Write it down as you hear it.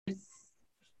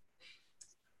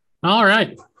All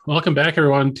right. Welcome back,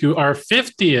 everyone, to our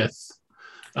 50th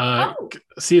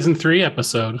season 3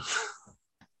 episode.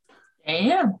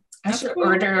 Damn. I should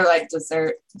order like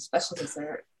dessert, special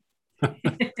dessert.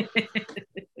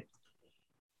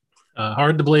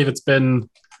 Hard to believe it's been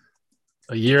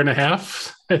a year and a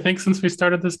half, I think, since we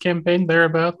started this campaign,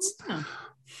 thereabouts. Oh.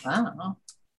 Wow.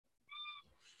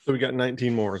 So we got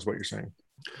 19 more is what you're saying.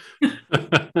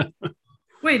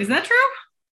 Wait, is that true?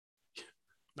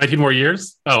 19 more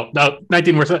years? Oh, no,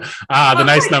 19 more. The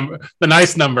nice number. The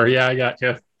nice number. Yeah, I got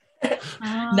you.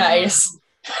 Nice.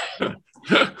 Oh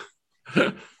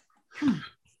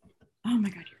my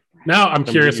God. Now I'm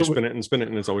curious. You spin it,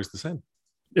 and it's always the same.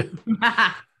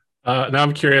 Now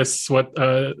I'm curious what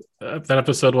that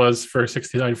episode was for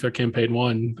 69 for campaign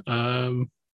 1.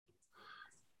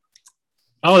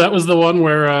 That was the one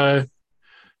where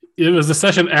it was the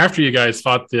session after you guys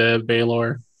fought the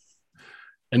Baylor.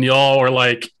 And y'all were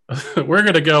like, we're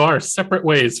going to go our separate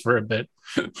ways for a bit.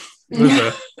 It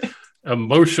was an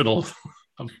emotional,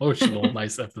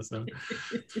 nice episode.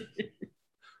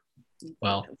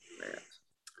 Well,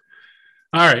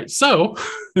 all right. So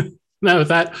now with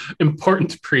that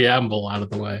important preamble out of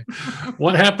the way,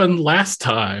 what happened last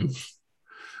time?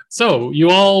 So you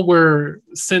all were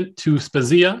sent to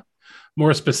Spezia,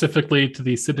 more specifically to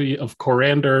the city of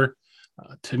Corander,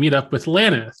 to meet up with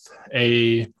Laneth,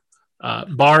 a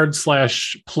bard /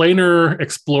 planar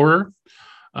explorer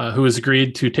who has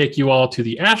agreed to take you all to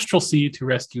the Astral Sea to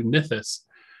rescue Nithis,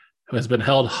 who has been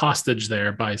held hostage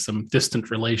there by some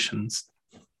distant relations.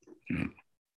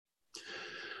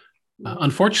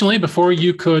 Unfortunately, before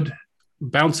you could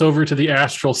bounce over to the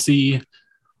Astral Sea,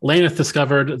 Laneth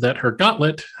discovered that her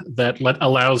gauntlet that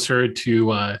allows her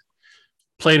to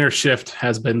planar shift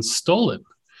has been stolen.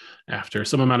 After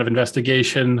some amount of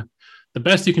investigation, the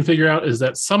best you can figure out is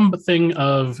that something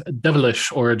of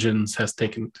devilish origins has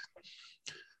taken.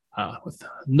 With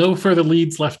no further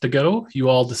leads left to go, you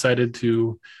all decided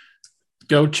to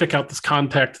go check out this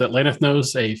contact that Laneth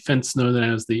knows, a fence known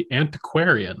as the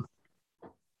Antiquarian.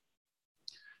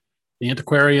 The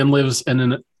Antiquarian lives in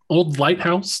an old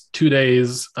lighthouse 2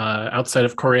 days outside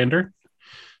of Corander.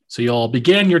 So you all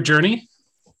began your journey,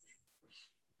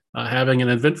 having an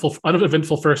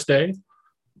uneventful first day,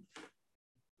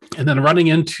 and then running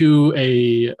into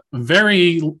a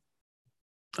very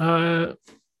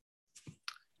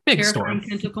big storm.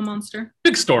 Tentacle monster. A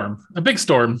big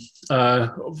storm.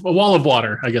 A wall of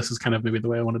water, I guess is kind of maybe the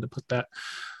way I wanted to put that.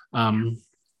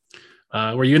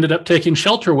 Where you ended up taking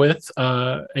shelter with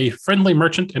a friendly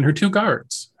merchant and her 2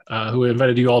 guards, who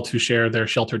invited you all to share their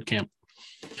sheltered camp.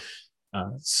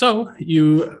 So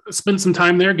you spent some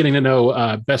time there getting to know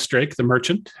Bestrake, the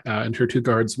merchant, and her 2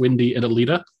 guards, Windy and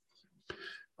Alita.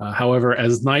 However,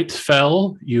 as night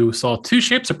fell, you saw 2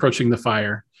 shapes approaching the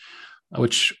fire,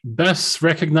 which Bess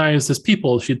recognized as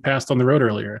people she'd passed on the road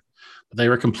earlier. But they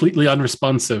were completely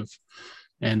unresponsive,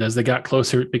 and as they got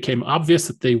closer, it became obvious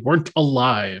that they weren't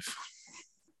alive.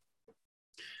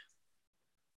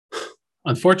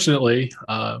 Unfortunately,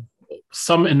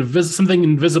 something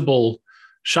invisible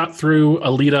shot through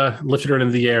Alita, lifted her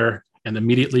into the air, and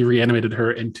immediately reanimated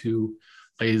her into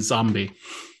a zombie.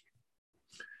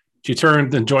 She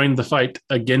turned and joined the fight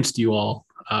against you all,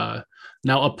 now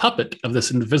a puppet of this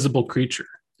invisible creature.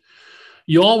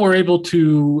 You all were able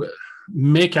to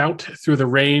make out through the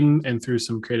rain and through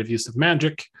some creative use of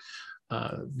magic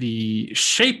the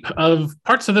shape of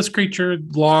parts of this creature,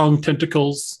 long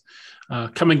tentacles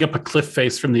coming up a cliff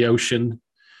face from the ocean.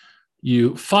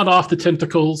 You fought off the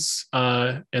tentacles,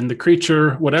 and the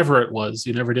creature, whatever it was,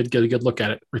 you never did get a good look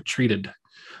at it, retreated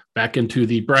back into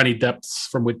the briny depths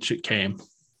from which it came.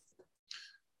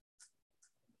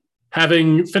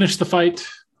 Having finished the fight,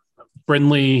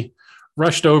 Brinley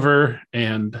rushed over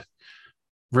and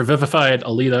revivified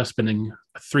Alita, spending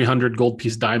a 300 gold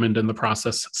piece diamond in the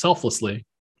process selflessly.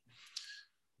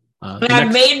 I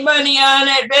made money on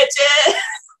it, bitches!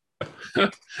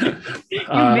 You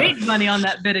made money on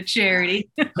that bit of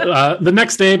charity. The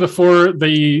next day, before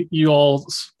you all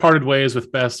parted ways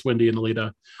with Bess, Wendy, and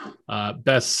Alita,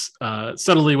 Bess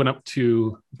subtly went up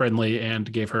to Brinley and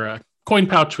gave her a coin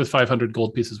pouch with 500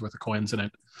 gold pieces worth of coins in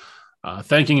it,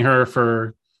 thanking her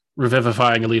for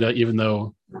revivifying Alita, even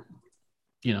though,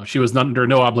 she was under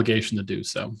no obligation to do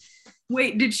so.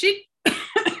 Wait, did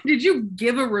you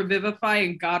give a revivify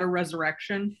and got a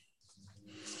resurrection?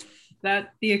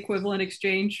 That the equivalent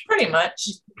exchange? Pretty much.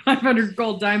 500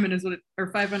 gold diamond is what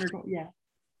or 500 gold, yeah.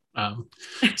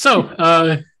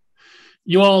 So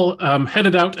you all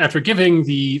headed out after giving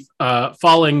the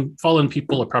fallen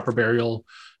people a proper burial.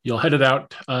 You all headed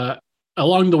out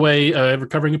along the way,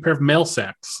 recovering a pair of mail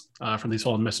sacks from these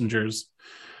fallen messengers.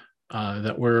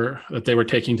 that they were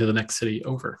taking to the next city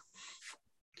over.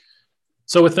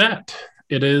 So with that,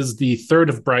 it is the 3rd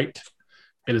of Bright.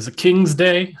 It is a King's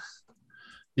Day.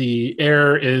 The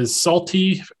air is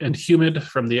salty and humid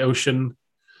from the ocean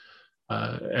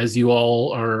as you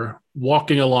all are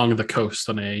walking along the coast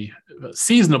on a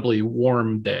seasonably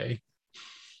warm day.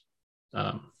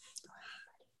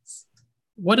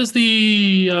 What is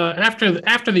the after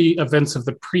the events of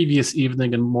the previous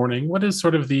evening and morning? What is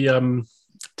sort of the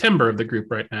timbre of the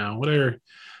group right now? What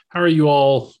are you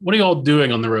all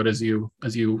doing on the road as you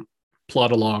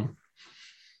plod along?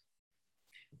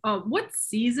 What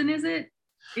season is it?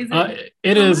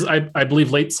 It is, I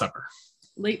believe, late summer.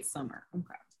 Late summer.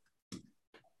 Okay.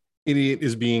 Idiot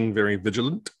is being very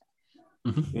vigilant,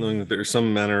 knowing that there's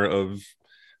some manner of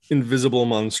invisible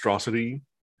monstrosity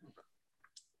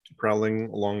prowling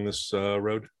along this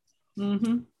road.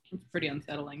 It's pretty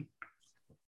unsettling.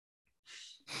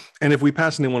 And if we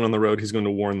pass anyone on the road, he's going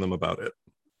to warn them about it.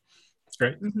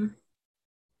 Great.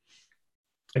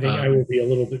 I think I will be a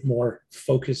little bit more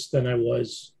focused than I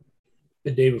was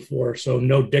the day before. So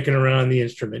no dicking around the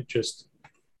instrument, just,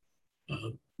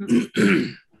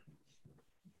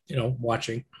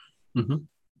 watching,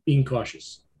 being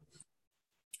cautious.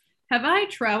 Have I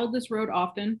traveled this road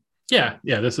often? Yeah.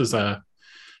 This is a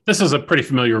pretty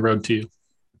familiar road to you.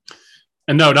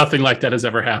 And no, nothing like that has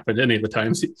ever happened any of the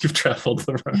times you've traveled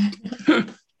the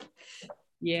road.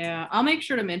 Yeah, I'll make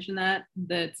sure to mention that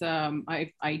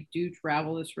I do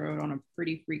travel this road on a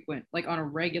pretty frequent, like on a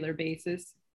regular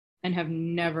basis, and have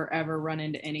never ever run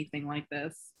into anything like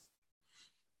this.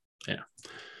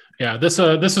 Yeah. This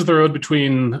is the road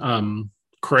between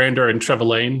Corander and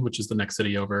Trevelane, which is the next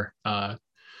city over.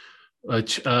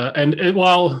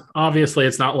 While obviously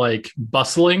it's not like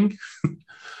bustling,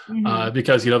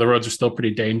 because the roads are still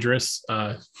pretty dangerous.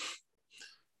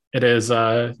 It is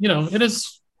it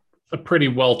is a pretty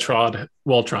well trod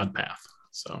path.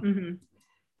 So.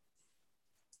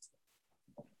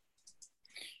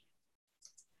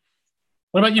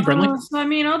 What about you, Brinley?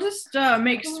 I'll just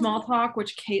make small talk,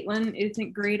 which Caitlin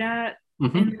isn't great at,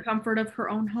 in the comfort of her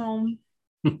own home.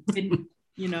 And,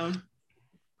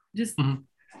 just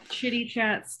chitty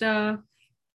chat stuff.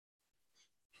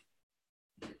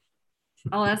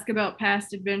 I'll ask about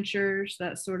past adventures,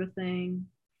 that sort of thing.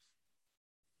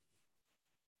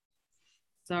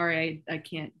 Sorry, I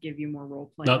can't give you more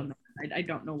role play. Nope. I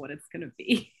don't know what it's going to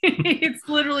be. It's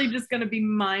literally just going to be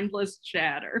mindless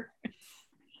chatter.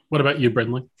 What about you,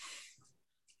 Brinley?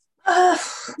 I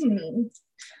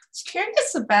was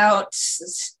curious about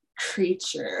this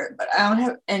creature, but I don't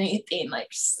have anything like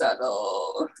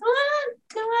subtle.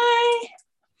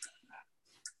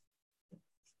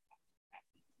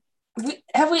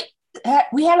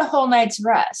 We had a whole night's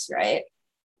rest, right?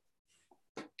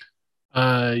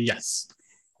 Yes.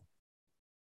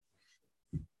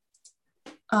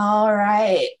 All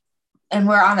right. And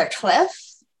we're on a cliff?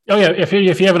 Oh yeah, if you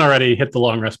haven't already, hit the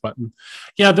long rest button.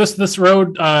 Yeah, this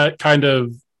road kind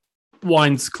of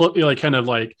winds kind of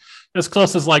like as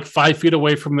close as like 5 feet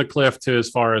away from the cliff to as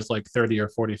far as like 30 or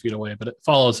 40 feet away, but it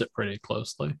follows it pretty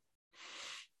closely.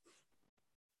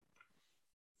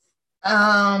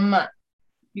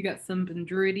 You got something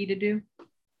druidy to do?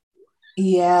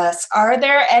 Yes. Are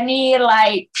there any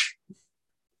like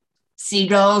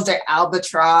seagulls or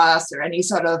albatross or any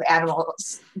sort of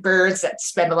animals, birds that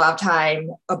spend a lot of time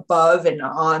above and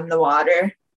on the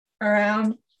water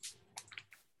around?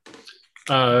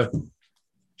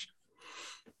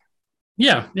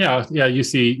 Yeah. You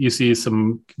see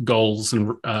some gulls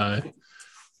and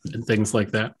things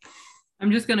like that.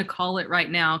 I'm just gonna call it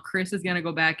right now. Chris is gonna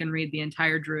go back and read the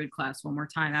entire druid class one more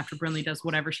time after Brinley does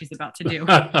whatever she's about to do.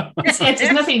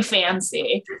 It's nothing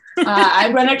fancy.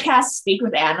 I'm gonna cast Speak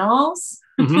with Animals.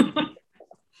 And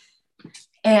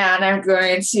I'm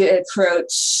going to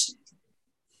approach,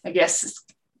 I guess,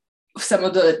 some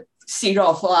of the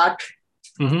seagull flock.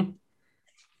 And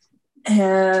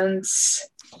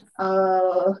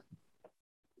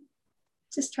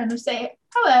just trying to say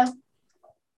hello.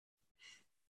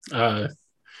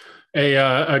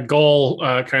 A gull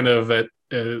kind of that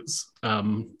is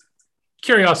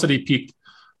curiosity piqued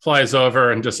flies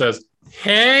over and just says,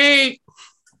 "Hey."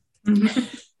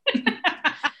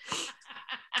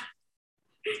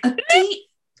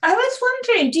 I was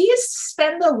wondering, do you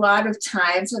spend a lot of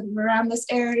time sort of around this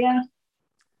area?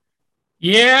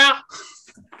 Yeah.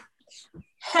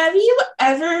 Have you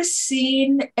ever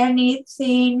seen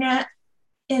anything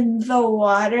in the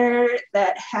water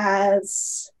that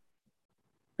has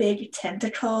big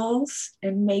tentacles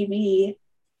and maybe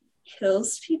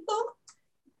kills people?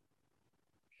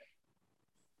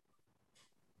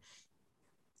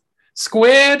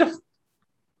 Squid.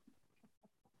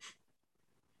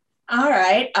 All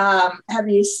right. Have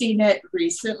you seen it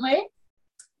recently?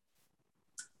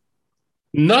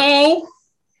 No.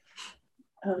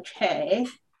 Okay.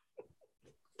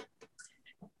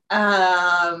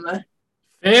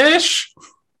 Fish.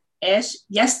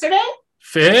 Yesterday?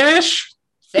 Fish.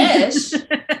 Fish?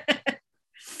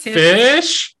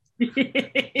 Fish.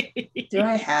 Do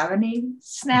I have any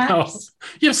snacks? No.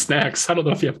 You have snacks. I don't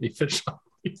know if you have any fish on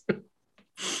you.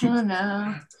 Oh,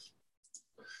 no.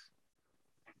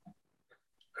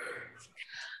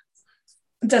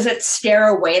 Does it scare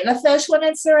away the fish when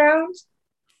it's around?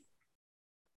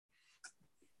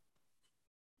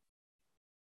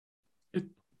 It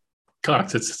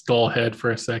cocks its skull head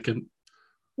for a second.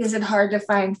 Is it hard to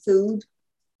find food?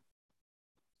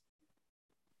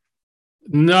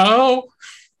 No.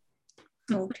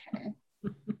 Okay.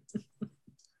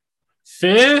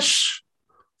 Fish.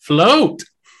 Float.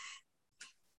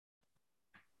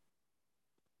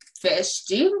 Fish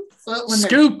do float when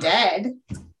Scoop. they're dead.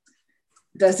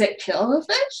 Does it kill the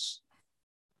fish?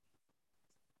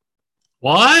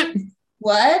 What?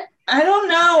 What? I don't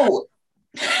know.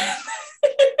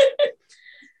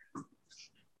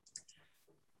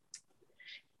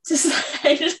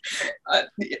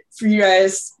 For you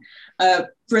guys,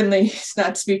 Brinley's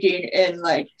not speaking in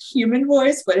like human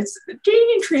voice, but it's getting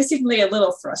increasingly a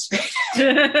little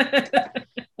frustrated.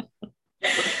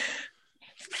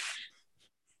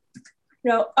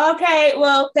 No, okay,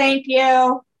 well, thank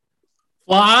you.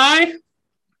 Fly.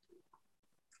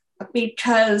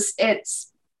 Because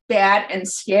it's bad and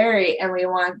scary and we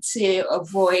want to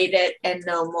avoid it and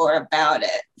know more about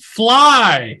it.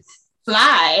 Fly.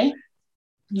 Fly?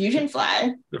 You can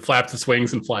fly. It flaps its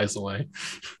wings and flies away.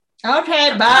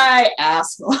 Okay, bye,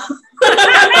 asshole.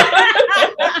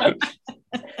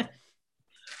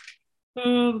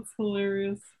 Oh, that's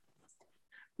hilarious.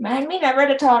 Mind me never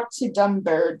to talk to dumb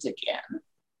birds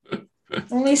again.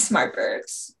 Only smart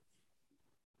birds.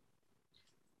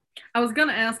 I was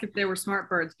gonna ask if there were smart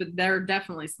birds, but there are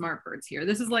definitely smart birds here.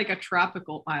 This is like a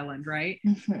tropical island, right?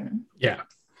 Mm-hmm. Yeah.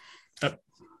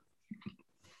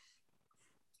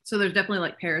 So there's definitely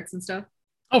like parrots and stuff.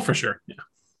 Oh, for sure. Yeah.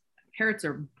 Parrots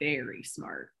are very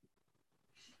smart.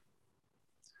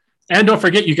 And don't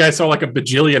forget, you guys saw like a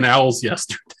bajillion owls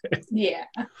yesterday. Yeah.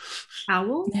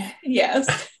 Owls?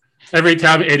 Yes. Every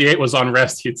time 88 was on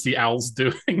rest, you'd see owls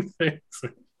doing things.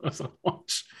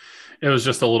 It was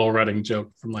just a little running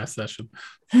joke from last session.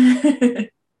 Caitlin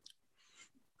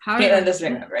How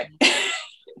doesn't remember it.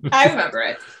 I remember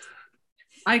it.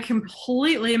 I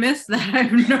completely missed that. I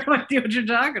have no idea what you're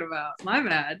talking about. My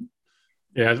bad.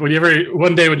 Yeah,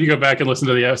 one day when you go back and listen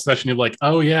to the session, you're like,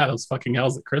 oh yeah, those fucking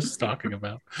owls that Chris is talking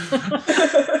about.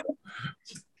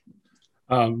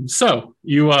 So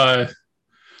you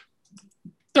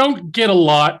don't get a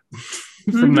lot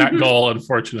from that goal,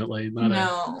 unfortunately.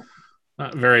 No.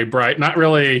 Not very bright, not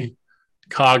really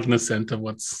cognizant of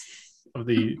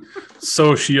the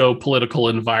socio-political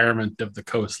environment of the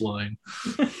coastline.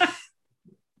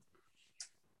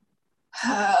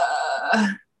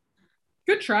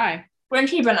 Good try. We're going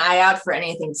to keep an eye out for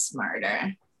anything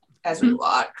smarter as we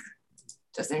walk,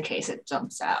 just in case it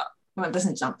jumps out. Well, it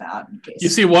doesn't jump out. In case You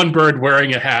see one bird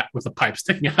wearing a hat with a pipe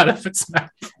sticking out of its mouth.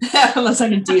 Unless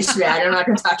I'm a douchebag, I'm not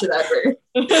going to talk to that bird.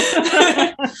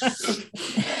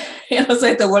 It was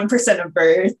like the 1% of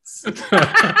birds.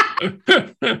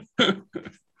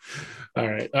 All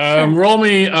right. Roll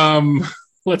me,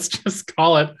 let's just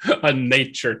call it a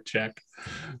nature check.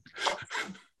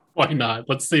 Why not?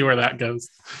 Let's see where that goes.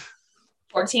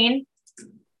 14.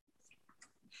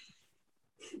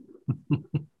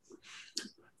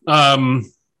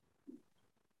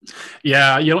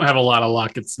 Yeah, you don't have a lot of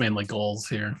luck. It's mainly gulls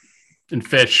here and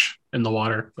fish in the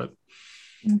water, but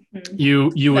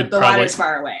you would the probably water's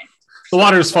far away. The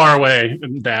water's far away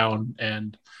and down,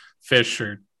 and fish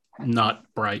are not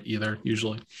bright either,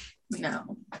 usually.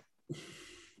 No.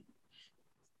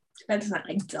 That's not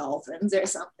like dolphins or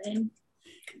something.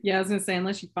 Yeah, I was gonna say,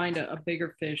 unless you find a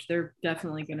bigger fish, they're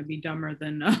definitely gonna be dumber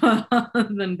than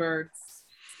than birds.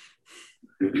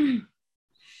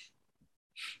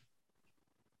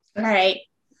 All right.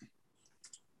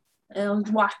 I'll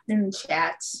walk in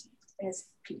chats as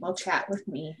people chat with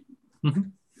me. Mm-hmm.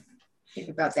 Think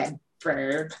about that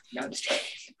bird. No, I'm just kidding.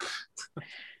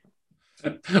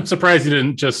 I'm surprised you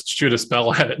didn't just shoot a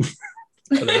spell at it.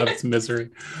 Out of its misery.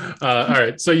 All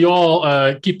right, so you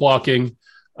all keep walking.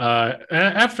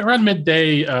 After around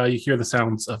midday, you hear the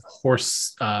sounds of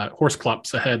horse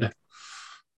clops ahead,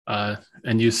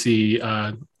 and you see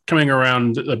coming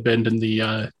around a bend in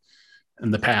the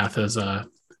path is a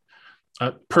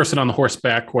person on the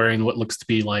horseback wearing what looks to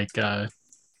be like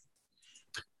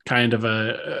kind of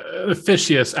a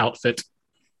officious outfit.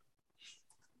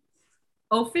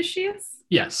 Officious?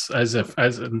 Yes, as if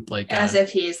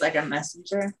he's like a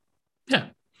messenger. Yeah.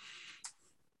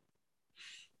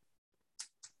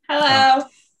 Hello.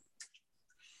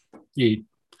 He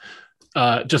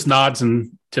just nods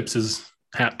and tips his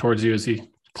hat towards you as he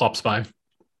clops by.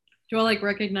 Do I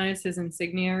recognize his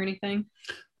insignia or anything?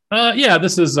 Yeah,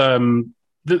 this is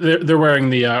they're wearing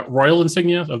the royal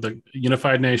insignia of the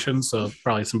Unified Nations, so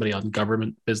probably somebody on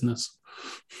government business.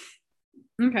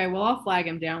 Okay, well, I'll flag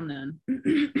him down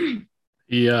then.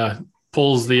 He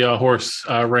pulls the horse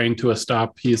rein to a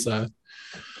stop. He's a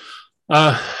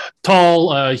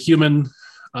tall human,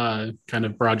 kind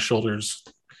of broad shoulders,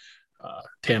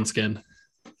 tan skin.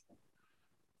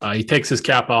 He takes his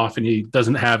cap off and he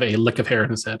doesn't have a lick of hair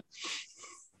in his head.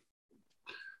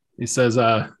 He says,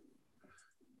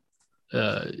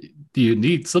 do you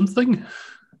need something?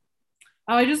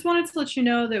 Oh, I just wanted to let you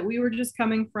know that we were just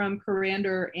coming from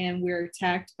Corander and we're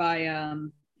attacked by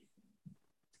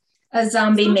a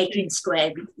zombie making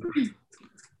squid.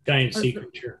 Giant sea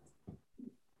creature.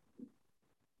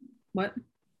 What?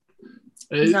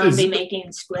 Zombie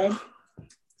making squid.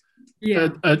 Yeah.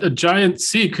 A giant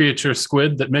sea creature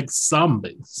squid that makes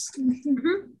zombies.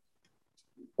 Mm-hmm.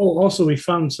 Oh, also we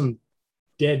found some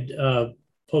dead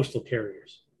postal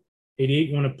carriers. 88,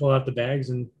 you want to pull out the bags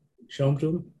and show them to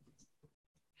him?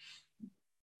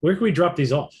 Where can we drop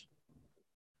these off?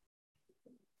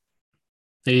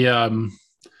 He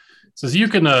says, you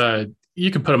can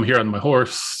put them here on my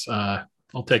horse.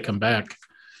 I'll take them back.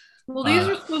 Well, these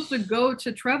are supposed to go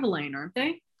to Trevelane, aren't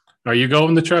they? Are you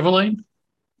going to Trevelane?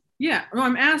 Yeah. No,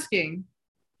 I'm asking.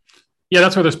 Yeah,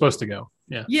 that's where they're supposed to go.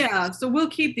 Yeah. Yeah. So we'll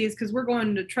keep these because we're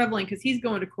going to Trevelane because he's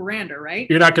going to Corander, right?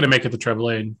 You're not going to make it to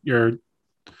Trevelane.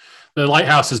 The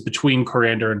lighthouse is between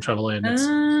Corander and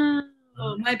Trevelane.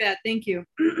 Oh, my bad. Thank you.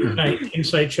 Can I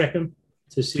insight check him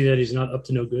to see that he's not up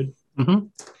to no good? Mm-hmm.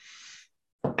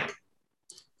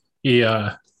 He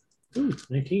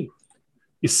 19.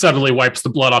 He suddenly wipes the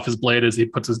blood off his blade as he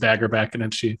puts his dagger back in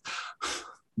its sheath.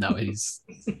 No, he's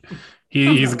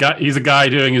a guy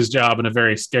doing his job in a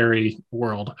very scary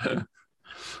world.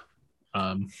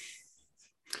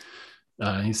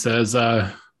 He says,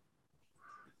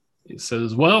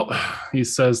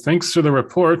 thanks for the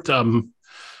report.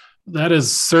 That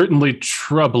is certainly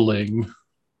troubling.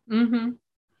 Mm-hmm.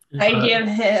 I give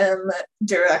him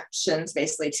directions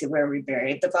basically to where we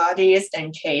buried the bodies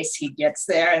in case he gets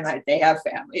there and like they have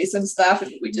families and stuff.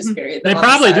 And we just bury them. They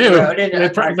probably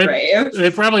do. They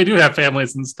probably do have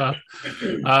families and stuff.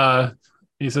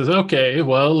 He says, okay,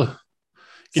 well,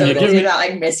 so they're not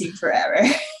like missing forever.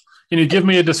 Can you give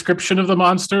me a description of the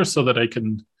monster so that I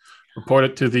can report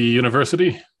it to the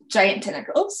university? Giant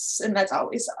tentacles, and that's all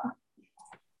we saw.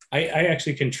 I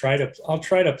actually can I'll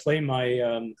try to play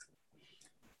my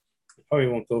probably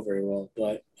won't go very well,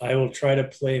 but I will try to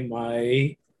play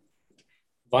my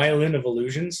violin of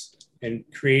illusions and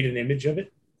create an image of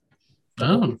it.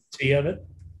 Oh. See of it.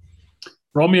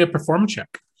 Roll me a performance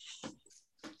check.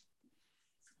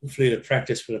 Hopefully the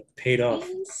practice would have paid off.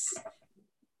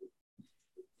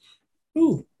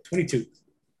 Ooh, 22.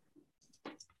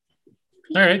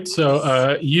 All right,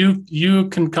 so you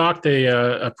concoct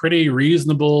a pretty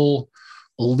reasonable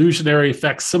illusionary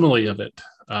facsimile of it.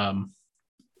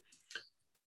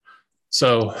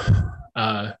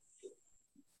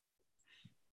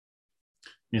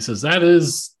 He says, that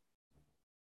is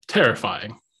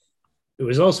terrifying. It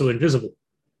was also invisible,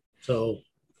 so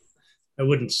I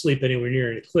wouldn't sleep anywhere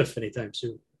near a cliff anytime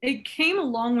soon. It came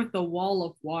along with the wall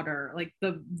of water. Like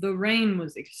the rain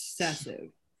was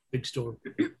excessive. Big storm.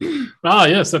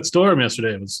 Yes, that storm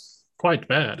yesterday was quite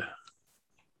bad.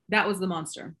 That was the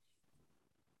monster.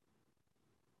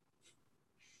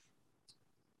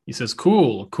 He says,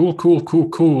 cool.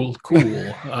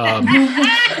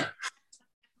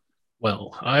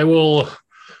 Well, I will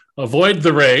avoid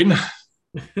the rain.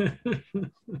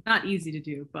 Not easy to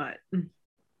do, but...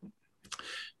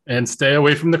 And stay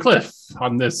away from the cliff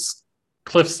on this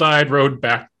cliffside road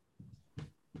back.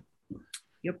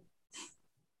 Yep.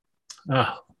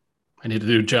 I need to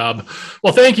do a job.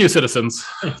 Well, thank you, citizens.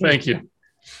 Thank you.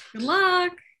 Good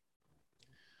luck.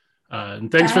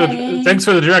 And thanks for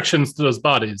the directions to those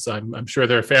bodies. I'm sure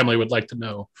their family would like to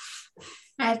know.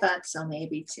 I thought so,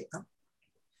 maybe too.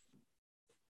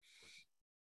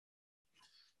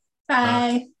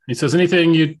 Bye. He says,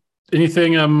 anything? Did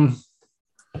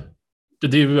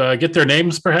you get their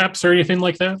names, perhaps, or anything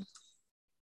like that?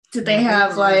 Did they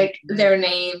have like their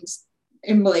names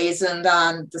emblazoned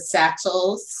on the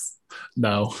satchels?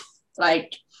 No.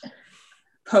 Like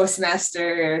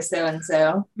postmaster so and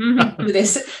so. Mhm.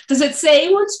 Does it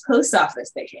say which post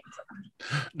office they came from?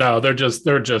 No, they're just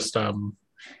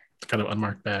kind of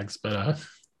unmarked bags, but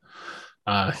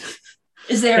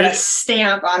Is there a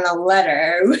stamp on a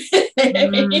letter?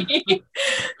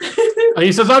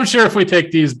 he says, I'm sure if we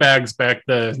take these bags back,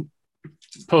 the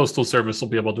postal service will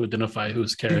be able to identify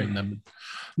who's carrying them and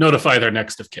notify their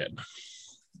next of kin.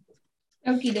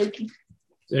 Okie dokie. Is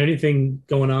there anything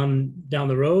going on down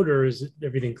the road, or is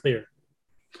everything clear?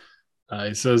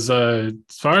 He says, as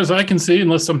far as I can see,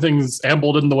 unless something's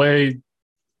ambled in the way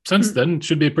since then, it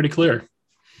should be pretty clear.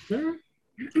 Sure.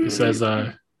 He says,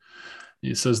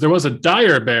 there was a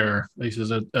dire bear. He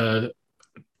says,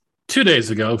 2 days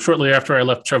ago, shortly after I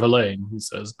left Trevelyan, he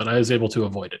says, but I was able to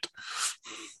avoid it.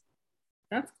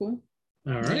 That's cool.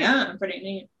 All right. Yeah, pretty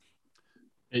neat.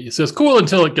 He says, cool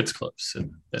until it gets close,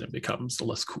 and then it becomes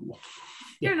less cool.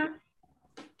 Fair enough.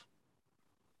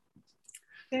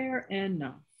 Fair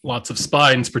enough. Lots of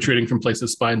spines protruding from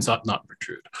places spines ought not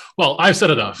protrude. Well, I've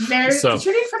said enough. They're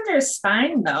protruding from their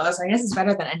spine, though, so I guess it's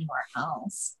better than anywhere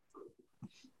else.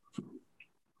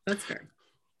 That's fair.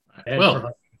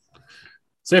 Well,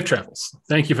 safe travels.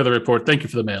 Thank you for the report. Thank you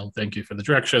for the mail. Thank you for the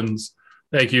directions.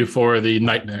 Thank you for the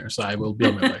nightmares. I will be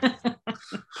on my way.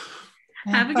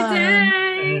 Have a good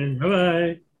day. And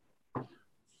bye-bye.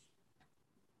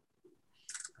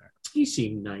 He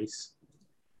seemed nice.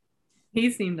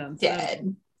 He seemed unsettled.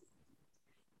 Dead.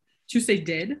 Did you say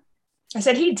did? I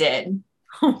said he did.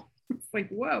 Oh, it's like,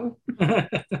 whoa.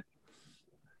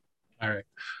 All right.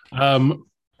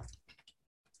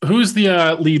 Who's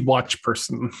the lead watch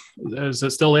person? Is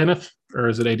it still Aneth or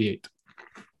is it 88?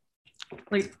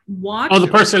 Like watch. Oh, the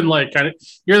person like kind of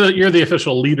you're the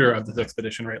official leader of this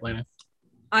expedition, right, Lena?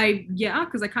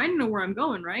 Because I kind of know where I'm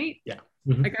going, right? Yeah.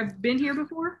 Mhm. Like I've been here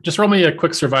before. Just roll me a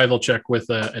quick survival check with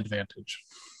advantage.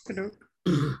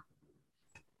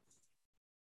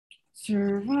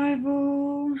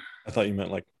 Survival. I thought you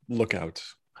meant like lookout.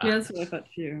 Yeah, that's what I thought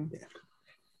too.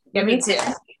 Yeah, me too.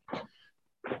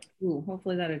 Ooh,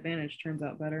 hopefully that advantage turns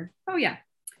out better. Oh yeah.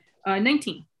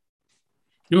 19.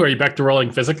 Ooh, are you back to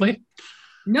rolling physically?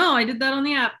 No, I did that on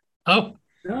the app. Oh,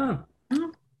 Oh.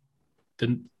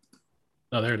 didn't.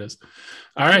 Oh, there it is.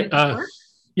 All right. Did it work?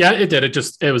 Yeah, it did.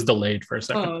 It was delayed for a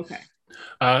second. Oh, okay.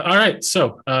 All right.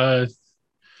 So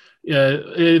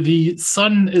the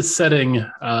sun is setting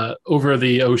over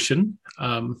the ocean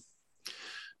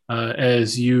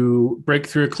as you break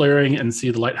through a clearing and see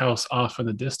the lighthouse off in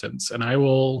the distance. And I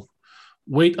will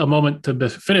wait a moment to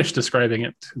finish describing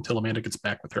it until Amanda gets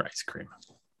back with her ice cream.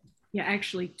 Yeah,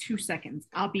 actually 2 seconds.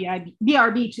 I'll be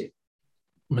BRB too.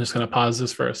 I'm just going to pause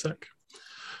this for a sec.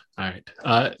 All right.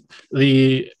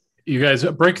 You guys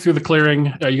break through the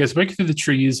clearing. You guys break through the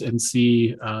trees and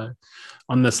see on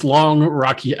this long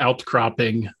rocky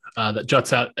outcropping that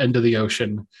juts out into the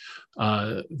ocean,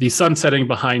 the sun setting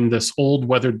behind this old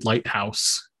weathered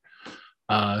lighthouse.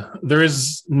 There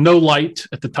is no light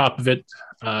at the top of it,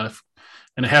 and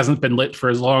it hasn't been lit for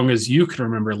as long as you can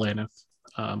remember, Laneth.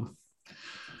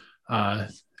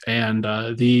 And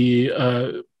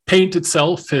the paint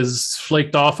itself has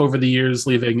flaked off over the years,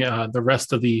 leaving the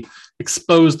rest of the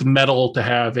exposed metal to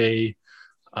have a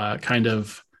kind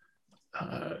of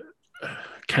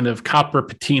copper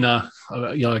patina,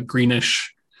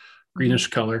 greenish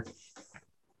color.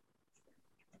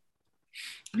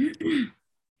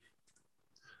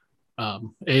 At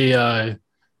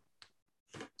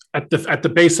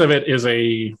the base of it is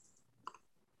a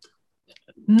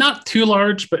not too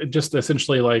large, but just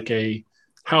essentially like a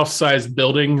house-sized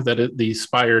building that the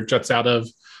spire juts out of.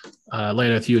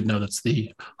 Laneth, you would know that's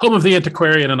the home of the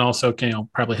Antiquarian, and also,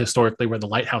 probably historically where the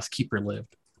lighthouse keeper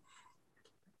lived.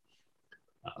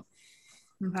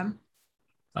 Okay.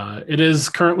 It is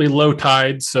currently low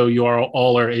tide, so you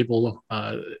all are able.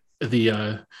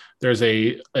 There's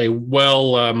a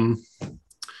well, a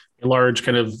large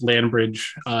kind of land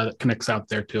bridge that connects out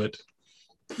there to it.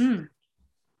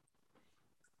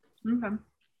 Okay.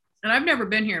 And I've never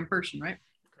been here in person, right?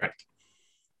 Correct.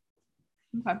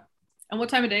 Okay. And what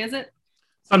time of day is it?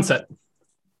 Sunset.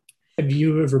 Have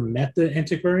you ever met the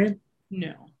Antiquarian?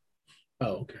 No.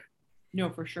 Oh, okay. No,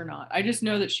 for sure not. I just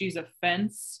know that she's a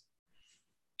fence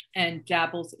and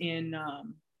dabbles in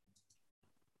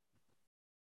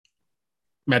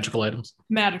Magical items.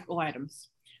 magical items.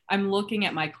 I'm looking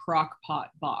at my crock pot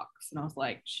box and I was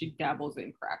like, she dabbles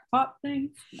in crackpot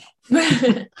things?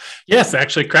 No. Yes,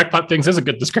 actually, crackpot things is a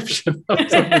good description.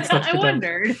 I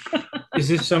wondered. Is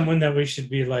this someone that we should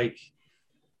be like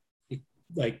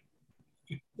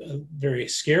very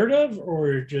scared of,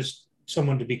 or just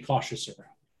someone to be cautious around?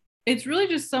 It's really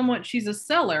just somewhat, she's a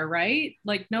seller, right?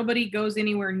 Like nobody goes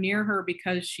anywhere near her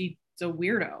because she's a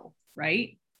weirdo,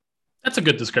 right? That's a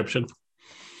good description.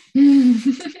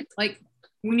 Like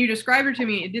when you described her to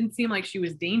me, it didn't seem like she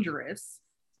was dangerous.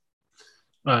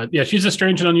 Yeah, she's a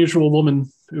strange and unusual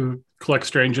woman who collects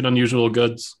strange and unusual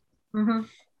goods. Mm-hmm.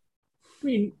 I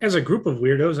mean, as a group of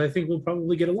weirdos, I think we'll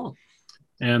probably get along.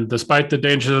 And despite the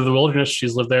dangers of the wilderness,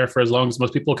 she's lived there for as long as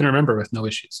most people can remember with no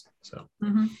issues. So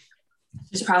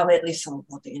She's probably at least a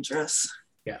little dangerous.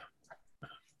 Yeah.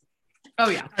 Oh,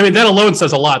 yeah. I mean, that alone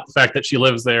says a lot, the fact that she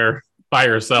lives there by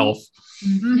herself.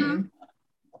 Mm-hmm.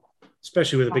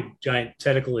 Especially with a big, giant,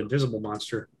 tentacle, invisible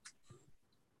monster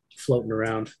floating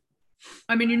around.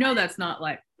 I mean, you know that's not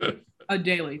like a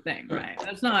daily thing, right?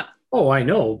 That's not... Oh, I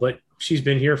know, but she's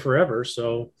been here forever,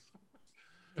 so...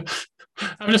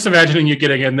 I'm just imagining you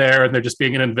getting in there and there just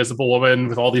being an invisible woman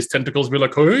with all these tentacles. Be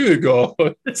like, here you go.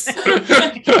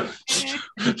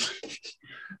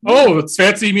 Oh, it's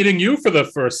fancy meeting you for the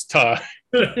first time.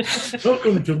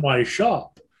 Welcome to my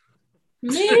shop.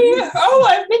 Me? Oh,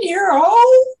 I've been here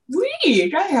all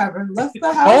week. I haven't left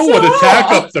the house. Oh, an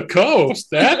attack up the coast.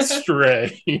 That's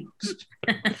strange.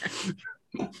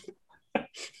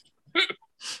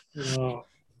 Oh.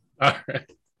 All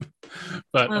right.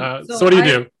 But so what do you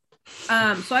do?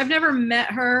 So I've never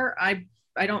met her. I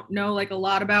don't know like a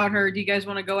lot about her. Do you guys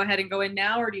want to go ahead and go in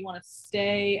now, or do you want to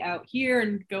stay out here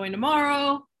and go in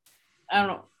tomorrow?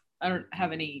 I don't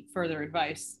have any further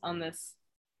advice on this.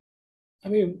 I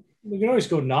mean, we can always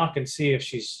go knock and see if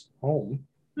she's home.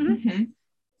 Mm-hmm.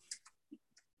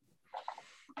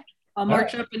 I'll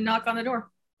march up and knock on the door.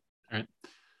 All right.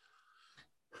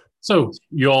 So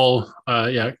you all,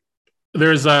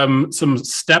 there's some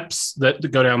steps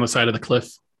that go down the side of the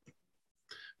cliff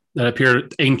that appear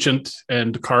ancient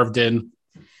and carved in.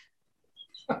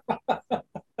 I'm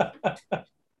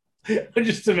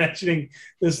just imagining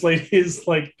this lady is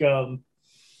like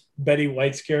Betty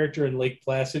White's character in Lake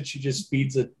Placid. She just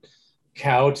feeds a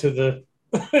cow to the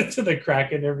to the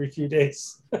Kraken every few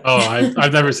days. Oh,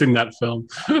 I've never seen that film.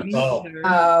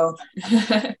 Oh.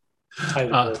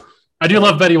 I do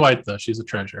love Betty White, though. She's a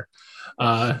treasure.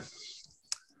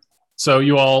 So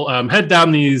you all head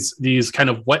down these kind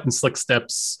of wet and slick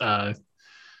steps.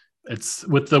 It's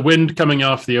with the wind coming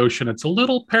off the ocean. It's a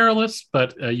little perilous,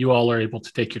 but you all are able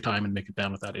to take your time and make it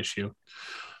down without issue.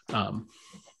 And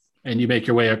you make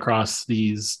your way across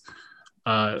these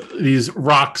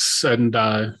rocks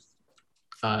and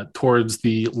towards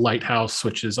the lighthouse,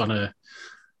 which is on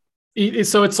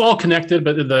so it's all connected,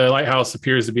 but the lighthouse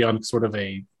appears to be on sort of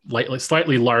a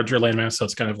slightly larger landmass. So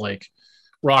it's kind of like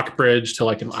rock bridge to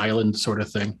like an island sort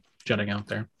of thing jutting out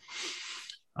there.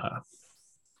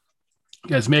 You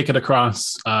guys make it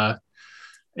across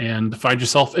and find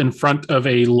yourself in front of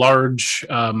a large,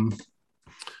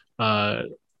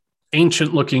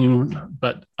 ancient looking,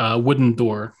 but wooden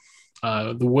door.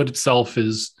 The wood itself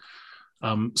is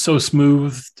so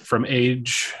smooth from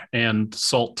age and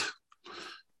salt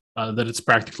that it's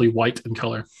practically white in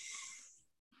color.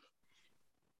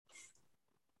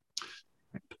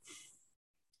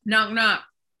 Knock, knock.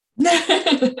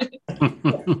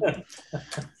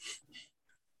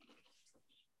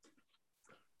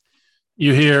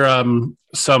 You hear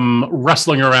some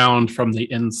rustling around from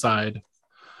the inside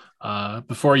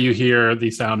before you hear the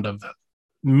sound of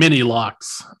mini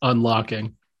locks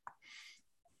unlocking.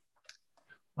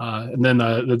 And then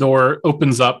the door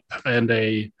opens up and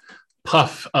a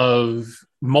puff of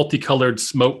multicolored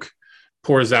smoke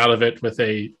pours out of it with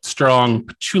a strong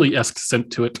patchouli-esque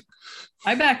scent to it.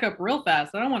 I back up real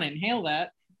fast. I don't want to inhale that.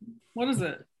 What is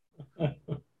it?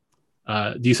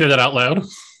 Do you say that out loud?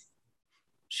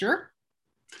 Sure.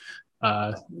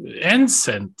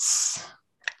 Incense.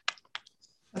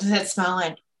 What does that smell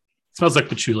like? Smells like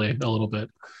patchouli a little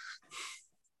bit.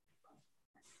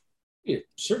 You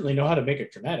certainly know how to make a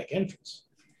dramatic entrance.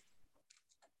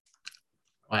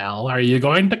 Well, are you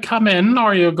going to come in or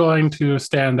are you going to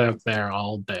stand out there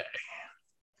all day?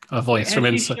 A voice from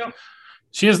inside.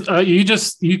 She is,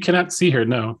 you cannot see her,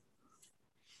 no.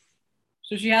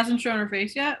 So she hasn't shown her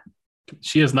face yet?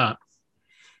 She is not.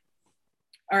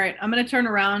 All right, I'm going to turn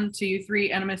around to you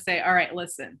three and I'm going to say, all right,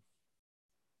 listen.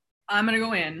 I'm going to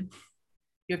go in.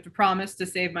 You have to promise to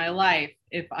save my life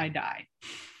if I die.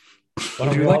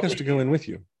 Would you like us to go in with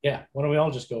you? Yeah, why don't we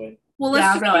all just go in? Well,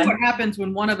 let's see what happens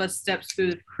when one of us steps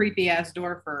through the creepy ass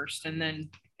door first, and then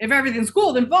if everything's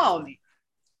cool, then follow me.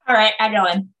 All right, I go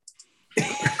in.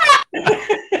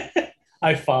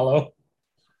 I follow.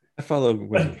 I follow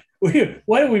with you.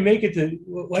 Why don't we make it to?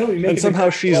 Why don't we make? And it somehow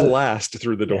she's last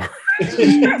through the door.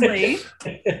 Seriously.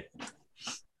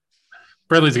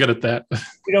 Bradley's good at that.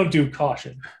 We don't do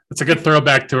caution. It's a good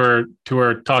throwback to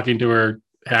her talking to her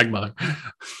hag mother.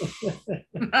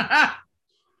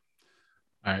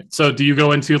 All right. So do you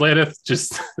go into Laneth?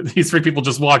 Just these three people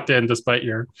just walked in despite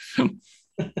your.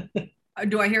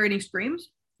 Do I hear any screams?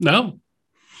 No.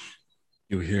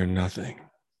 You hear nothing.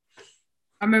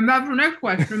 I mean, that's the next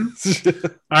question.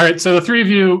 All right. So the three of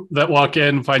you that walk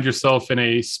in find yourself in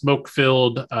a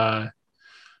smoke-filled kind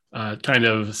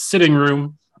of sitting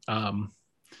room.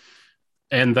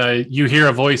 And you hear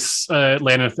a voice,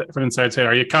 Laneth, from inside say,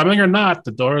 "Are you coming or not?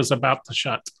 The door is about to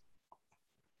shut."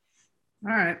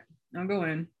 All right. I'll go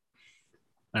in.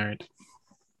 All right.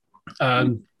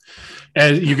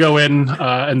 As you go in,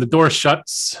 and the door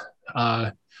shuts,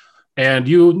 and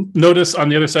you notice on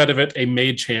the other side of it a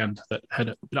mage hand that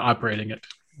had been operating it.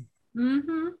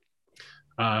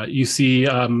 Mm-hmm. You see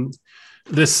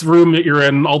this room that you're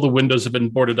in, all the windows have been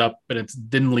boarded up, and it's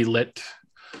dimly lit.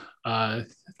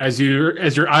 As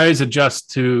your eyes adjust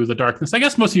to the darkness, I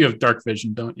guess most of you have dark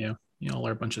vision, don't you? You all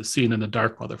are a bunch of seen in the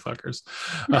dark motherfuckers.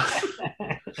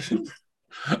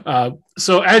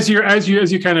 So as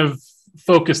you kind of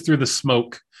focus through the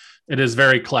smoke, it is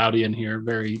very cloudy in here,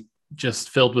 very just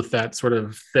filled with that sort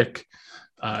of thick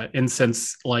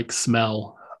incense-like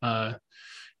smell.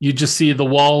 You just see the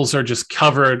walls are just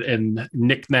covered in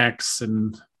knickknacks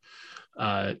and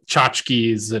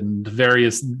tchotchkes and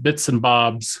various bits and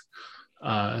bobs.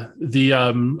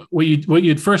 What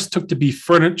you'd first took to be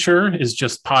furniture is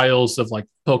just piles of like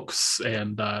books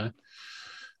and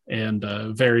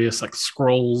various like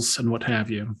scrolls and what have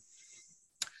you.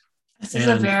 This is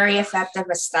a very effective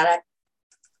aesthetic.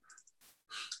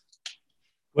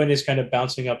 Gwen is kind of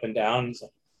bouncing up and down. He's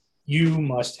like, you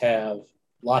must have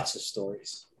lots of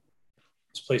stories.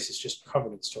 This place is just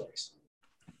covered in stories.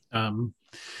 From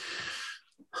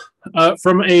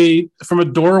a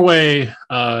doorway,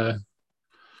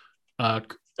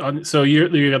 so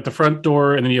you got the front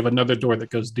door, and then you have another door that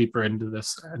goes deeper into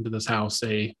this house.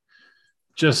 A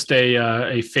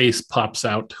face pops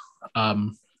out,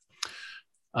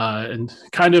 and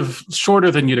kind of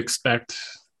shorter than you'd expect,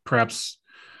 perhaps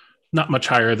not much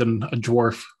higher than a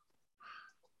dwarf,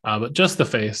 but just the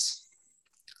face.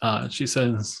 She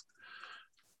says,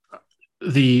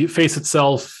 the face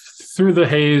itself, through the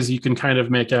haze, you can kind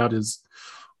of make out is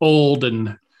old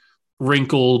and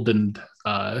wrinkled and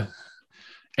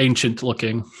ancient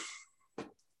looking.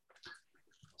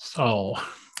 So,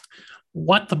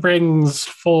 what brings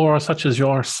for such as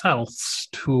yourselves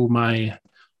to my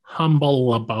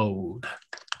humble abode?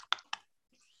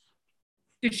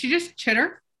 Did she just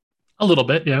chitter? A little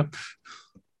bit, yeah.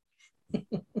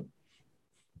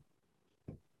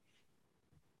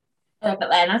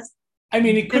 Atlantis. I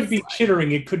mean, it could be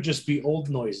chittering. It could just be old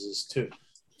noises, too.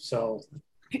 So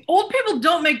old people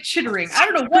don't make chittering. I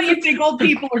don't know what you think old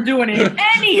people are doing in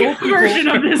any version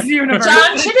of this universe.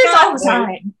 John chitters all the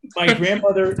time. My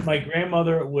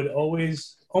grandmother would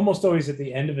almost always at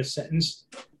the end of a sentence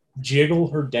jiggle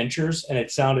her dentures, and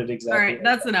it sounded exactly. All right, like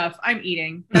that's that. enough. I'm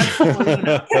eating. That's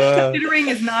enough. Chittering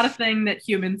is not a thing that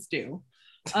humans do.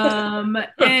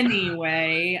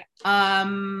 Anyway,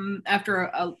 after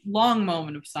a long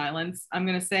moment of silence, I'm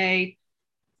gonna say,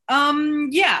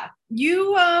 yeah,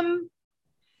 you have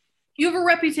a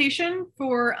reputation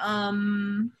for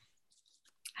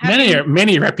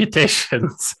many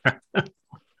reputations.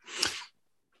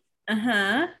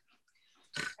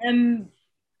 And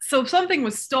so something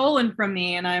was stolen from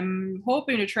me, and I'm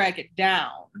hoping to track it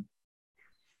down.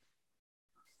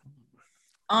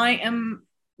 I am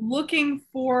looking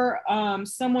for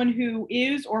someone who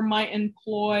is or might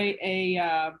employ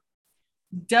a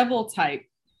devil type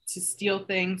to steal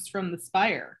things from the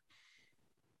spire.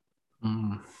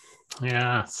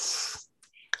 Yes.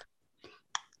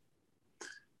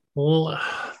 Well,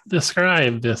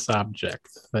 describe this object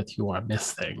that you are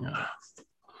missing.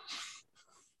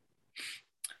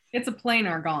 It's a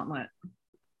planar gauntlet.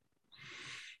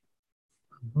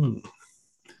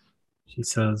 She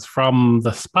says, from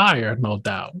the spire, no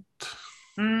doubt.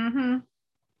 Mm-hmm.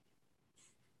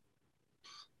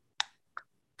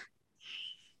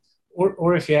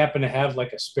 Or if you happen to have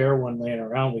like a spare one laying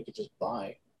around, we could just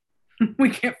buy. We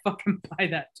can't fucking buy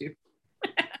that too.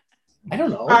 I don't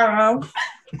know.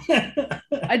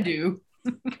 I do.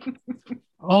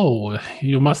 Oh,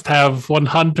 you must have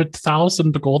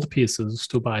 100,000 gold pieces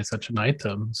to buy such an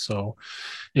item. So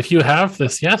if you have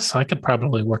this, yes, I could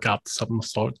probably work out some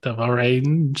sort of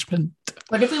arrangement.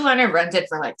 What if we want to rent it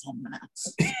for like 10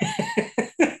 minutes?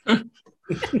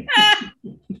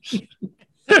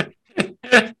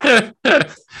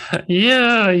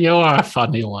 Yeah, you are a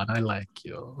funny one. I like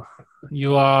you.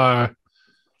 You are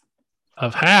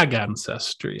Of hag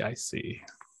ancestry, I see.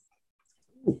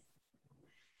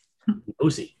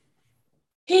 Nosy.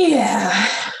 Yeah.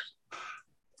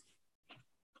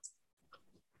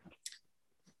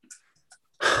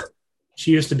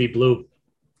 She used to be blue.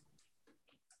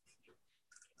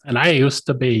 And I used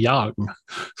to be young.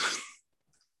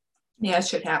 Yeah,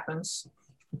 shit happens.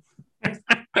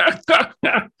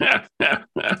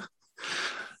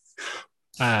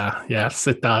 Yes,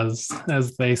 it does.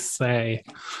 As they say,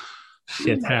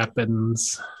 shit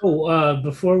happens. Oh,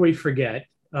 before we forget,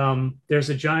 there's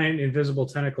a giant invisible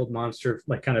tentacled monster,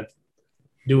 like kind of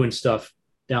doing stuff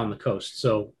down the coast.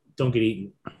 So don't get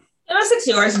eaten. Unless it's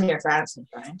yours and you're fast and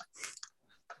fine.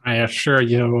 I assure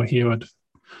you,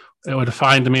 it would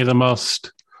find me the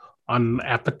most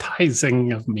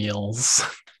unappetizing of meals.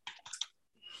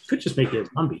 Could just make it a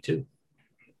zombie too.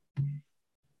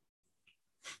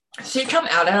 Does she come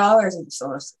out at all, or is it still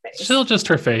her face? Still just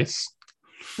her face.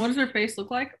 What does her face look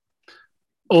like?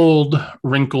 Old,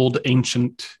 wrinkled,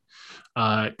 ancient,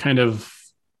 kind of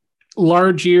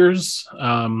large ears.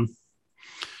 You're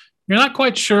not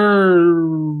quite sure.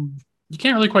 You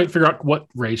can't really quite figure out what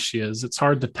race she is. It's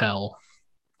hard to tell,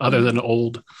 other than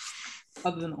old.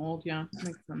 Other than old, yeah,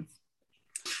 makes sense.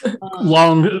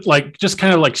 Long, like just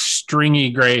kind of like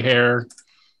stringy gray hair,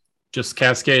 just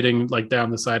cascading like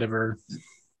down the side of her.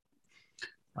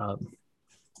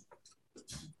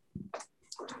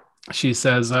 She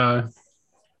says,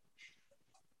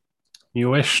 you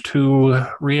wish to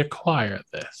reacquire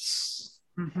this?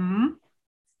 Mm-hmm.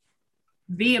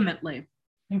 Vehemently.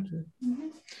 Thank you. Mm-hmm.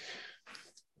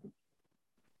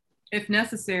 If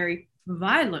necessary,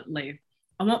 violently.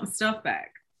 I want my stuff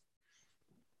back.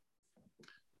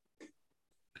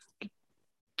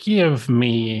 Give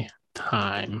me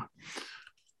time.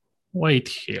 Wait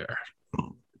here.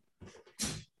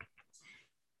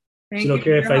 Thank Is it you okay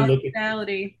for if your I look at?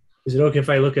 hospitality. Is it okay if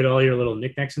I look at all your little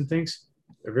knickknacks and things?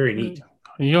 They're very neat.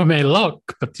 You may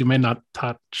look, but you may not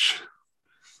touch.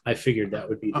 I figured that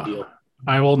would be the deal.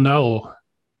 I will know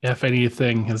if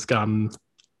anything has gone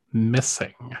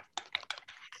missing.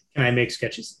 Can I make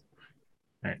sketches?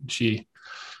 All right, do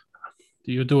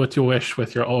you do what you wish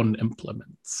with your own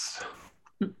implements?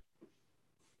 All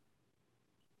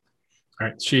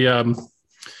right, she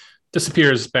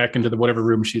disappears back into the whatever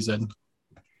room she's in.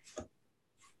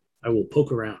 I will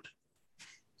poke around,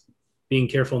 being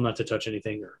careful not to touch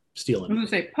anything or steal I was anything.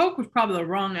 going to say, poke was probably the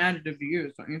wrong adjective to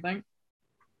use, don't you think?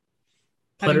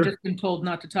 Putter. Having just been told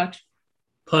not to touch.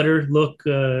 Putter, look.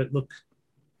 All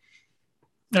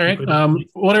right,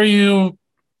 what are you?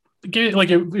 Like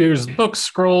there's books,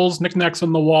 scrolls, knickknacks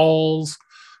on the walls,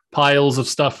 piles of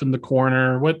stuff in the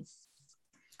corner. What?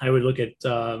 I would look at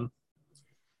the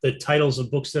titles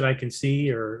of books that I can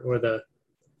see, or the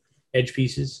edge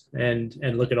pieces, and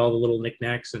look at all the little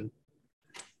knickknacks and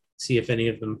see if any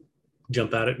of them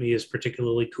jump out at me as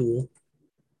particularly cool.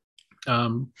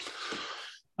 So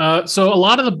a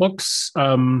lot of the books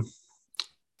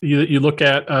you look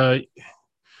at,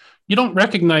 you don't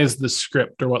recognize the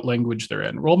script or what language they're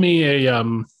in. Roll me a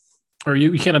or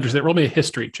you can't understand. Roll me a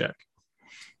history check.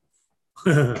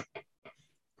 A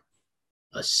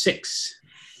 6.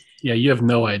 Yeah, you have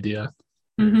no idea.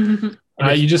 You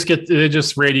just they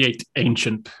just radiate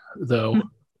ancient, though.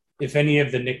 If any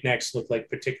of the knickknacks look like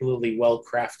particularly well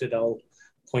crafted, I'll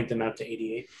point them out to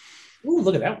 88. Ooh,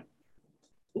 look at that one.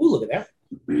 Ooh, look at that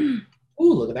one.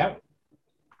 Ooh, look at that one.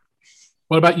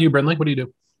 What about you, Brinley? What do you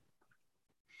do?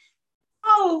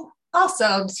 Oh, also,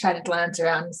 I'm just trying to glance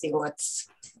around and see what's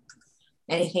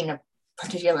anything of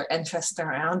particular interest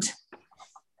around.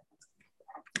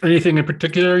 Anything in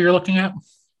particular you're looking at?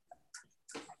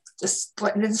 Just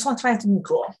want to find something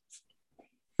cool.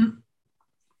 Can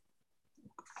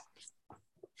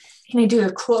I do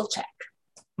a cool check?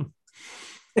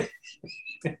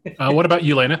 What about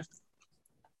you, Lena?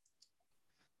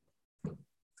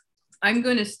 I'm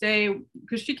going to stay,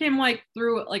 because she came like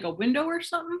through like a window or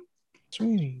something.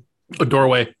 A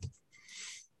doorway.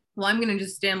 Well, I'm going to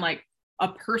just stand like a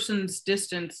person's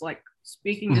distance, like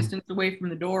speaking distance away from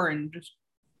the door and just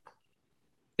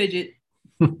fidget.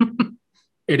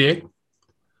 88.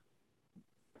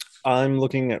 I'm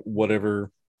looking at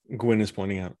whatever Gwen is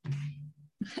pointing out.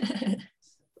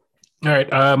 All right.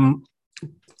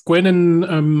 Gwen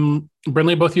and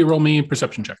Brinley, both of you roll me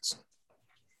perception checks.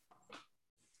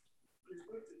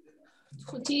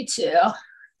 22.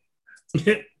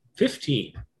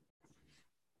 15.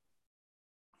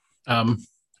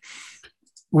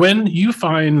 When you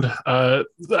find,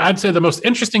 I'd say the most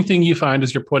interesting thing you find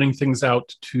as you're pointing things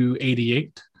out to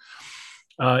 88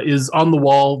 is on the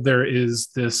wall, there is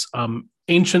this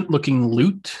ancient looking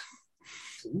lute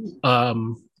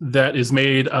that is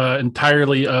made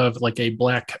entirely of like a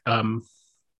black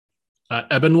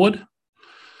ebonwood.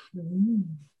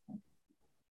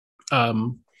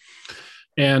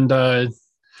 And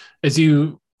as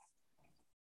you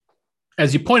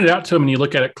pointed out to him and you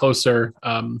look at it closer,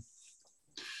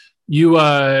 you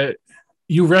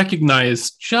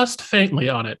recognize just faintly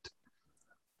on it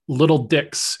little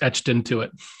dicks etched into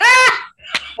it.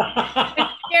 It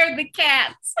scared the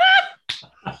cats.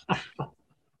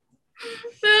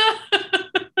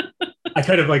 I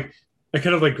kind of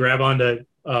like grab onto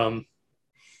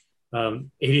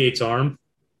 88's arm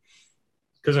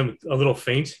because I'm a little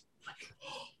faint.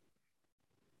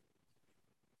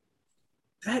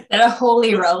 That a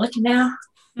holy relic now?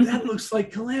 That looks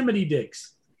like calamity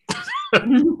dicks.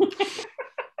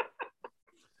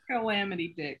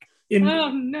 Calamity dick. Oh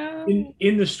no!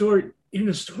 In the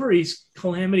stories,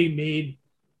 Calamity made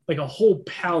like a whole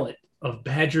pallet of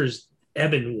Badger's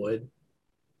ebonwood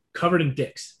covered in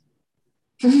dicks.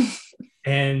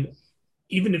 And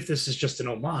even if this is just an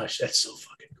homage, that's so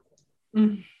fucking cool.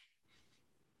 Mm.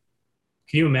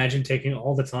 Can you imagine taking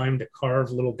all the time to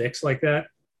carve little dicks like that?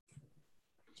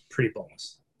 It's pretty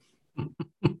bonus.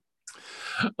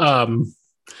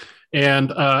 And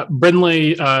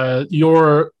Brinley,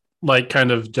 you're like kind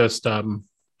of just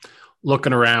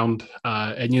looking around,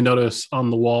 and you notice on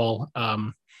the wall,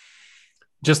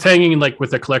 just hanging like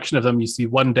with a collection of them, you see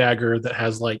one dagger that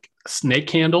has like a snake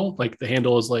handle. Like the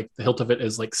handle is like the hilt of it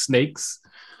is like snakes,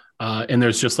 and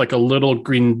there's just like a little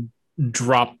green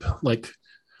drop like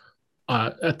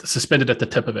suspended at the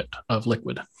tip of it of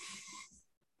liquid.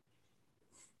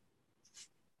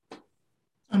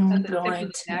 I'm going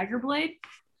to dagger blade.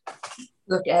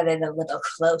 Look at it a little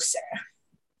closer.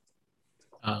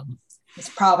 It's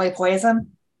probably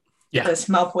poison. Yeah. Does it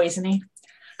smell poisony?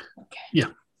 Okay. Yeah.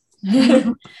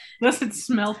 Does it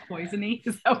smell poisony?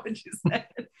 Is that what you said?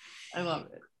 I love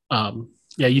it.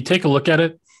 Yeah, you take a look at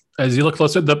it as you look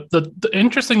closer. The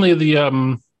interestingly,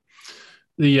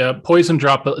 the poison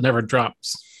drop never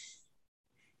drops.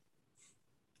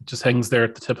 It just hangs there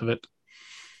at the tip of it.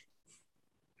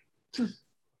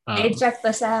 Hey, check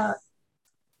this out.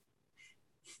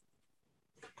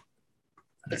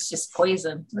 It's just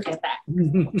poison. Look at that.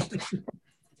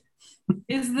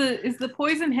 Is the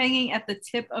poison hanging at the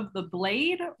tip of the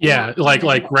blade? Yeah, like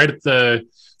right at the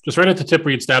tip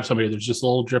where you'd stab somebody. There's just a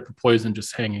little drip of poison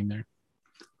just hanging there.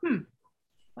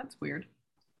 That's weird.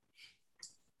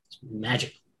 It's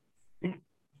magic. I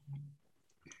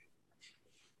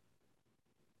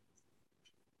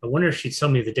wonder if she'd sell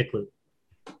me the dick loot.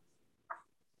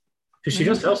 Because she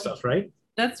does sell stuff, right?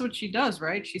 That's what she does,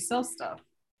 right? She sells stuff.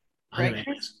 Right?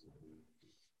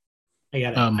 I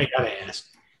gotta ask.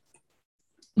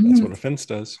 That's what a fence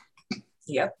does.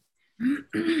 Yep.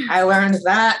 I learned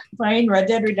that playing Red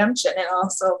Dead Redemption and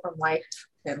also from life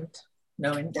and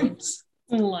knowing things.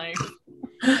 Life.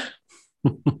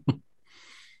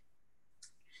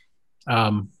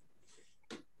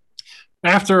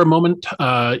 After a moment,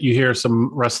 you hear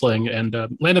some rustling, and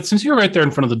Landon, since you're right there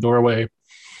in front of the doorway,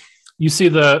 you see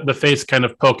the face kind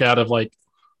of poke out of like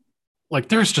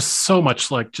there's just so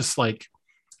much like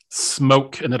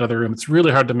smoke in that other room. It's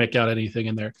really hard to make out anything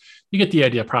in there. You get the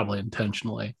idea, probably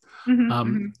intentionally.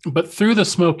 But through the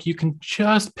smoke, you can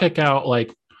just pick out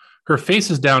like her face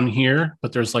is down here,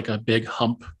 but there's like a big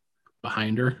hump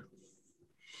behind her,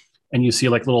 and you see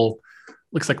like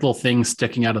looks like little things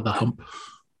sticking out of the hump.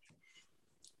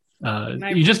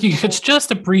 It's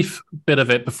just a brief bit of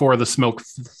it before the smoke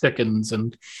thickens.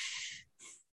 And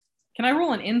can I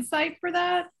roll an insight for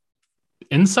that?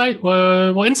 Insight?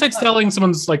 Well, insight's telling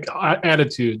someone's like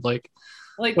attitude. Like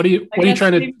what are you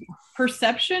trying to?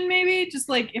 Perception, maybe. Just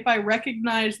like if I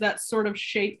recognize that sort of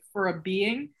shape for a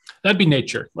being. That'd be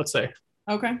nature. Let's say.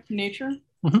 Okay, nature.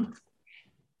 Mm-hmm.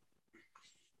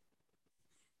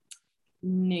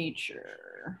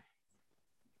 Nature.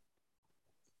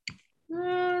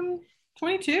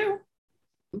 22.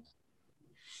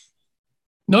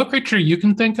 No creature you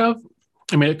can think of.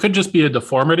 I mean, it could just be a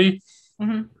deformity.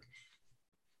 Mm-hmm.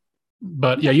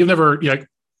 But yeah, you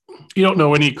don't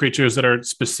know any creatures that are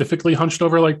specifically hunched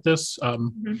over like this.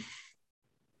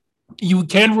 You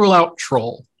can rule out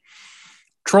troll.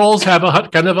 Trolls have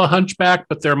kind of a hunchback,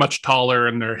 but they're much taller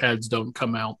and their heads don't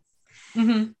come out.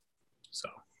 Mm-hmm. So.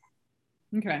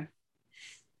 Okay.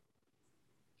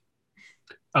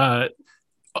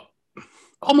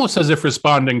 Almost as if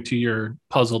responding to your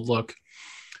puzzled look,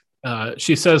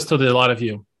 she says to the lot of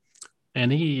you,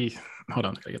 hold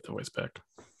on, I gotta get the voice back.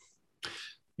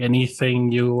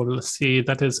 Anything you will see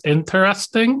that is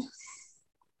interesting?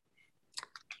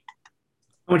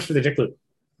 How much for the dick loot?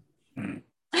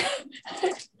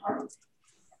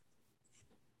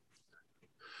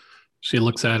 She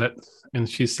looks at it and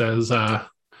she says,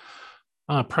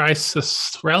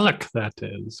 priceless relic that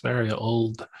is, very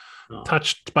old,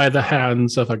 touched by the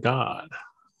hands of a god.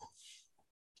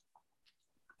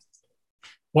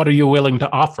 What are you willing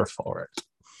to offer for it?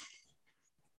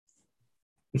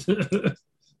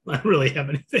 I don't really have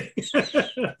anything.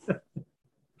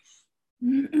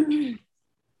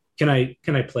 Can I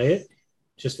play it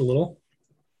just a little?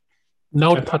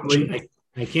 No touching.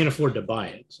 I can't afford to buy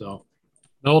it, so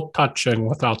no touching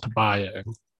without buying.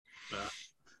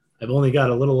 I've only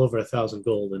got a little over 1,000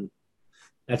 gold, and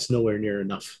that's nowhere near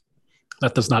enough.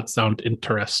 That does not sound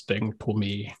interesting to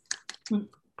me.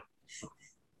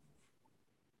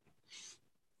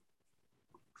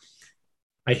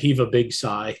 I heave a big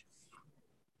sigh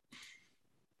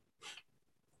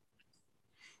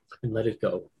and let it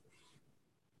go.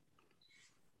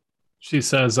 She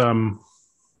says,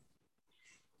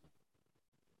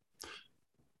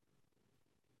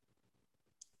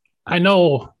 I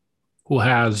know who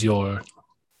has your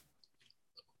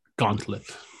gauntlet.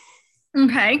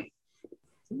 Okay.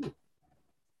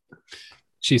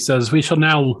 She says, we shall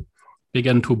now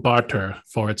begin to barter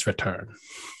for its return.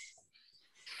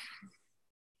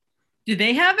 Do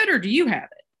they have it or do you have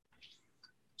it?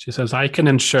 She says, I can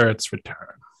ensure its return.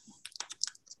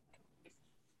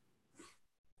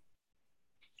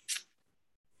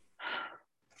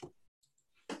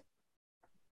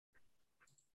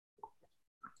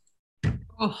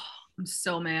 Oh, I'm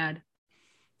so mad.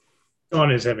 Dawn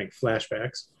is having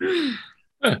flashbacks.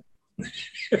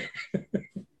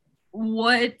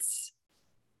 What?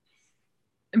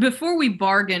 Before we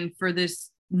bargain for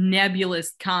this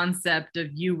nebulous concept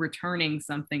of you returning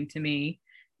something to me,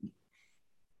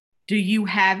 do you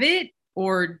have it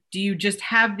or do you just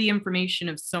have the information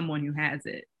of someone who has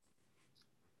it?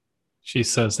 She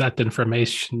says that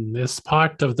information is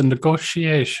part of the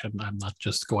negotiation. I'm not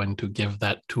just going to give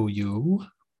that to you.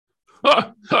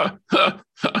 Don't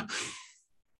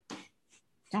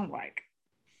like.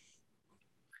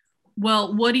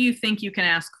 Well, what do you think you can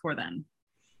ask for then?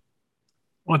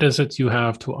 What is it you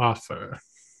have to offer?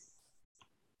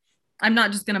 I'm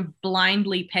not just going to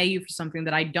blindly pay you for something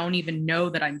that I don't even know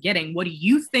that I'm getting. What do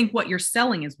you think what you're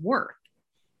selling is worth?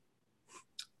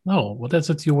 No, what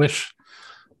is it you wish?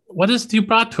 What is it you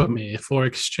brought to me for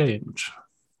exchange?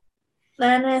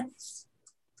 Planets.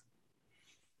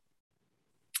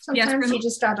 Sometimes yes, you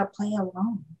just gotta play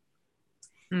alone.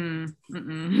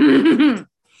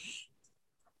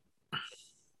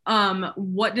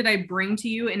 What did I bring to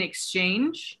you in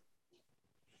exchange?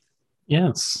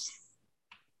 Yes.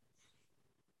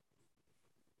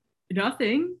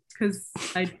 Nothing, because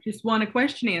I just want a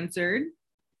question answered.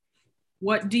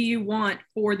 What do you want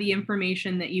for the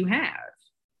information that you have?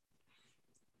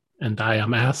 And I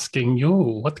am asking you,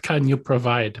 what can you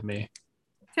provide me?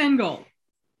 10 gold.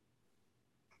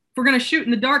 If we're going to shoot in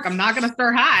the dark, I'm not going to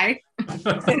start high.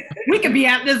 We could be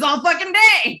at this all fucking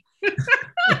day.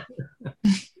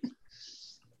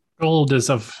 Gold is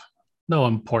of no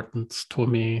importance to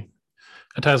me.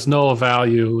 It has no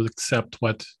value except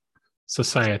what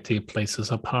society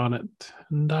places upon it.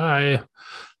 And I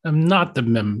am not a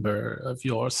member of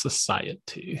your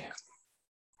society.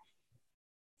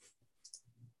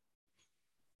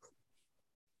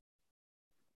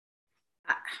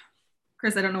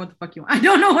 Chris, I don't know what the fuck you want. I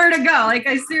don't know where to go. Like,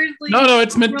 I seriously. No,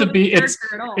 it's meant to be.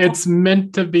 It's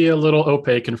meant to be a little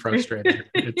opaque and frustrating.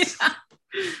 It's.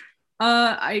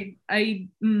 Yeah.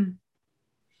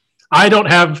 I don't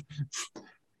have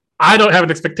an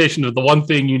expectation of the one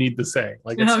thing you need to say.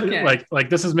 Like it's okay.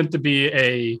 like this is meant to be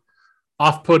a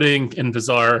off-putting and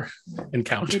bizarre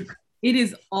encounter. It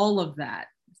is all of that.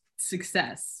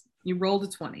 Success. You rolled a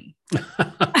 20.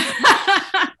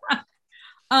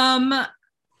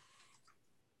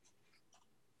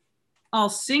 I'll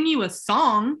sing you a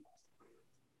song.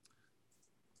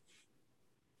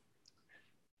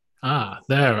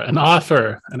 There, an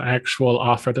actual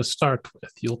offer to start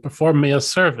with. You'll perform me a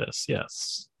service,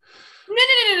 yes.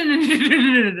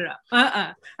 No.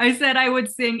 I said I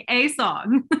would sing a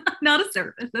song, not a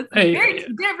service. That's a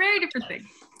very different thing.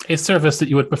 A service that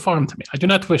you would perform to me. I do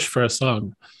not wish for a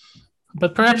song,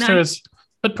 but perhaps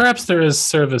there is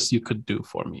service you could do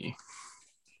for me.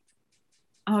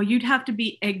 Oh, you'd have to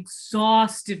be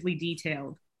exhaustively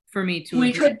detailed for me to.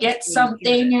 We could get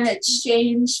something in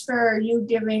exchange for you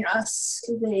giving us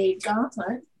the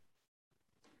gauntlet.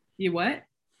 You what?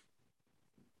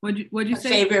 What'd you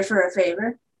say? A favor for a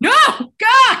favor. No,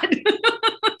 God!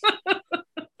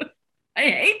 I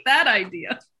hate that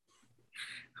idea.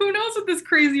 Who knows what this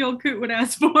crazy old coot would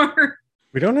ask for?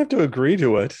 We don't have to agree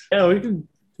to it. Yeah,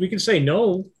 we can say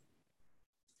no.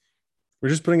 We're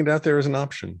just putting it out there as an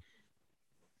option.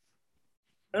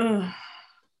 Ugh.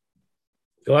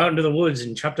 Go out into the woods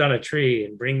and chop down a tree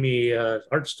and bring me a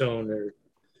heartstone.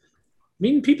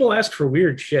 People ask for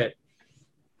weird shit.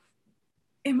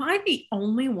 Am I the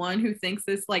only one who thinks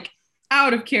this like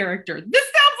out of character? This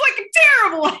sounds like a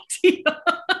terrible idea.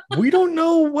 We don't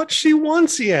know what she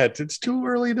wants yet. It's too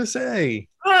early to say.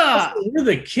 You're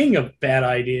the king of bad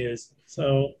ideas.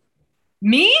 So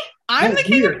me? I'm the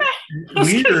king of bad.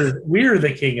 We're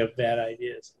the king of bad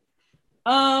ideas.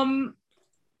 All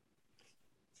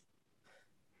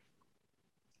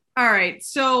right.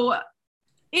 So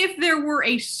if there were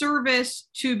a service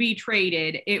to be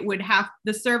traded,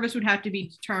 the service would have to be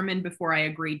determined before I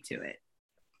agreed to it.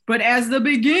 But as the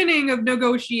beginning of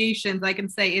negotiations, I can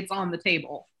say it's on the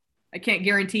table. I can't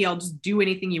guarantee I'll just do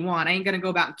anything you want. I ain't going to go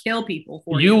about and kill people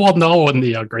for you. You will know when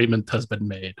the agreement has been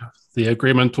made. The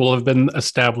agreement will have been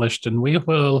established and we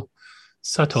will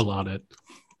settle on it.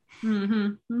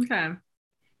 Mm-hmm. Okay.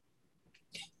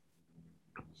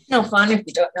 No fun if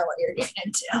you don't know what you're getting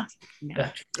into.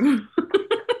 Yeah.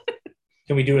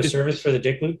 Can we do a service for the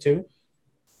dick loop too?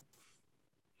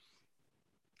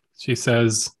 She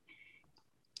says,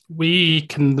 we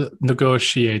can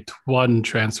negotiate one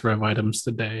transfer of items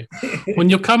today. When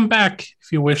you come back,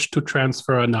 if you wish to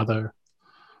transfer another,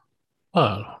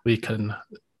 well, we can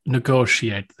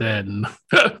negotiate then.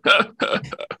 All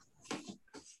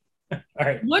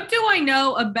right. What do I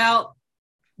know about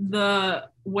the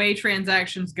way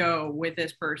transactions go with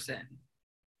this person?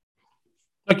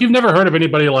 Like, you've never heard of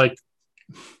anybody like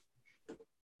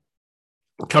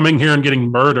coming here and getting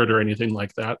murdered or anything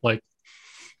like that. Like,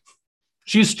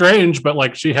 she's strange, but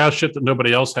like she has shit that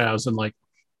nobody else has, and like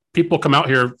people come out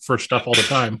here for stuff all the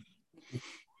time. It's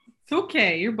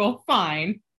okay, you're both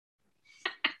fine.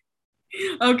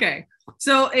 Okay,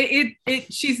 so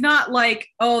she's not like,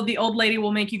 oh, the old lady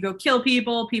will make you go kill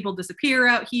people. People disappear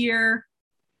out here.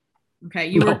 Okay,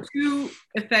 you were too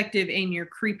effective in your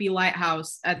creepy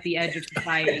lighthouse at the edge of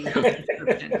society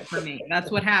for me.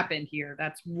 That's what happened here.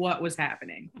 That's what was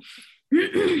happening.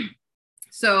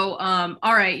 So,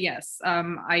 all right, yes.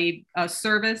 A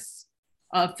service,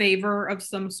 a favor of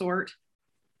some sort.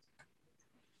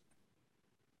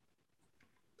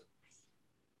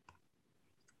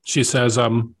 She says,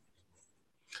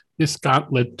 this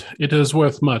gauntlet, it is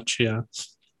worth much,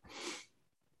 yes.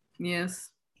 Yes.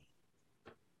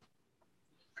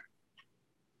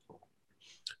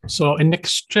 So in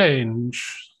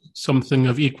exchange, something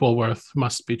of equal worth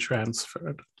must be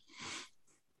transferred.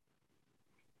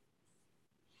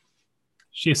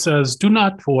 She says, do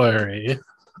not worry.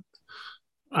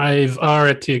 I've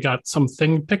already got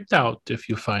something picked out if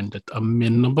you find it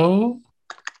amenable.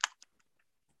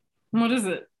 What is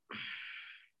it?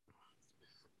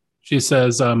 She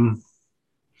says,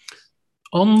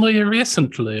 only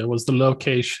recently was the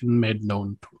location made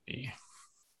known to me.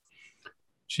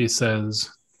 She says,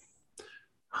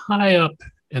 high up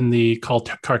in the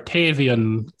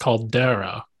Cartavian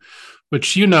caldera,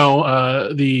 which, you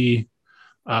know, the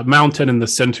mountain in the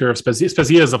center of Spezia.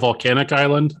 Spezia is a volcanic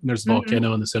island, and there's a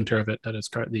volcano in the center of it that is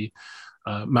the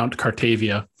Mount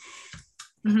Cartavia.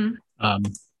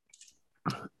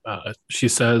 She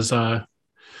says,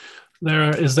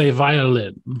 there is a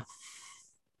violin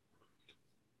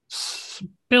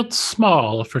built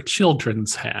small for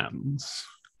children's hands.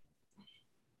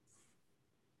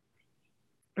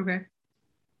 Okay.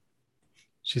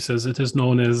 She says it is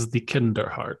known as the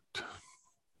Kinderheart.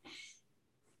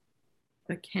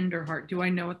 The Kinderheart. Do I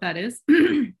know what that is?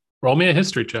 Roll me a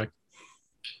history check.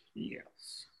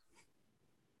 Yes.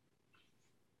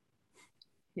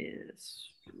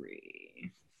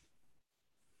 History.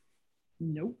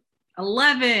 Nope.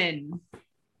 11.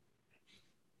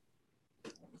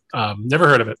 Never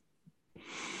heard of it.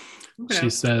 Okay. She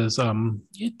says,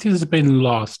 it has been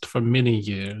lost for many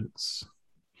years,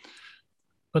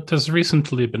 but has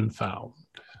recently been found.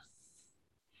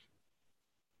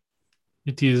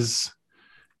 It is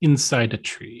inside a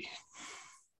tree.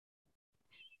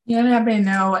 You don't happen to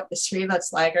know what the tree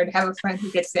looks like, or to have a friend who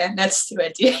gets that next to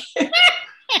it, do you?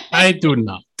 I do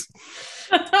not.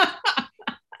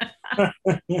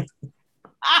 It's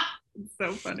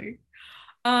so funny.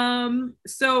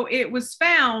 So it was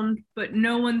found, but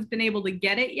no one's been able to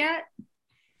get it yet.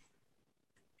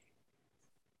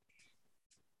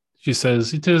 She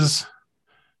says it is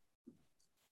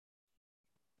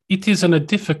in a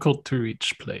difficult to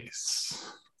reach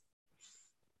place.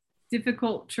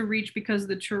 Difficult to reach because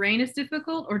the terrain is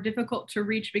difficult, or difficult to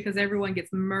reach because everyone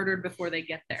gets murdered before they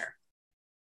get there?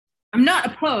 I'm not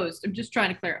opposed. I'm just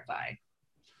trying to clarify.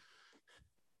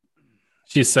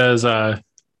 She says, the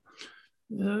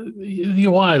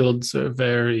wilds are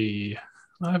very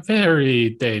Very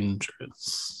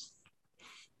dangerous.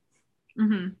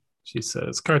 Mm-hmm. She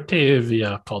says,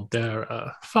 Cartavia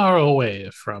Caldera, far away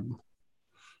from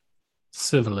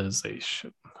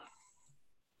civilization.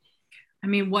 I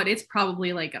mean, what? It's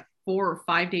probably like a 4 or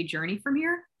 5 day journey from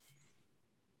here.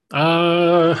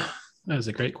 That is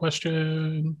a great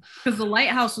question. Because the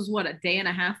lighthouse was what, a day and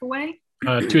a half away?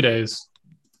 2 days.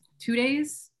 2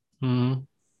 days? Mm-hmm.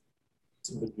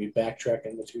 So we'd be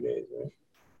backtracking the 2 days, right?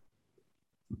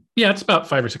 Yeah, it's about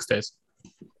 5 or 6 days.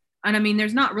 And I mean,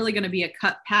 there's not really going to be a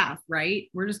cut path, right?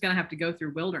 We're just going to have to go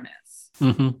through wilderness.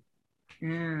 Mm-hmm.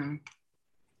 Yeah.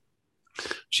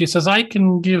 She says, I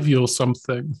can give you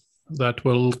something that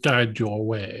will guide your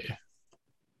way.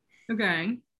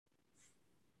 Okay.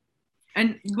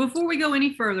 And before we go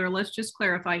any further, let's just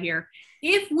clarify here.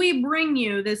 If we bring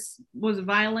you this, was a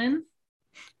violin?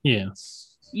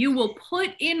 Yes. You will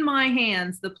put in my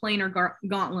hands the planar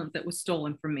gauntlet that was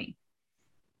stolen from me.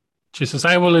 She says,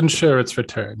 I will ensure its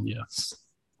return, yes.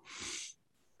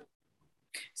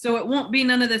 So it won't be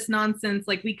none of this nonsense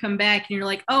like we come back and you're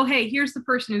like, oh, hey, here's the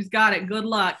person who's got it. Good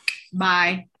luck.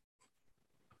 Bye.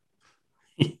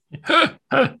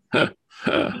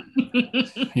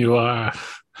 You are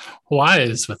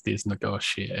wise with these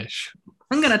negotiations.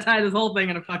 I'm going to tie this whole thing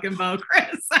in a fucking bow,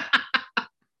 Chris.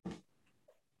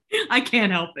 I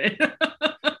can't help it.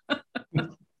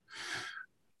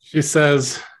 She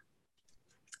says,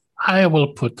 I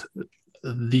will put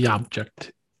the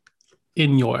object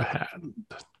in your hand.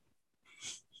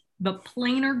 The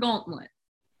planar gauntlet.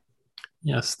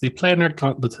 Yes, the planar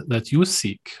gauntlet that you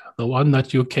seek, the one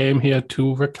that you came here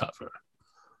to recover.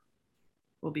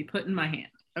 Will be put in my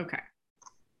hand. Okay.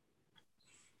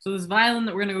 So this violin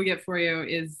that we're going to go get for you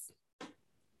is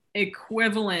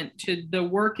equivalent to the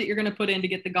work that you're going to put in to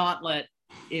get the gauntlet,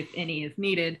 if any is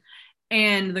needed,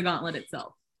 and the gauntlet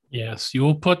itself. Yes, you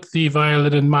will put the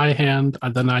violin in my hand,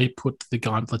 and then I put the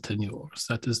gauntlet in yours.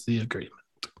 That is the agreement.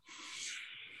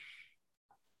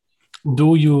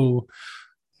 Do you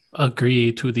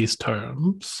agree to these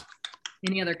terms?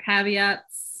 Any other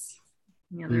caveats?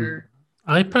 Any other...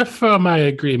 I prefer my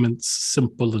agreements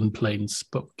simple and plain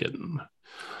spoken.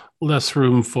 Less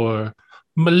room for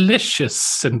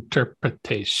malicious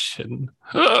interpretation.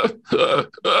 I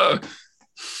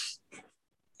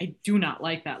do not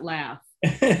like that laugh.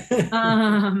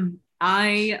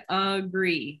 I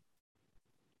agree.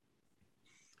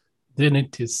 Then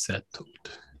it is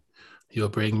settled. You'll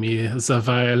bring me the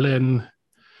violin,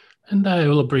 and I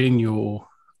will put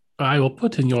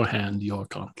in your hand your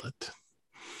gauntlet. God,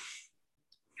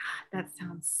 that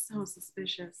sounds so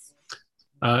suspicious.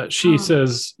 She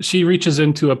says, she reaches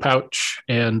into a pouch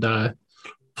and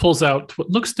pulls out what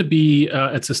looks to be,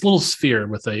 it's this little sphere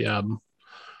with a,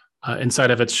 inside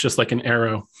of it's just like an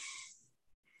arrow.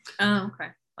 Oh,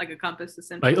 okay. Like a compass,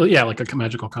 essentially. Like a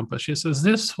magical compass. She says,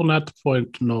 this will not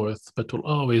point north, but will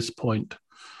always point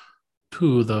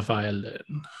to the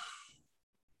violin.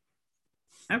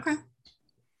 Okay.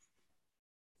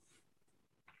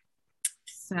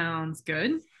 Sounds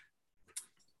good.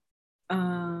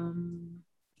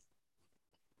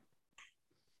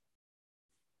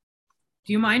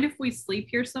 Do you mind if we sleep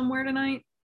here somewhere tonight?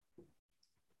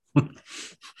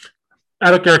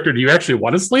 Out of character, do you actually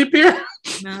want to sleep here?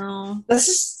 No. Let's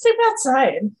just sleep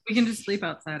outside. We can just sleep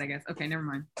outside, I guess. Okay, never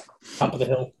mind. Top of the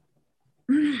hill.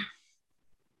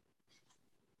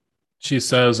 She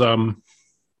says, I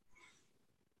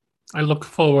look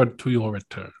forward to your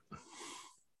return.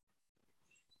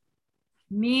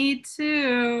 Me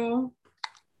too.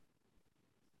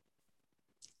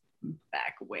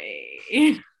 Back away.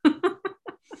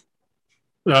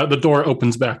 The door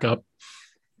opens back up.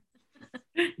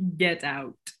 Get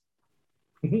out.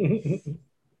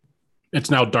 It's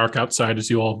now dark outside as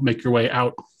you all make your way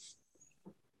out.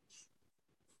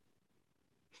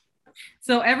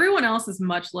 So everyone else is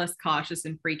much less cautious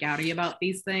and freak outy about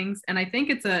these things. And I think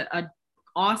it's a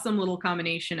awesome little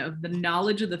combination of the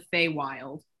knowledge of the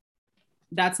Feywild.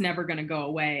 That's never going to go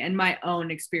away. And my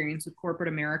own experience with corporate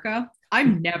America.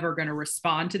 I'm never going to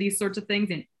respond to these sorts of things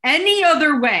in any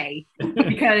other way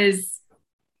because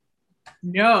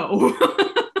no.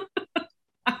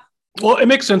 Well, it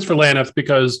makes sense for Laneth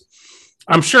because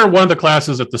I'm sure one of the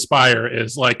classes at the Spire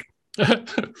is like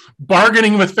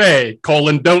bargaining with Faye,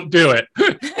 don't do it.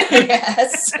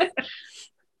 Yes.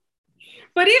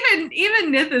 But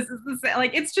even Nithis is the same.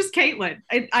 Like, it's just Caitlin.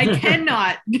 I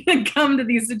cannot come to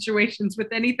these situations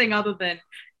with anything other than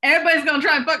everybody's gonna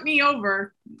try and fuck me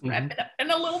over. Wrap it up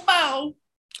in a little bow.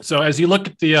 So as you look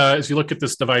at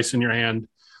this device in your hand,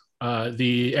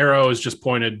 the arrow is just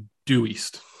pointed due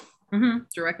east.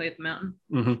 Directly at the mountain.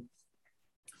 Mm-hmm.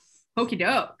 Okie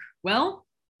doke. Well,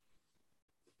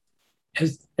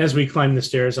 as we climb the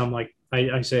stairs, I'm like,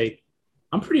 I say,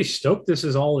 I'm pretty stoked this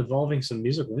is all involving some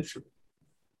musical instrument.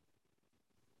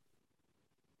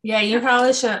 Yeah, you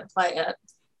probably shouldn't play it.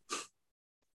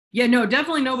 Yeah, no,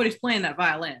 definitely nobody's playing that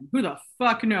violin. Who the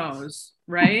fuck knows,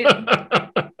 right?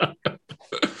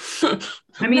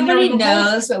 I mean, nobody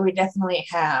knows, but we definitely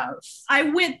have. I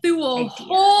went through a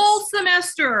whole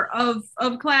semester of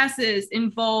classes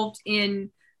involved in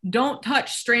don't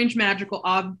touch strange magical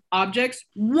objects.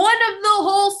 One of the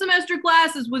whole semester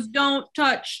classes was don't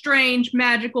touch strange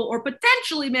magical or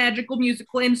potentially magical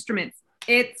musical instruments.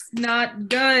 It's not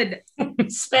good.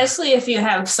 Especially if you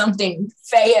have something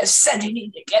Fey's sending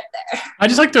you to get there. I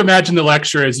just like to imagine the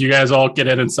lecture as you guys all get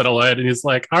in and settle in, and he's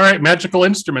like, all right, magical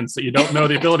instruments that you don't know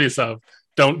the abilities of.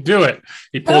 Don't do it.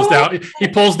 He pulls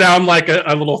down like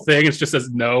a little thing. It just says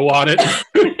no on it.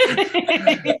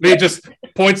 He just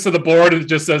points to the board and it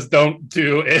just says, don't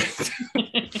do it.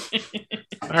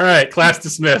 All right, class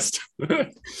dismissed.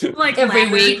 Like every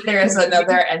week, there is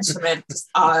another instrument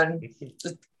on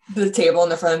the table in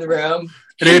the front of the room.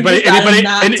 And anybody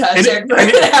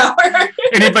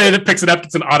that picks it up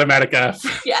gets an automatic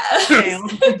F. Yeah.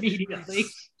 Immediately.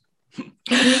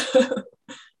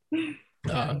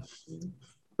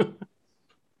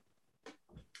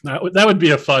 That would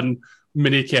be a fun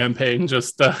mini campaign.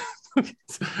 Just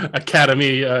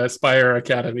Academy, Aspire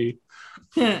Academy.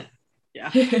 Yeah.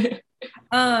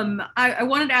 I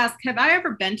wanted to ask, have I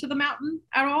ever been to the mountain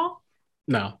at all?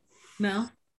 No.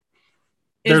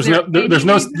 There's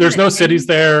no cities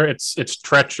there. It's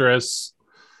treacherous.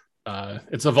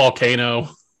 It's a volcano.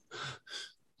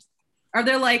 Are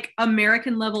there like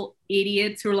American level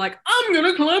idiots who are like, I'm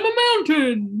gonna climb a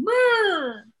mountain?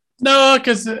 No,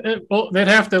 because they'd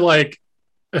have to like.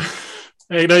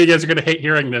 I know you guys are going to hate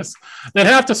hearing this. They'd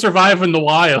have to survive in the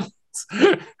wilds,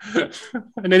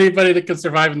 and anybody that can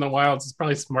survive in the wilds is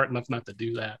probably smart enough not to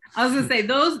do that. I was going to say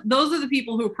those are the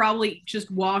people who are probably just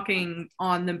walking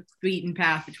on the beaten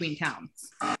path between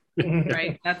towns,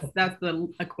 right? That's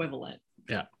the equivalent.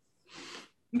 Yeah.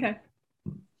 Okay.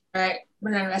 All right,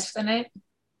 we're gonna rest for the night.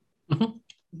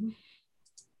 Mm-hmm.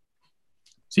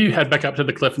 So you head back up to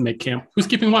the cliff and make camp. Who's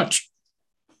keeping watch?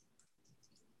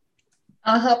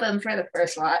 I'll help him for the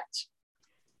first watch.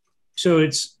 So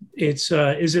it's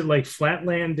is it like flat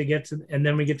land to get to, and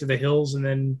then we get to the hills, and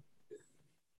then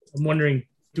I'm wondering,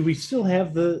 do we still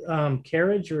have the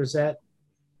carriage, or is that?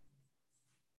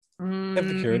 Have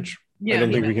the carriage. Yeah, I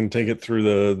don't think we can take it through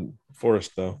the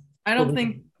forest though. I don't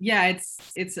think. Yeah,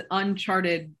 it's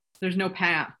uncharted. There's no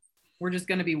path. We're just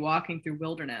going to be walking through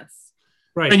wilderness.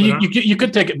 Right, and you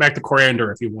could take it back to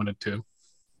Coriander if you wanted to.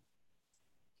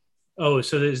 Oh,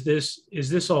 so is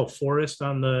this all forest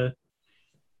on the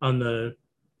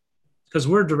because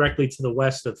we're directly to the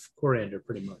west of Coriander,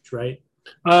 pretty much, right?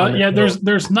 Yeah,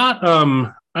 there's not.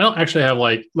 I don't actually have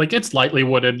like it's lightly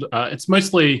wooded. It's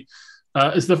mostly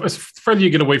as further you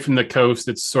get away from the coast,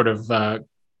 it's sort of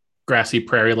grassy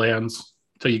prairie lands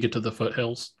until you get to the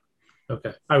foothills.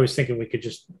 Okay, I was thinking we could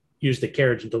just use the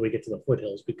carriage until we get to the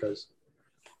foothills because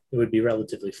it would be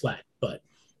relatively flat, but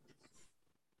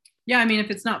yeah, I mean, if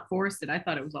it's not forested, I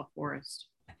thought it was all forest.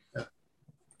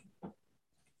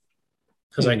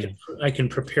 Because I can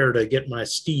prepare to get my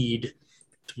steed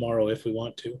tomorrow if we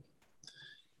want to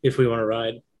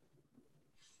ride.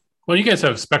 Well, you guys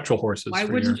have spectral horses. Why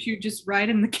wouldn't you just ride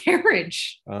in the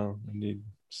carriage? Oh, I need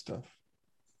stuff.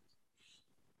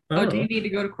 Oh, do you need to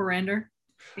go to Coriander?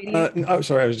 No,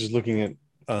 sorry, I was just looking at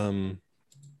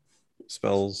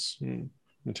spells and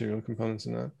material components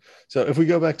and that. So if we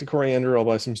go back to Coriander, I'll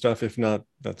buy some stuff. If not,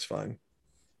 that's fine.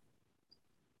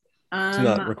 It's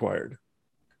not required.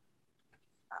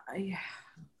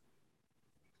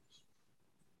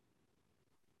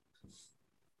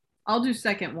 I'll do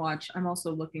second watch. I'm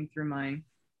also looking through my.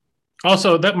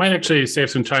 Also, that might actually save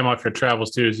some time off your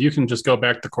travels too. Is you can just go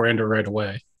back to Coriander right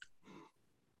away.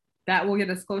 That will get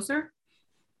us closer.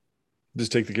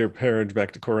 Just take the carriage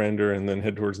back to Coriander and then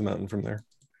head towards the mountain from there.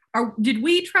 Did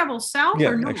we travel south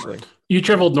or north? Actually. You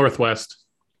traveled northwest.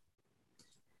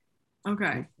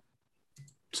 Okay.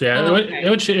 So yeah, it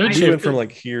would we went from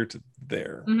like here to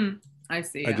there. Mm-hmm. I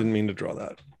see. I didn't mean to draw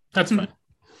that. That's fine.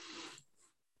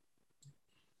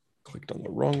 Clicked on the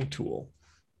wrong tool.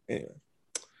 Anyway.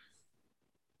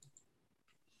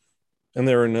 And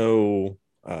there are no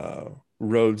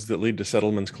roads that lead to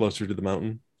settlements closer to the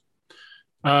mountain.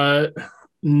 Let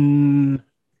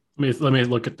me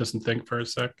look at this and think for a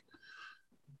sec.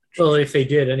 Well, if they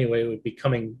did anyway,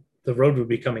 the road would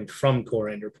be coming from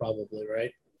Coriander probably,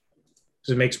 right?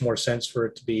 Because it makes more sense for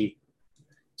it to be,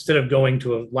 instead of going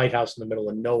to a lighthouse in the middle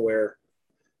of nowhere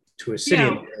to a city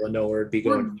in the middle of nowhere, it'd be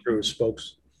going through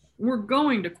spokes. we're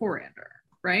going to Coriander,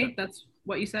 right? That's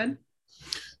what you said?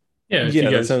 Yeah, if Yeah, you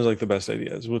that guys, sounds like the best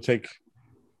idea. Is we'll take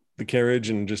the carriage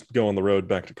and just go on the road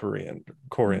back to Coriander.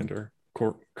 Coriander.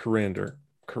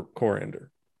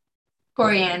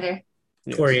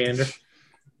 Yes. Coriander.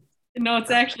 No,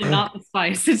 it's actually not the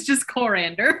spice. It's just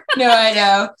coriander. No, I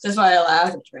know. That's why I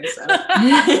laughed at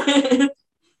myself.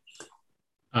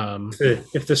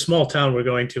 If the small town we're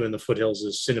going to in the foothills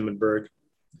is Cinnamonburg,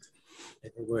 I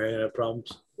think we're gonna have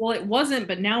problems. Well, it wasn't,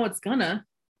 but now it's gonna.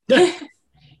 all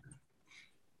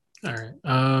right.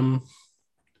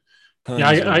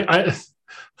 Yeah, I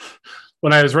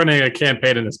when I was running a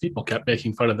campaign and this, people kept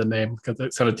making fun of the name because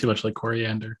it sounded too much like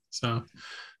coriander. So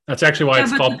that's actually why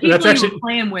it's called. That's actually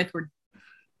playing with were.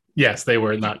 Yes, they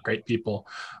were not great people.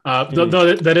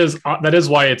 Though that is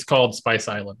why it's called Spice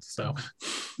Island. So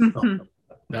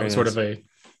that was sort of that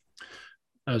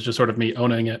was just sort of me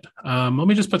owning it. Let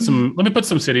me put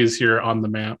some cities here on the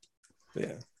map.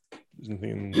 Yeah.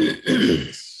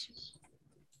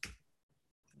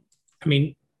 I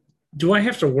mean, do I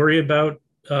have to worry about?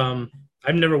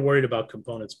 I've never worried about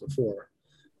components before,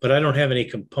 but I don't have any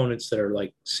components that are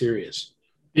like serious.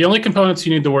 The only components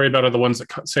you need to worry about are the ones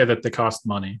that say that they cost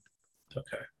money.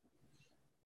 Okay.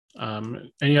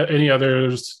 Any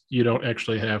others you don't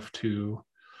actually have to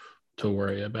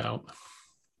worry about.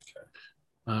 Okay.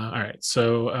 All right.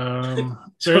 So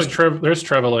there's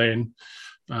Trevelane.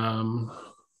 And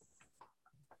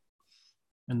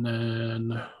then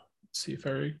let's see if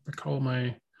I recall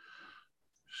my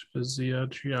Spezia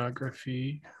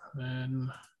geography.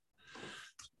 Then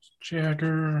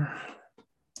Jagger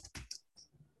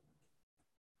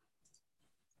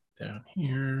down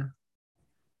here.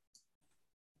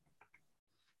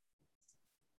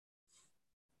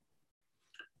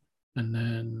 And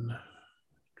then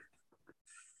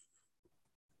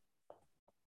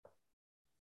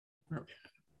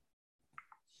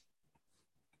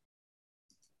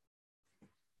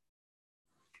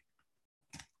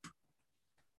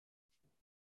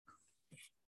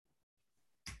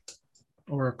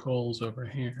Oracle's over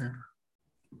here.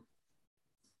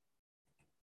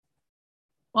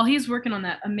 While he's working on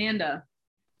that, Amanda,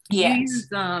 Yes. you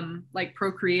use like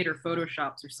Procreate or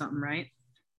Photoshops or something, right?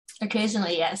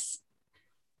 Occasionally, yes.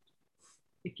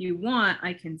 If you want,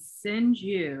 I can send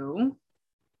you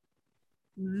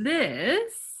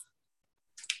this.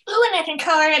 Ooh, and I can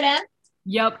color it in.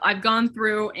 Yep, I've gone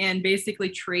through and basically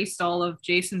traced all of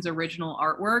Jason's original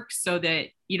artwork so that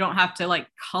you don't have to like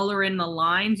color in the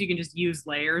lines. You can just use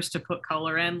layers to put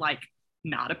color in, like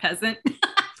not a peasant.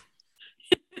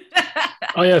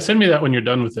 Oh yeah, send me that when you're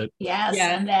done with it. Yes.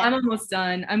 Yeah, I'm almost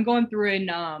done. I'm going through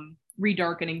and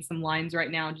redarkening some lines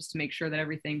right now just to make sure that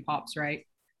everything pops right.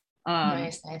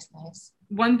 Nice.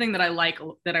 One thing that I like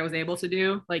that I was able to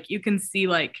do, like you can see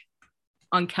like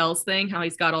on Kel's thing, how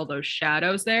he's got all those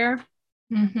shadows there.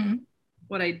 Mm-hmm.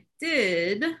 What I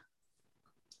did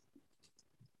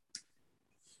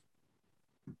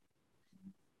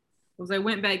was I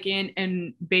went back in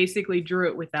and basically drew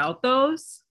it without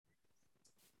those.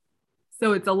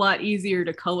 So it's a lot easier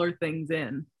to color things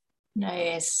in.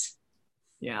 Nice.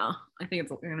 Yeah, I think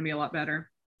it's going to be a lot better.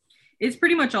 It's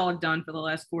pretty much all I've done for the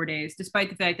last 4 days, despite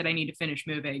the fact that I need to finish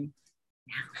moving.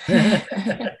 Do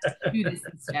this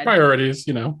instead. Priorities,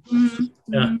 you know. Mm-hmm.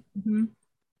 Yeah. Mm-hmm.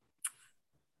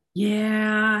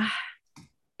 Yeah.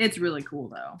 It's really cool,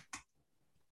 though.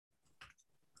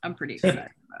 I'm pretty excited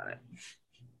about it.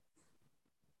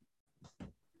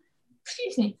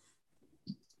 Excuse me.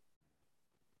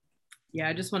 Yeah,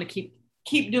 I just want to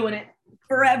keep doing it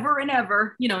forever and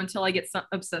ever, you know, until I get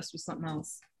obsessed with something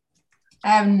else.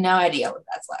 I have no idea what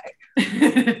that's like.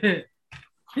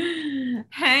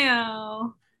 Hey,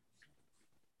 Al.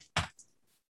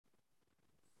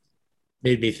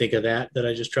 Made me think of that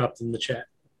I just dropped in the chat.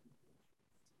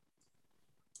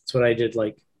 That's what I did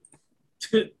like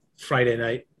Friday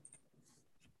night.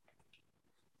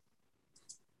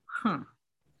 Huh.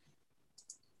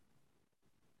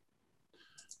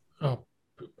 Oh,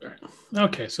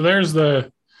 okay. So there's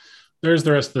the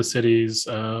rest of the cities,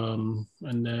 and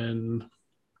then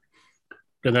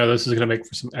this is going to make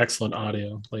for some excellent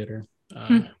audio later.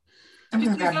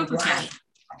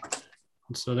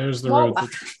 So there's the road to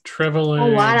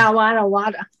Trevelyan.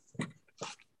 Wada.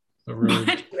 The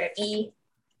road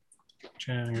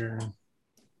Jagger.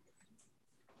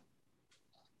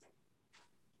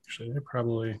 Actually, they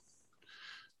probably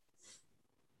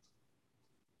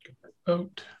get my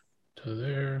boat to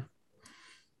there.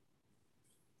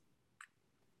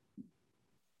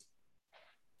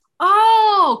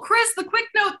 Oh, Chris, the quick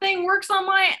note thing works on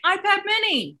my iPad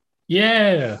mini.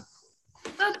 Yeah.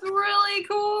 That's really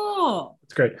cool.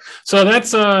 It's great. So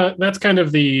that's kind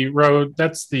of the road.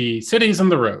 That's the cities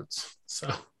and the roads. So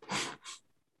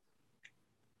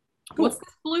What's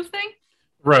this blue thing?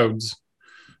 roads.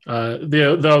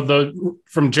 The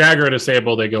from Jagger to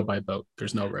Sable, they go by boat.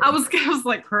 There's no road. I was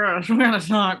like, Crush, we're gonna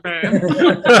talk, babe.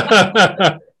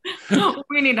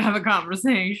 We need to have a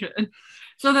conversation.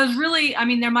 So there's really, I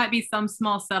mean, there might be some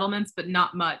small settlements, but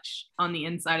not much on the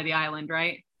inside of the island,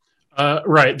 right?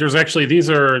 Right. There's actually, these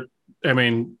are, I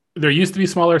mean, there used to be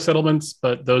smaller settlements,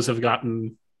 but those have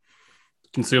gotten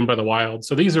consumed by the wild.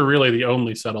 So these are really the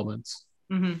only settlements.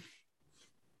 Mm-hmm.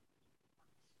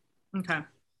 Okay.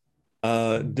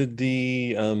 Did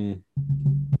the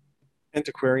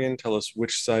Antiquarian tell us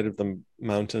which side of the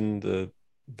mountain the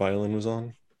violin was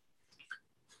on?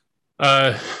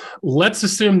 Let's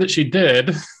assume that she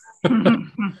did. And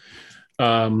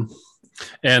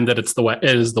that it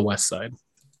is the west side.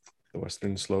 The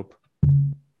western slope.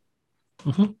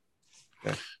 Mm-hmm.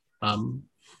 Okay.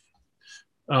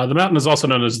 The mountain is also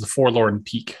known as the Forlorn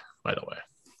Peak, by the way.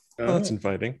 Oh, that's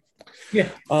inviting. Yeah.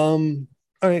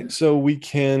 All right, so we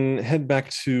can head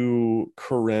back to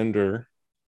Corander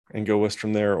and go west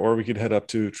from there, or we could head up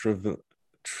to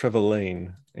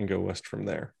Trevelane and go west from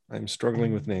there. I'm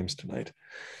struggling with names tonight.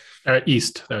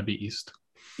 East. That would be east.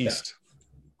 East.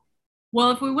 Well,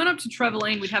 if we went up to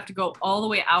Trevelane, we'd have to go all the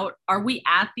way out. Are we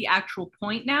at the actual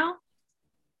point now?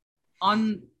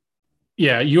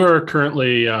 Yeah, you are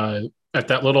currently at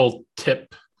that little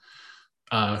tip.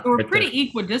 So we're right pretty there.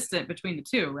 equidistant between the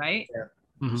two, right? Yeah.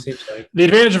 Mm-hmm. Seems like. The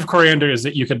advantage of Coriander is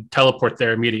that you could teleport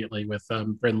there immediately with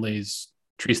Brindley's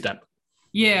tree step.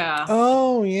 Yeah.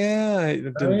 Oh, yeah. I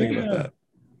didn't think about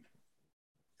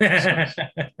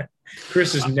that.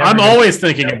 Chris is never. I'm always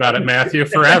thinking about it, Matthew,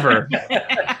 forever.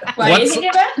 What are you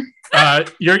thinking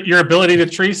about? Your ability to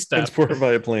tree step. Transport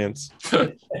via plants.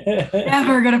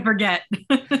 Never gonna forget.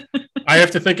 I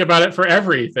have to think about it for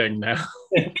everything now.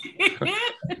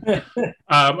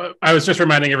 I was just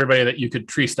reminding everybody that you could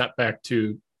tree step back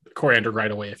to Coriander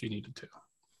right away if you needed to.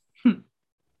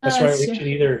 That's right.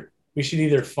 We should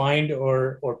either find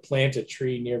or plant a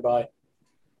tree nearby.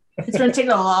 It's going to take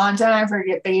a long time for it to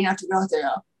get big enough to go through.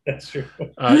 That's true.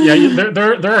 Yeah,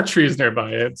 there are trees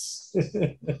nearby.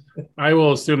 I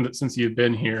will assume that since you've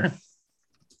been here,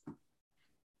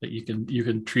 that you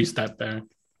can tree step back.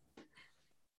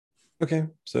 Okay,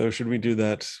 so should we do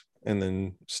that and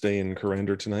then stay in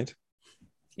Corander tonight?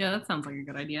 Yeah, that sounds like a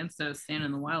good idea instead of staying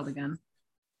in the wild again.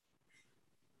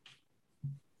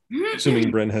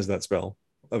 Assuming Bren has that spell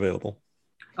available.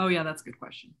 Oh yeah, that's a good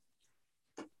question.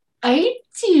 I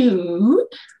do.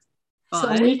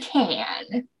 But So we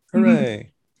can.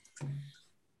 Hooray.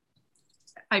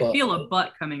 I feel a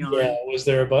butt coming on. Yeah, was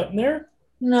there a button there?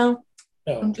 No,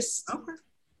 No, I'm just Okay.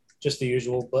 just the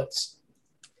usual butts.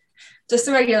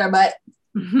 the regular butt.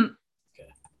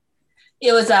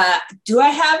 It was do I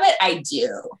have it? I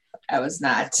do. I was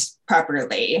not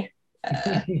properly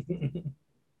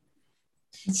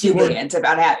jubilant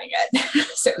about having it.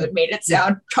 So it made it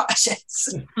sound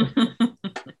cautious.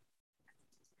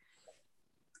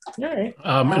 All right.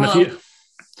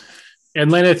 And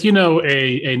Lana, if you know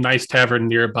a nice tavern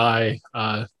nearby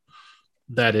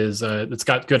that is it's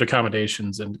got good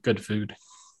accommodations and good food.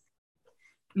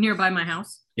 Nearby my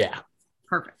house? Yeah.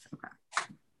 Perfect. Okay.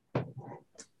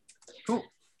 Cool.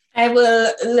 I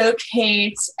will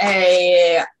locate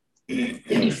an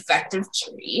effective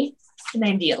tree, an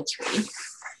ideal tree,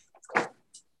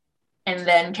 and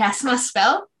then cast my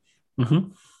spell.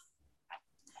 Mm-hmm.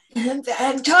 And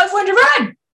then tell everyone to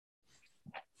run.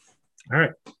 All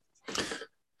right. So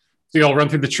you all run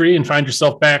through the tree and find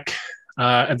yourself back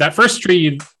at that first tree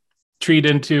you treed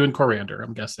into in Coriander,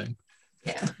 I'm guessing.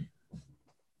 Yeah.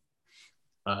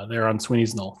 They're on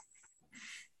Sweeney's Knoll.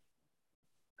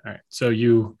 All right. So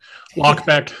you walk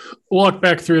back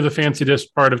through the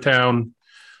fanciest part of town,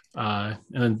 and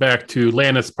then back to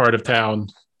Lannis part of town,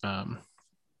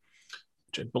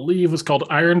 which I believe was called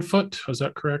Ironfoot. Was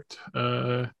that correct?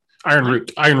 Iron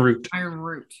Root. Iron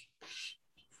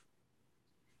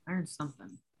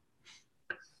something.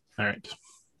 All right.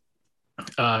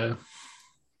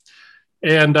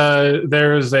 And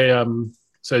there's a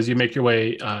so as you make your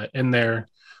way in there,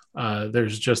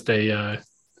 there's just a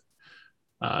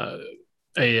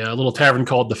little tavern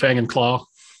called the Fang and Claw.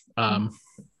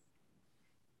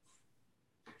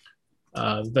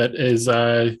 That is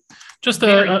just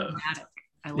Very a dramatic.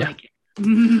 I yeah. like it.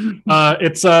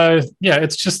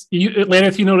 It's just Atlanta,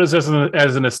 if you notice as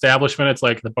an establishment, it's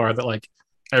like the bar that like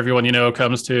everyone you know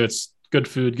comes to. It's good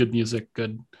food, good music,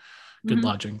 good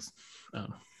lodgings.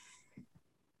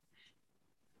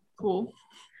 Cool.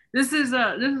 This is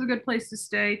a good place to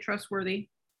stay. Trustworthy.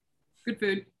 Good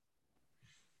food.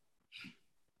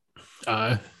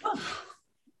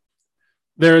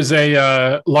 There's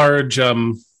a large,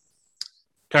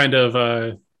 kind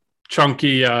of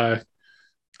chunky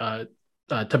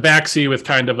tabaxi with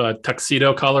kind of a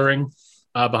tuxedo coloring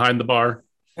behind the bar.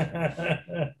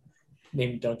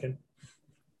 Named Duncan.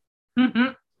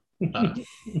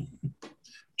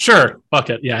 Sure,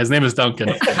 Bucket. Yeah, his name is Duncan.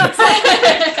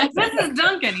 This is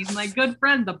Duncan. He's my good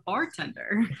friend, the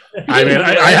bartender. I mean,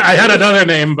 I had another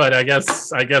name, but I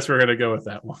guess we're gonna go with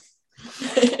that one.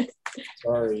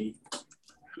 Sorry.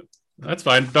 That's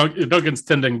fine. Duncan's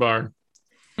tending bar.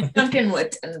 Duncan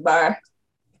would tend bar.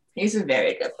 He's a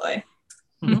very good boy.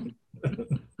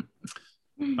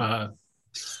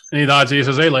 Any nods? He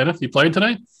says, "Hey, Lena, you playing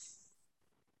tonight?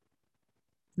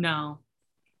 No.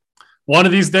 One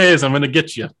of these days, I'm gonna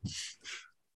get you.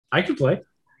 I can play.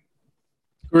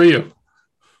 Who are you?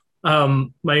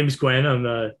 My name is Gwen. I'm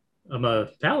a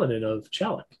paladin of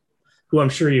Chalik, who I'm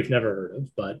sure you've never heard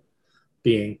of, but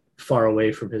being far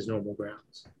away from his normal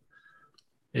grounds.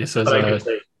 He says,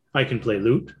 I can play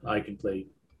lute. I can play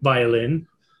violin.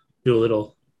 Do a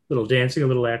little dancing, a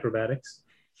little acrobatics.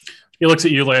 He looks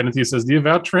at you, Land, and he says, "Do you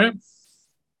vouch for him?"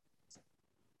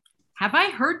 Have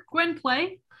I heard Gwen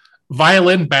play?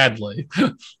 Violin badly.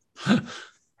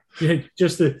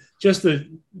 just the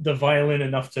violin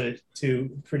enough to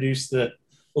produce the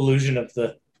illusion of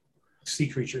the sea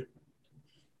creature.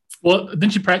 Well,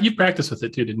 didn't you practice with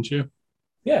it too, didn't you?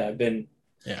 Yeah, I've been.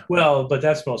 Yeah. Well, but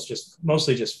that's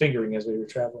mostly just fingering as we were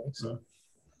traveling. So.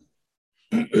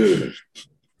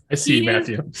 I see you,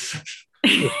 Matthew.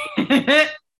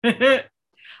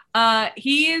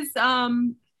 He is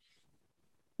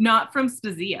not from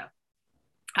Spezia.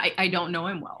 I don't know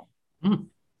him well. Hmm.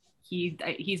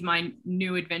 He's my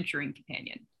new adventuring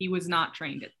companion. He was not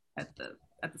trained at the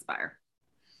Spire.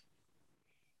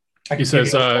 He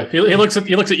says he looks at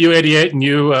you, 88, and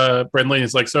you, Brindley.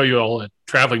 He's like, "So you all a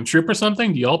traveling troupe or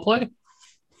something? Do you all play?"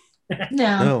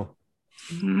 No.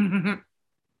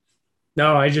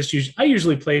 No, I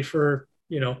usually play for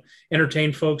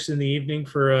entertain folks in the evening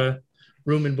for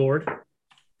room and board.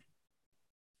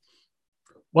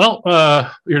 Well,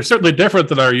 you're certainly different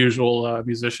than our usual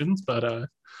musicians, but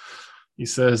he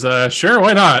says, "Sure,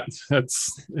 why not?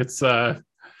 It's a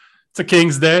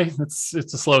King's Day. It's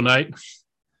a slow night.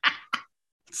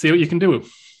 See what you can do."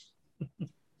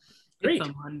 Great. It's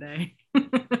a Monday.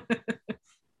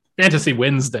 Fantasy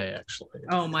Wednesday, actually.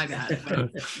 Oh, my bad.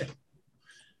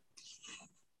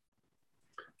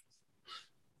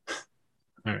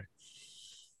 All right.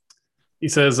 He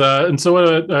says, and so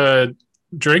what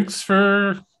drinks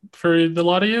for the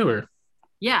lot of you, or?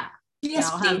 Yeah.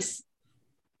 Yes, please.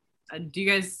 Do you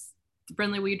guys,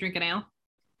 Brindley, will you drink an ale?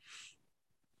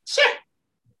 Sure.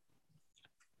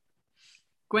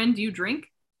 Gwen, do you drink?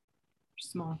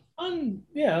 Small.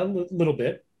 Yeah, a little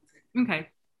bit. Okay.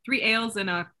 3 ales and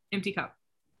a empty cup.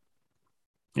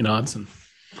 He nods and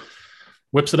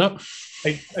whips it up.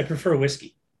 I prefer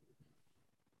whiskey.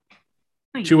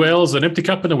 2 ales, an empty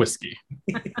cup, and a whiskey.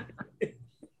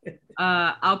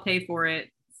 I'll pay for it.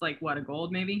 It's like what, a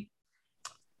gold maybe?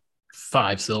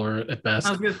 5 silver at best.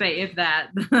 I was gonna say if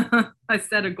that. I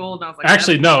said a gold. And I was like,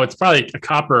 actually, no, it's probably a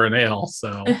copper an ale.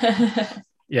 So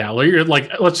yeah, well, you're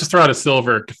like, let's just throw out a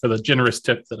silver for the generous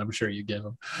tip that I'm sure you give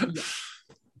them.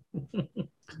 Yeah.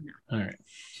 All right.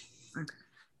 Okay.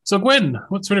 So Gwen,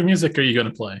 what sort of music are you going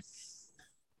to play?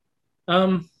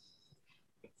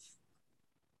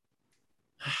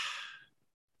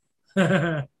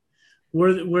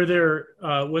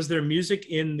 Was there music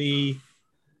in the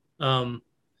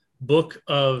book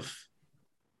of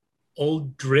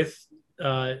Old Drith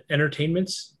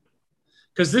entertainments?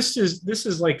 Because this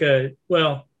is like a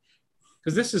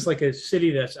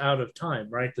city that's out of time,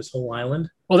 right? This whole island.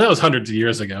 Well, that was hundreds of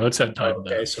years ago. It's had time.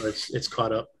 Okay, so it's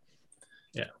caught up.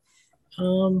 Yeah.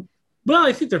 Well,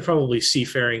 I think they're probably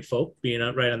seafaring folk, being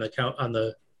out right on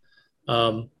the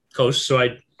coast. So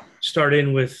I'd start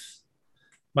in with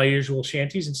my usual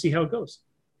shanties and see how it goes.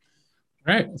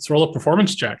 All right, let's roll a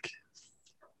performance check.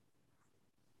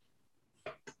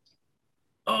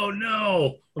 Oh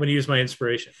no! I'm going to use my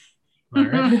inspiration. All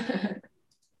right.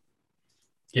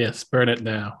 Yes, burn it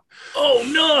now. Oh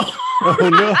no! Oh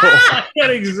no! I got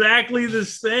exactly the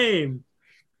same.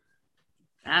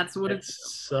 That's what it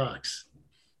sucks.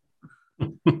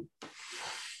 The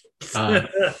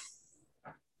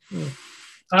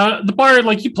bar,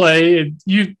 like, you play,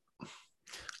 you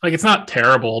like, it's not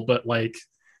terrible, but like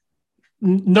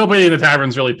nobody in the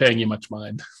tavern's really paying you much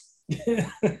mind.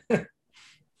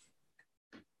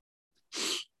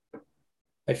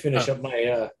 I finish up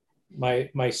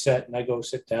my set and I go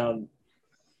sit down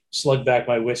slug back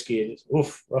my whiskey. And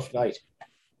oof, rough night.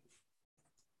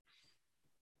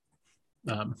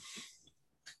 So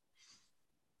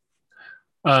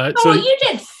you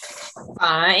did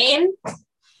fine.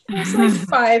 There's like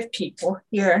 5 people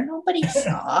here. Nobody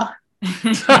saw.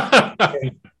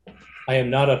 I am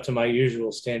not up to my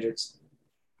usual standards.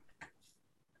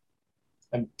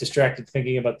 I'm distracted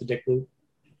thinking about the dick loop.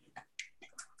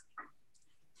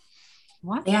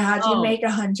 What? Yeah, how'd you make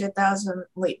 100,000?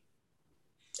 Wait,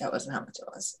 that wasn't how much it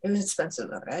was. It was expensive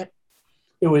though, right?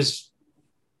 It was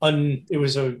a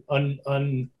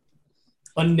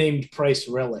unnamed price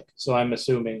relic, so I'm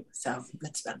assuming. So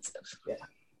expensive. Yeah.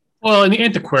 Well, and the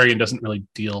Antiquarian doesn't really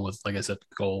deal with, like I said,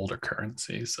 gold or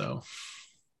currency. So,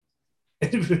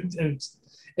 And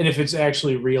if it's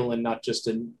actually real and not just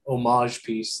an homage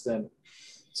piece, then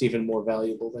it's even more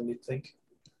valuable than you'd think.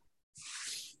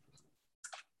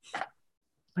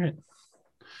 all right.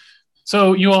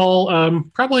 So you all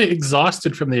probably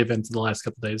exhausted from the events of the last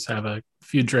couple of days, have a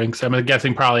few drinks. I'm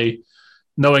guessing probably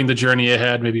knowing the journey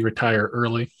ahead, maybe retire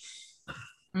early.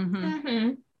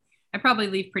 I probably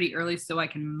leave pretty early so I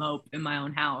can mope in my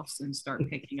own house and start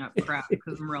picking up crap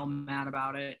because I'm real mad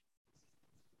about it.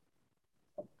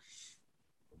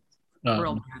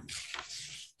 Real mad.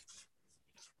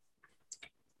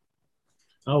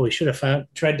 Oh, we should have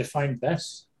tried to find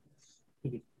Bess. We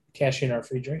could cash in our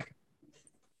free drink.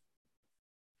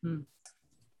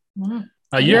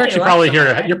 You're actually probably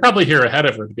here. You're probably here ahead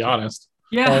of her, to be honest.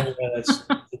 Yeah. Oh, yeah, that's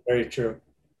very true.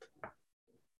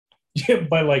 Yeah,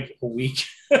 by like a week.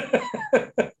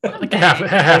 Like half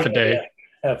a day. Yeah,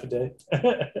 half a day.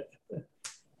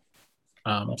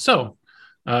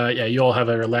 Yeah, you all have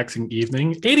a relaxing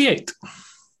evening. 88.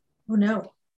 Oh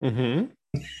no.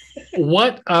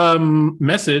 What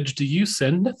message do you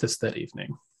send Nithis that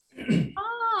evening?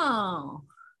 Oh.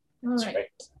 All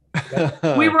right.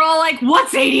 We were all like,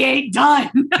 what's 88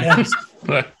 done? Yes.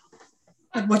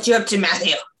 What you up to,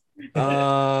 Matthew?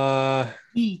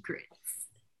 Secrets.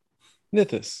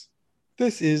 Nithis,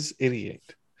 this is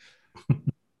 88.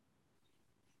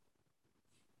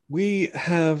 We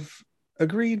have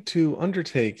agreed to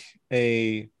undertake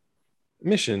a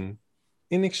mission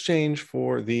in exchange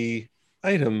for the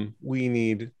item we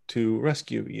need to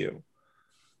rescue you.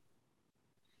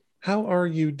 How are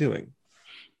you doing?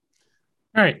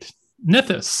 All right,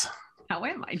 Nithis. How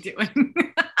am I doing?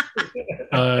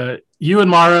 You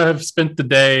and Mara have spent the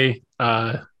day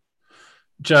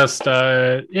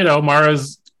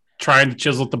Mara's trying to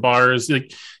chisel at the bars.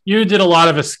 Like, you did a lot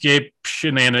of escape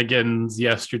shenanigans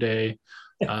yesterday.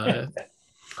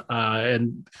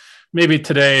 And maybe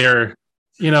today, or,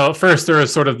 at first there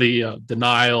was sort of the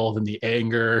denial and the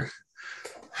anger.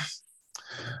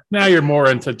 Now you're more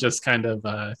into just kind of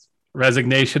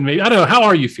resignation. Maybe, I don't know. How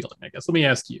are you feeling? I guess let me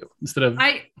ask you instead of.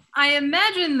 I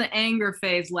imagine the anger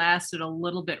phase lasted a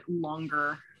little bit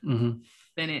longer than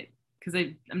it, because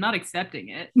I'm not accepting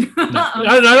it. No,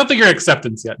 I don't think you're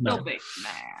acceptance yet. No. Still big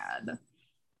mad.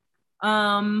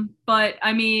 But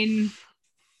I mean,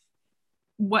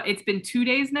 what? It's been 2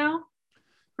 days now.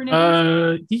 For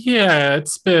yeah,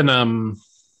 it's been. Let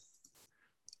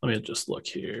me just look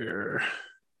here.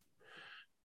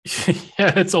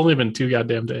 Yeah, it's only been 2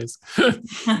 goddamn days.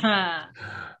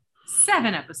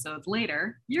 7 episodes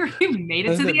later, you made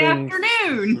it to the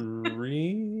afternoon.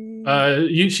 3? Let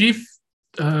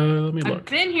me look. I've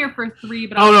been here for 3,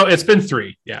 but no, it's been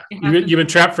 3. Yeah, you've been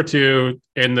trapped for 2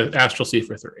 and the astral sea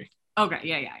for 3. Okay,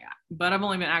 yeah. But I've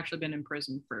only been in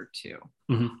prison for 2.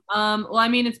 Mm-hmm. Well, I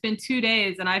mean, it's been 2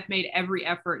 days, and I've made every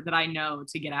effort that I know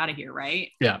to get out of here, right?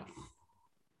 Yeah.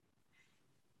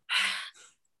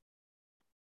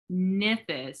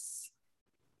 Nithis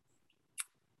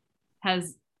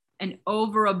has an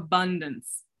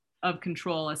overabundance of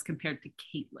control as compared to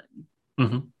Caitlin.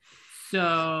 Mm-hmm.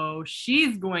 So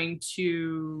she's going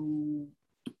to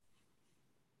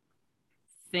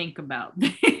think about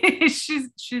this.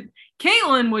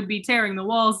 Caitlin would be tearing the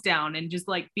walls down and just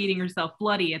like beating herself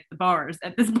bloody at the bars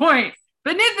at this point,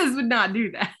 but Nithis would not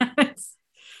do that.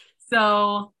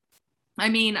 So I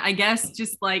mean, I guess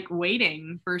just like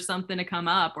waiting for something to come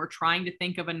up, or trying to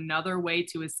think of another way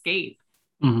to escape,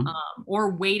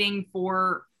 or waiting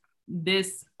for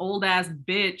this old ass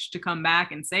bitch to come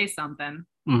back and say something.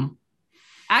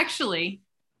 Actually,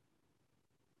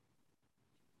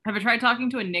 have I tried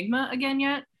talking to Enigma again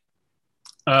yet?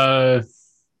 No,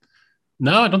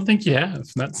 I don't think you have.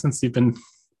 Not since you've been.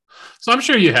 So I'm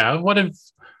sure you have. What if?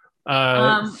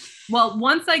 Well,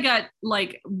 once I got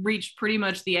reached pretty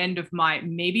much the end of my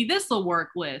maybe this'll work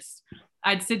list,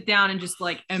 I'd sit down and just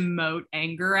emote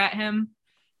anger at him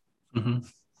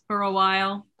for a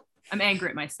while. I'm angry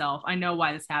at myself. I know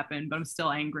why this happened, but I'm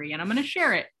still angry, and I'm going to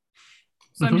share it.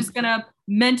 So I'm just going to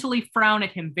mentally frown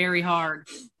at him very hard.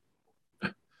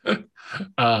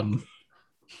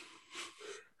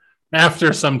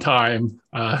 After some time,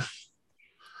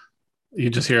 you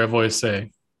just hear a voice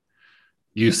say,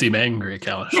 "You seem angry,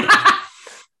 Kalish." I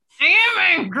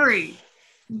am angry.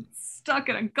 I'm stuck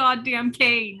in a goddamn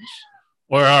cage.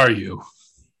 Where are you?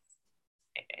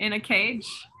 In a cage?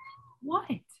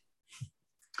 What?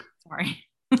 Sorry.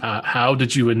 How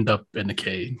did you end up in a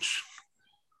cage?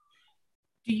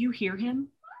 Do you hear him?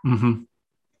 Mm-hmm.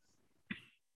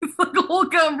 It's like a whole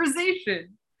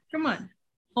conversation. Come on.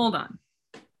 Hold on.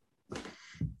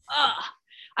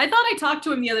 I thought I talked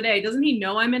to him the other day. Doesn't he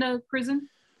know I'm in a prison?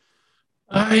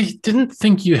 I didn't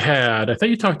think you had. I thought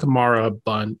you talked to Mara a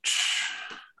bunch.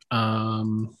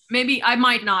 Maybe I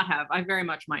might not have. I very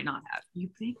much might not have. You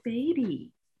big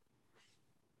baby.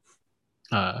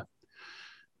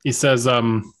 He says,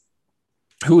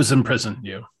 who is in prison?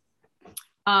 You?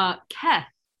 Keth,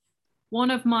 one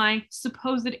of my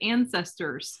supposed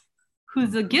ancestors,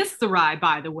 who's a Githzerai,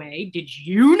 by the way. Did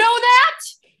you know that?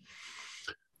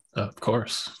 Of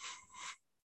course.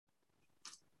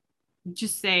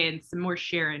 Just saying, some more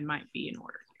sharing might be in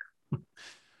order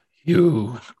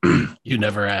here. You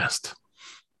never asked.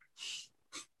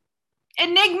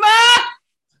 Enigma!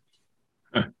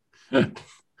 I've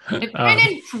been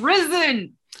in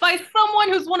prison by someone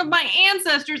who's one of my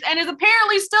ancestors and is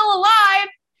apparently still alive.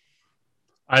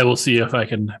 I will see if I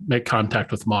can make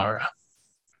contact with Mara.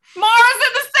 Mara's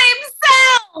in the same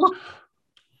cell!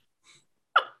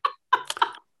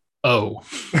 Oh.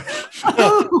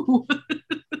 Oh.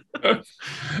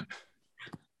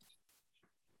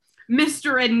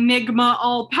 Mr. Enigma,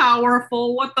 all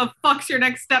powerful. What the fuck's your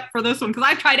next step for this one? Because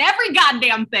I've tried every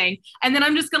goddamn thing. And then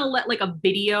I'm just going to let like a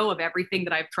video of everything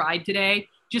that I've tried today,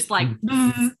 just like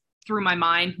through my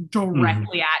mind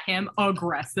directly at him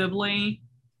aggressively.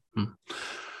 Nithis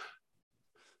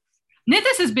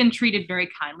has been treated very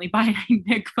kindly by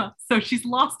Enigma, so she's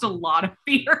lost a lot of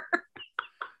fear.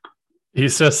 He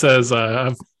just says,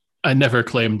 I never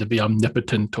claimed to be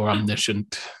omnipotent or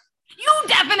omniscient. You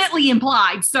definitely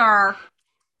implied, sir.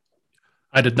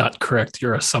 I did not correct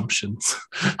your assumptions.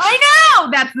 I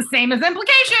know! That's the same as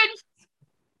implication.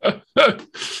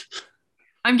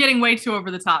 I'm getting way too over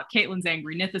the top. Caitlin's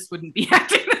angry. Nithis wouldn't be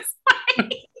acting this way.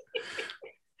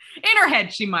 In her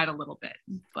head, she might a little bit,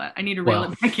 but I need to reel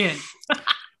it back in.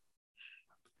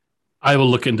 I will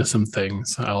look into some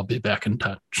things. I'll be back in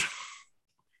touch.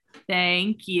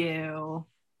 Thank you.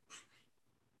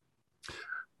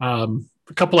 A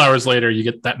couple hours later, you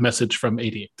get that message from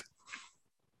 88.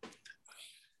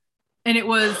 And it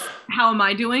was, how am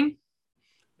I doing?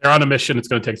 They're on a mission. It's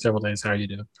going to take several days. How are you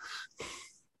doing?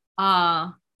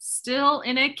 Still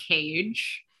in a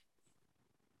cage.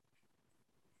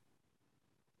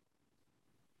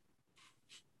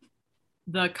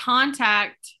 The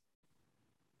contact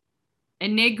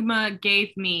Enigma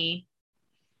gave me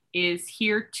is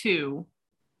here too.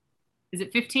 Is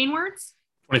it 15 words?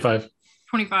 25.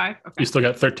 25? Okay. You still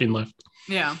got 13 left.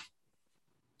 Yeah.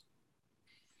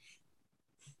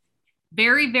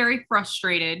 Very, very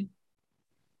frustrated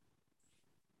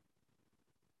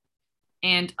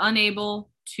and unable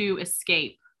to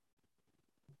escape.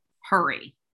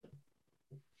 Hurry.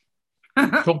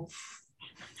 Cool.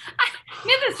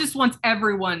 Nithis just wants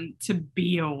everyone to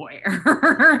be aware.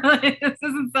 This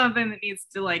isn't something that needs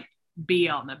to like be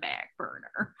on the back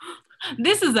burner.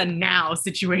 This is a now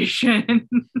situation.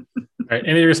 All right.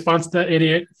 Any response to that,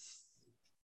 88?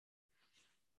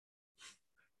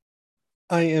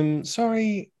 I am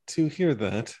sorry to hear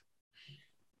that.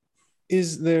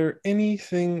 Is there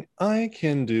anything I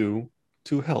can do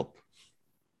to help?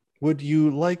 Would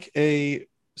you like a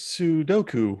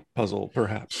Sudoku puzzle,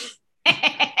 perhaps?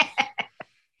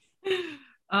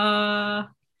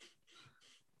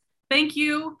 Thank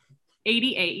you,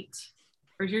 88.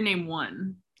 Or is your name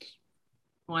One?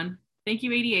 One. Thank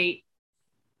you, 88.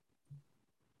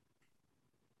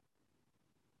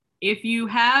 If you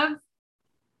have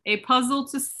a puzzle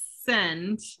to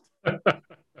send,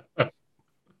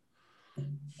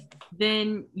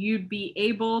 then you'd be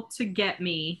able to get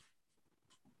me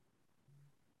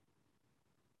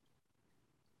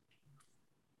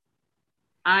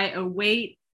I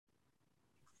await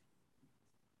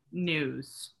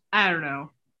news. I don't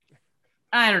know.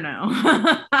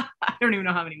 I don't even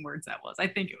know how many words that was. I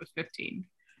think it was 15.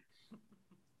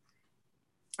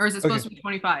 Or is it supposed to be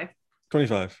 25?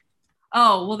 25.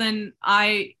 Oh, well then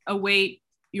I await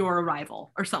your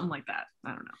arrival or something like that. I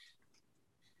don't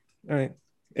know. All right.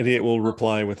 Idiot will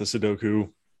reply with a Sudoku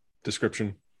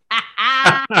description.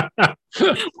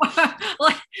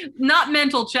 Like, not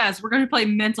mental chess. We're going to play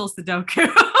mental Sudoku.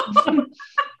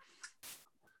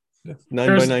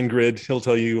 9x9 grid. He'll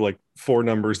tell you like 4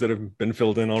 numbers that have been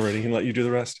filled in already and let you do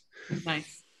the rest.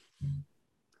 Nice.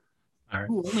 All right.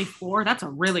 Ooh, only 4? That's a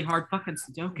really hard fucking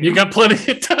Sudoku. You got plenty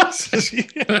of tasks.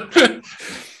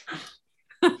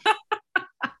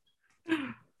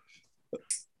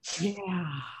 Yeah.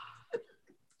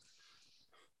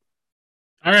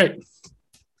 All right.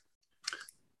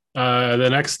 The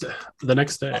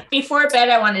next day. Before bed,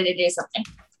 I wanted to do something.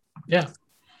 Yeah.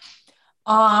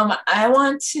 I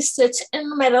want to sit in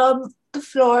the middle of the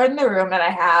floor in the room that I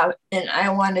have, and I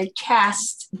want to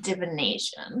cast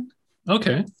divination.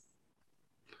 Okay.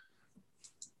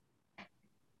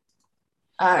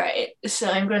 All right, so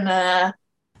I'm gonna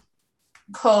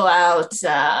pull out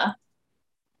some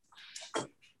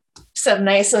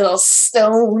nice little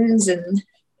stones and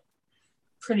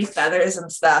pretty feathers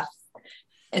and stuff,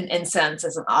 and incense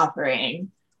as an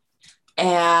offering,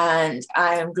 and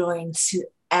I'm going to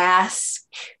ask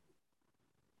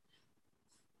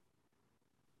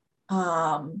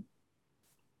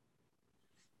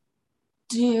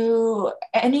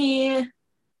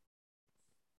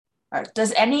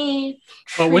does any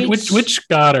which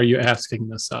god are you asking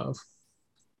this of?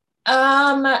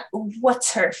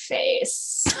 What's her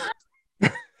face?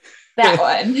 That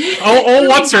one. Oh,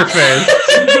 what's her face?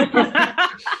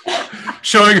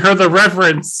 Showing her the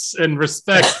reverence and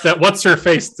respect that what's her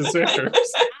face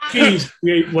deserves. Please,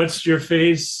 what's your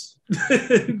face?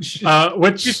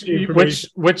 Which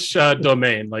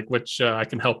domain? Like which I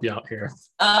can help you out here.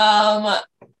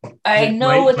 I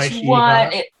know which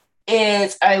one it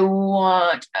is. I'm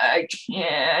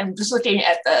just looking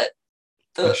at the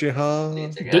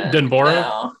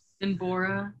Denbora?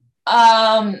 Denbora.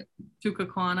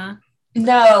 Tukaquana.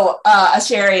 No,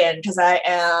 Asharian, because I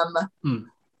am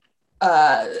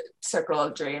Circle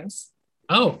of Dreams.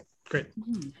 Oh, great.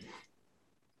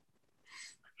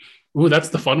 Ooh, that's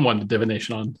the fun one to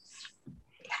divination on.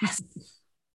 Yes.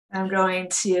 I'm going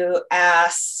to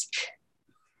ask,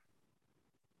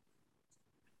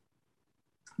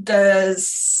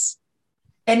 does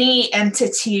any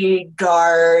entity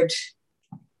guard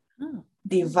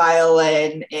the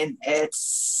violin in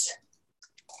its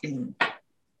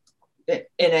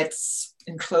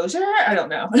enclosure? I don't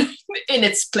know. In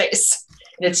its place,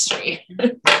 in its tree. All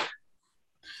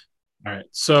right.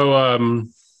 So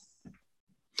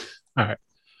all right.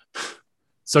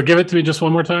 So give it to me just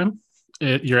one more time.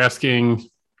 You're asking.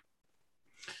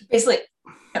 Basically,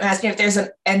 I'm asking if there's an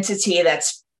entity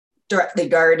that's directly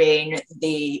guarding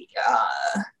the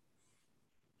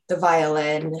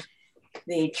violin,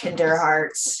 the Kinder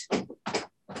Hearts.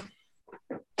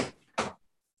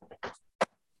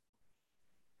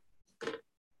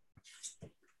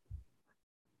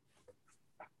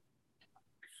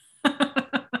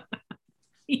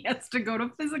 He has to go to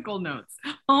physical notes.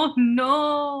 Oh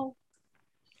no.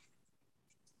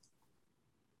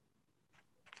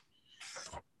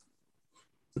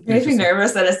 It makes me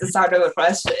nervous that it's the start of a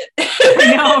question.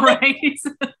 I know, right?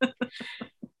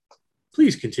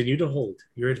 Please continue to hold.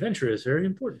 Your adventure is very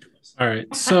important to us. All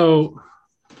right. So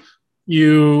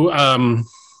you're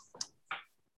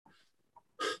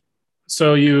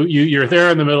there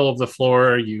in the middle of the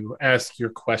floor. You ask your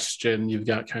question. You've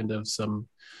got kind of some.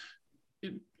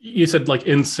 You said like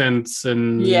incense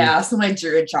and some like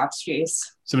druid tchotchkes.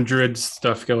 Some druid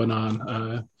stuff going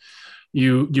on.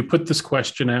 You put this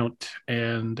question out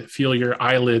and feel your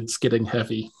eyelids getting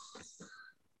heavy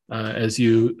as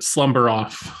you slumber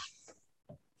off.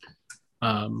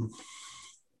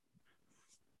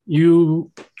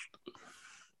 You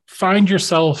find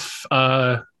yourself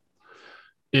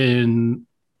in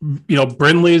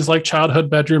Brinley's like childhood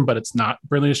bedroom, but it's not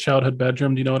Brinley's childhood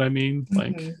bedroom. Do you know what I mean? Mm-hmm.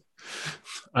 Like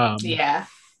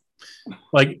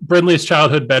like Brinley's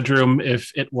childhood bedroom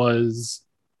if it was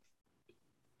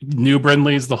new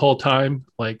Brinley's the whole time.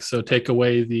 Like, so take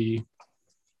away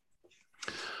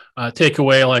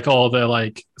like all the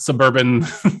like suburban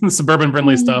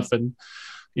Brinley stuff, and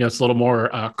it's a little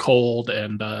more cold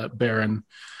and barren.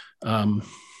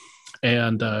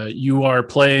 And you are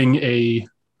playing a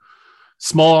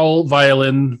small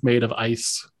violin made of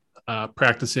ice,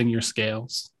 practicing your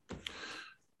scales.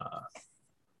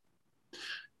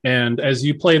 And as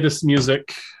you play this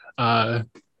music,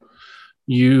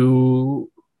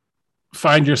 you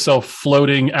find yourself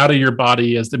floating out of your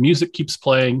body as the music keeps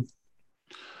playing,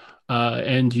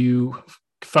 and you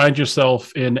find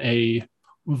yourself in a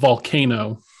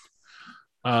volcano.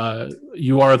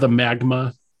 You are the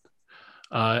magma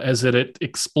as it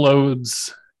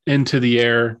explodes into the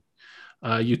air.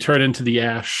 you turn into the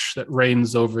ash that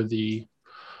rains over the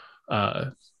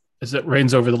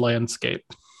landscape.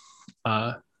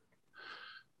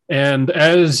 And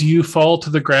as you fall to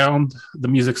the ground, the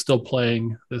music's still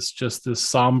playing. This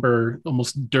somber,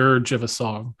 almost dirge of a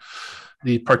song.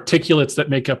 The particulates that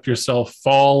make up yourself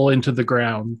fall into the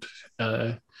ground,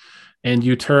 and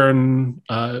you turn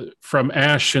from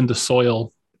ash into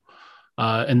soil,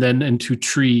 and then into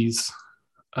trees.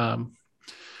 And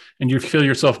you feel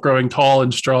yourself growing tall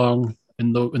and strong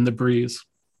in the breeze.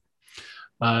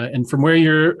 And from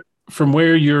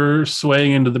where you're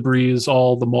swaying into the breeze,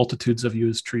 all the multitudes of you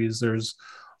as trees. There's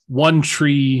one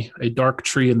tree, a dark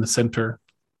tree in the center.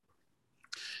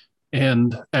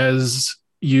 And as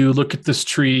you look at this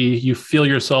tree, you feel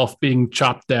yourself being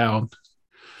chopped down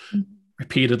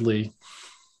repeatedly,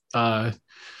 as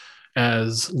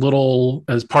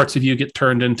parts of you get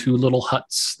turned into little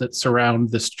huts that surround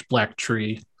this black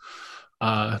tree.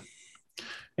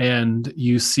 And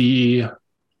you see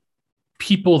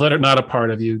people that are not a part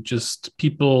of you, just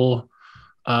people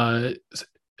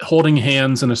holding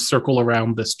hands in a circle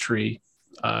around this tree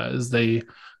as they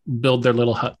build their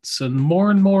little huts. And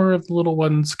more of the little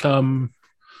ones come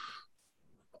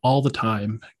all the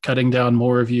time, cutting down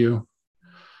more of you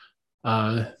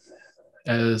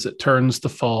as it turns to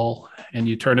fall, and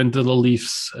you turn into the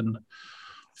leaves and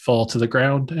fall to the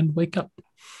ground and wake up.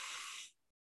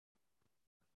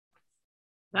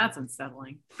 That's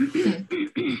unsettling.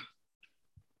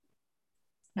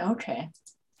 Okay.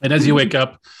 And as you wake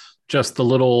up, just the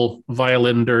little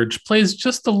violin dirge plays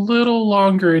just a little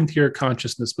longer into your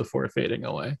consciousness before fading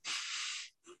away.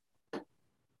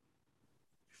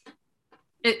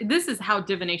 This is how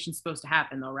divination's supposed to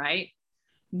happen, though, right?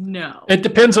 No. It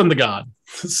depends on the god.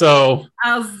 So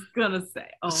I was gonna say.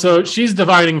 She's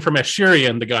divining from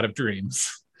Ashurian, the god of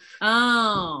dreams.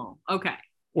 Oh, okay.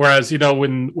 Whereas,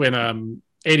 when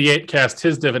 88 cast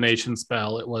his divination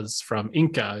spell, it was from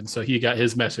Inca, and so he got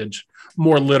his message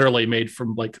more literally made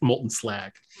from like molten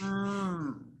slag.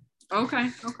 Okay.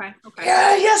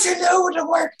 Yeah, yes, I know it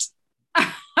worked.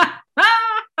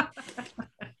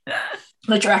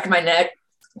 The track of my neck,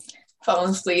 falling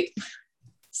asleep,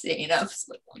 staying up, it's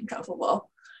a little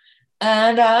uncomfortable.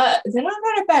 And then I'll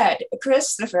go to bed.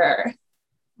 Christopher,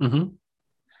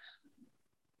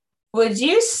 would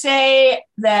you say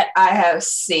that I have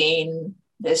seen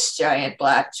this giant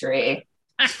black tree?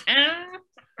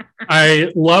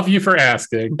 I love you for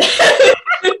asking.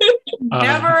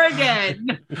 Never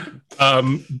again.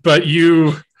 But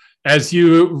as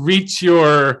you reach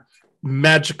your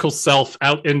magical self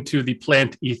out into the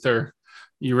plant ether,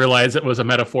 you realize it was a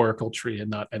metaphorical tree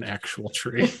and not an actual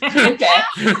tree. Okay.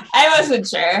 I wasn't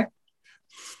sure.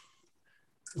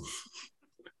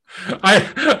 I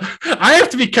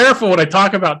have to be careful when I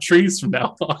talk about trees from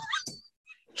now on.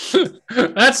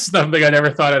 That's something I never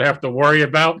thought I'd have to worry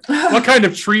about. What kind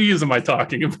of trees am I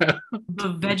talking about? The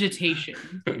vegetation.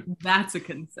 That's a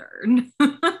concern.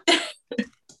 All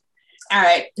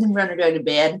right, I'm gonna go to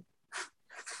bed.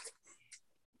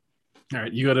 All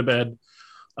right, you go to bed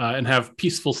and have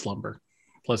peaceful slumber,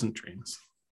 pleasant dreams.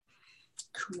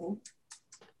 Cool.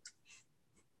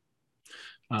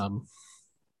 All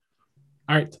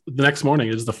right, the next morning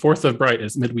is the 4th of Bright,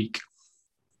 is midweek.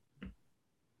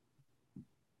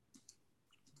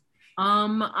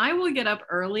 I will get up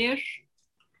early-ish,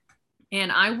 and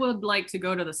I would like to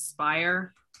go to the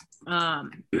spire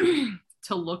to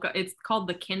look. It's called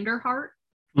the Kinderheart.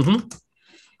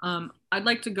 I'd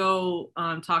like to go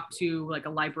talk to like a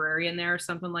librarian there or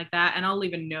something like that, and I'll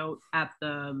leave a note at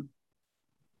the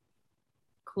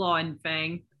Claw and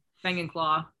Fang and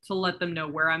Claw to let them know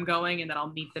where I'm going, and then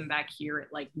I'll meet them back here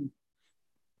at like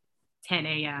 10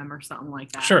 a.m. or something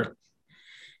like that. Sure.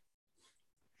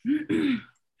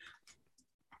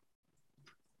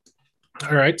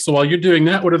 All right. So while you're doing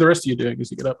that, what are the rest of you doing as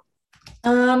you get up?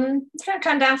 I'm gonna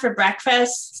come down for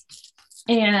breakfast,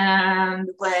 and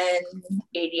when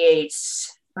 88,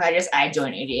 I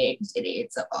join 88 because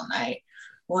 88's up all night.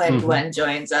 When Gwen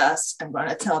joins us, I'm going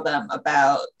to tell them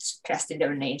about casting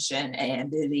divination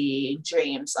and the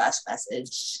dreaming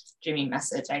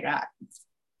message I got.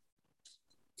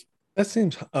 That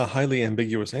seems a highly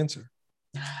ambiguous answer.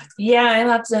 Yeah, I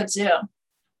thought so too.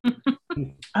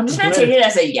 I'm just going to take it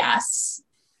as a yes,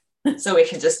 so we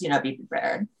can just, be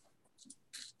prepared.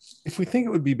 If we think it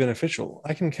would be beneficial,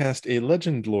 I can cast a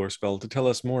legend lore spell to tell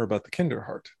us more about the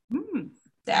Kinderheart.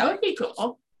 That would be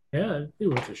cool. Yeah, it'd be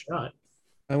worth a shot.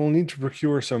 I will need to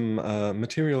procure some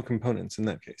material components in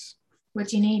that case. What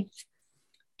do you need?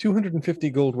 250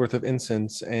 gold worth of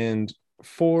incense and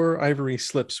 4 ivory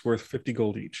slips worth 50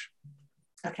 gold each.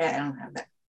 Okay, I don't have that.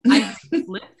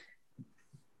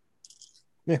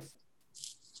 Yeah.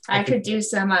 I could do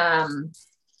some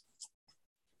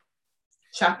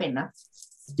shopping though.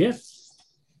 Yeah.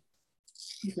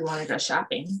 If you want to go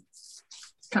shopping.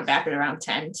 Come back at around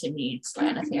 10 to meet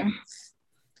Lana here.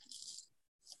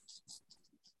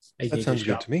 That sounds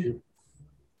good to me. Too.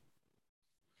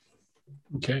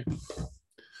 Okay.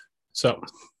 So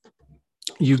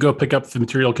you go pick up the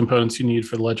material components you need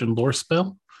for the legend lore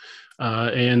spell.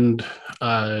 And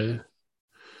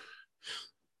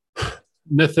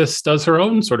Nithis does her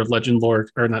own sort of legend lore,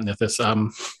 or not Nithis,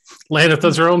 Lana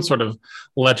does her own sort of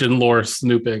legend lore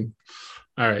snooping.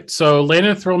 All right, so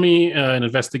Lana, throw me an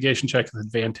investigation check with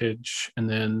advantage, and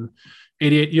then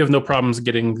 88, you have no problems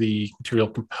getting the material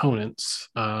components.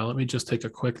 Let me just take a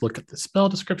quick look at the spell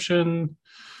description.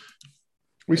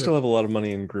 We still have a lot of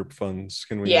money in group funds.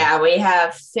 Can we? Yeah, we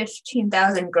have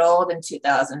 15,000 gold and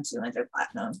 2,200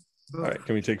 platinum. All right,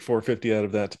 can we take 450 out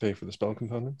of that to pay for the spell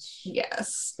components?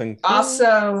 Yes. Thank you.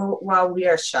 Also, while we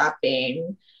are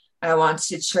shopping, I want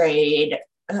to trade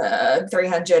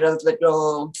 300 of the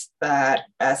gold that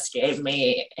S gave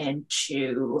me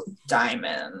into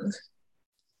diamond.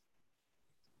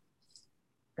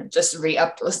 And just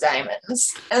re-up those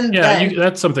diamonds. And Yeah, then,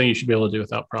 that's something you should be able to do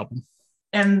without problem.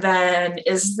 And then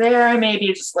is there maybe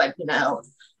just like,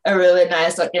 a really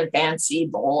nice looking fancy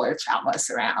bowl or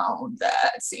chalice around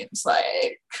that seems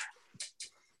like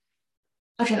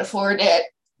I can afford it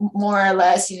more or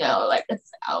less, like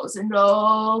 1,000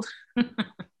 gold.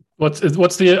 What's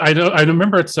the? I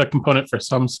remember it's a component for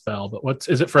some spell, but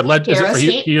is it for legend? Is it for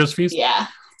Hero's Feast? Yeah.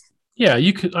 Yeah,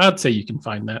 you could. I'd say you can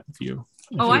find that if you.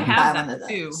 I have that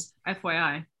too.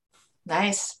 FYI.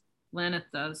 Nice. Laneth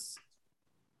does,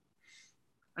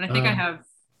 and I think I have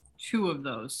 2 of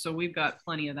those, so we've got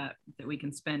plenty of that we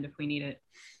can spend if we need it.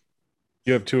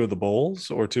 You have 2 of the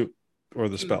bowls, or the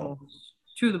spell?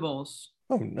 2 of the bowls.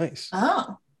 Oh, nice.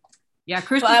 Oh. Yeah,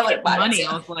 Chris was money.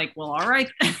 I was like, well, all right.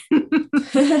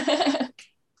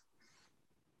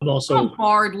 I'm also a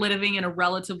bard living in a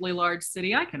relatively large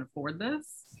city. I can afford this.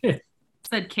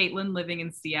 Said Caitlin living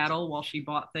in Seattle while she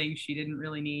bought things she didn't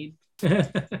really need.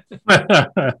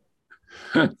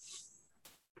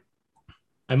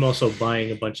 I'm also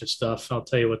buying a bunch of stuff. I'll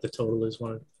tell you what the total is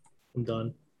when I'm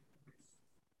done.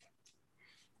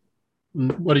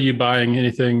 What are you buying?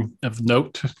 Anything of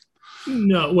note?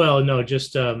 No,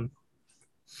 just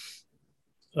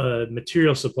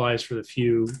material supplies for the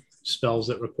few spells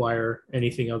that require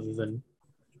anything other than.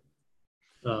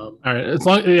 All right,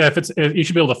 if you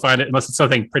should be able to find it, unless it's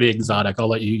something pretty exotic. I'll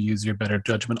let you use your better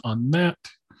judgment on that.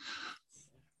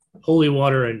 Holy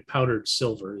water and powdered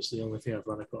silver is the only thing I've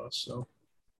run across. So,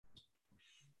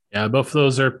 yeah, both of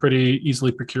those are pretty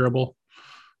easily procurable.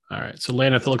 All right, so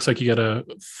Laneth, it looks like you got a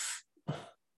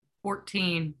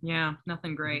 14. Yeah,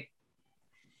 nothing great.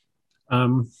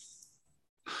 And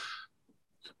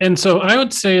so I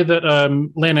would say that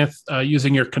Laneth,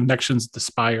 using your connections at the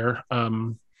Spire,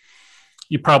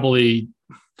 you probably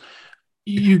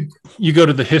you go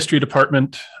to the history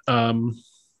department and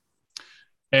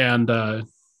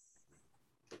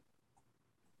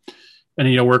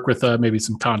work with maybe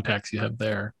some contacts you have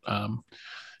there.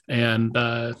 And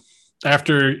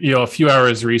after a few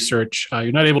hours research,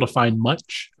 you're not able to find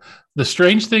much. The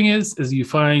strange thing is you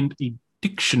find a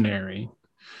dictionary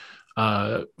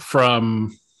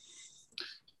from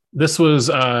this was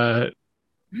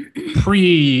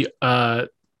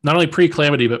not only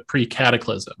pre-calamity but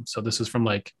pre-cataclysm. So this is from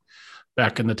like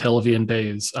back in the Televian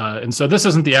days, and so this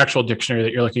isn't the actual dictionary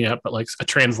that you're looking at, but like a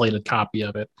translated copy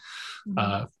of it.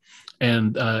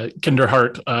 And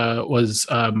Kinderheart was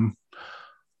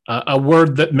a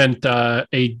word that meant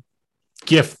a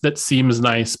gift that seems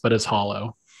nice but is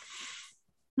hollow.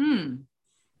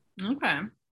 Okay.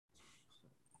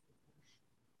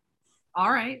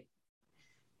 All right.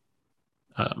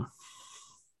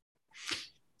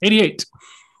 88.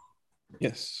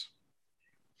 Yes.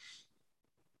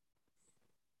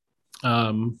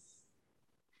 You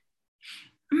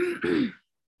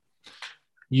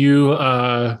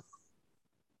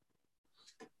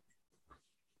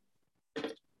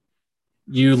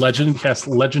cast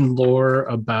legend lore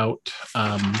about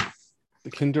the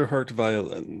Kinderheart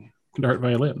violin. Kinderheart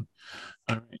violin.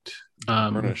 All right.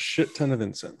 Burn a shit ton of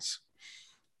incense.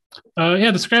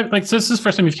 Yeah, describe so this is the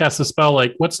first time you've cast the spell.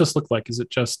 Like, what's this look like? Is it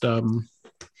just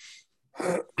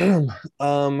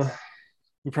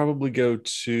we probably go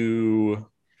to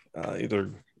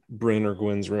either Bryn or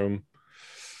Gwen's room,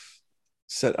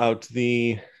 set out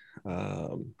the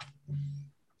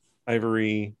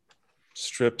ivory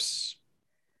strips,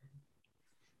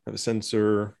 have a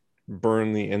censer,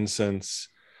 burn the incense,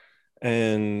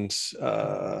 and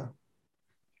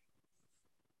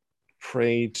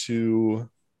pray to,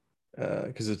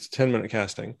 because it's 10-minute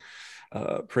casting,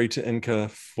 pray to Enka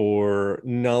for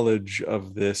knowledge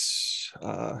of this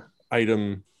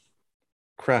item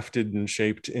crafted and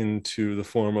shaped into the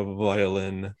form of a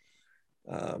violin.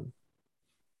 Yeah.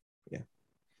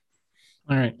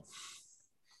 All right.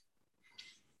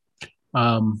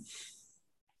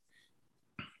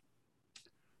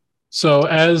 So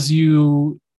as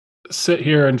you sit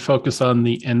here and focus on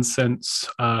the incense,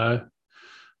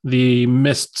 the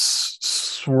mists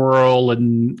swirl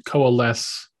and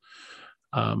coalesce,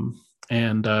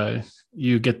 and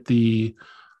you get the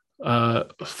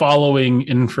following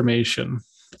information.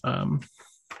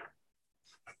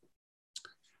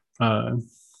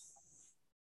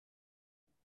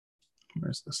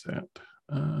 Where's this at?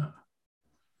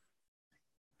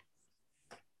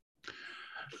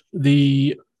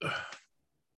 The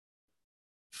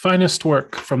finest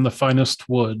work from the finest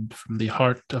wood, from the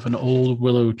heart of an old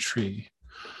willow tree.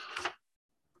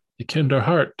 The kinder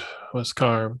heart was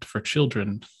carved for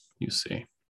children, you see.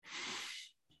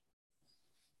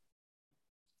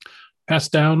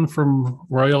 Passed down from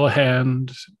royal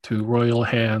hand to royal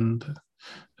hand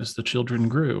as the children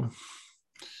grew.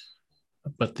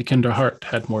 But the kinder heart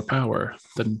had more power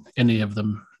than any of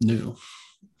them knew.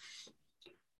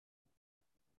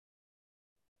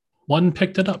 One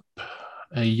picked it up,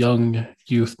 a young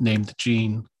youth named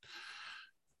Jean.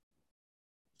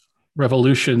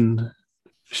 Revolution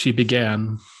she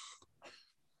began,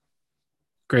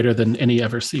 greater than any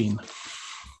ever seen.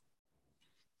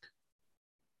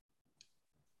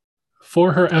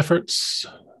 For her efforts,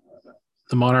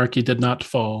 the monarchy did not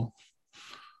fall,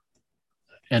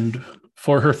 and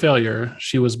for her failure,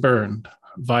 she was burned,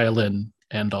 violin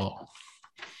and all.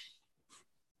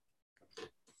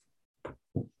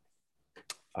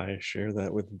 I share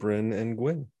that with Bryn and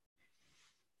Gwen.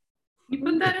 You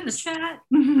put that in the chat.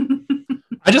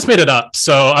 I just made it up,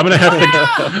 so I'm gonna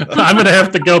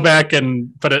have to go back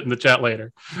and put it in the chat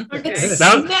later. Okay. It's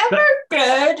That- never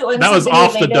good when That was something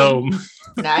off the related- dome.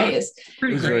 Nice.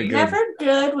 Pretty It was very great. good. Never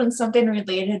good when something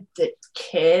related to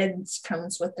kids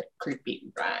comes with a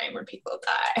creepy rhyme where people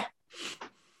die.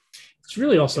 It's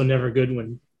really also never good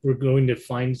when we're trying to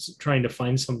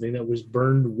find something that was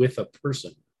burned with a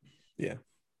person. Yeah.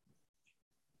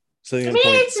 So I mean,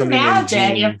 it's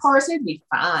magic. Of course, it'd be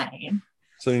fine.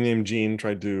 Somebody named Jean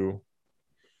tried to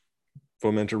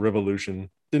foment a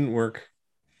revolution. Didn't work.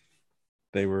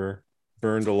 They were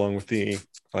burned along with the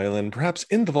violin, perhaps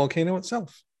in the volcano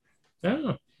itself.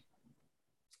 Oh,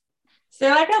 Is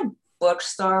there like a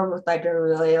bookstore with like a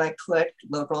really like quick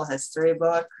local history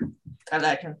book that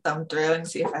I can thumb through and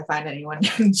see if I find anyone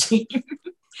named Jean?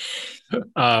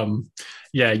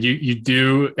 Yeah, you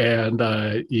do, and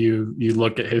you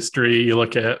look at history,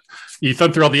 you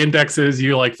thumb through all the indexes,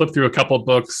 you like flip through a couple of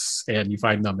books, and you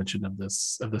find no mention of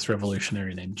this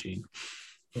revolutionary named Jean.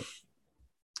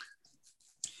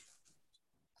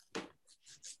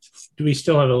 do we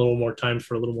still have a little more time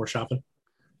for a little more shopping?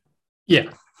 Yeah.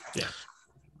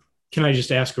 Can I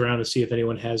just ask around to see if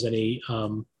anyone has any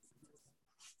Sean,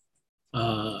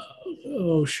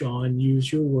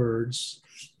 use your words.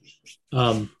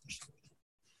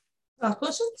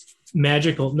 Questions?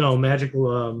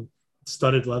 Magical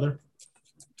studded leather.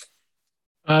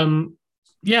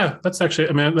 Yeah, that's actually,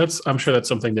 I'm sure that's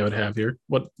something they would have here.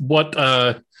 What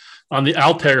on the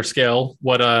Altair scale,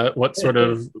 what sort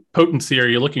of potency are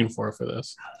you looking for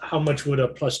this? How much would a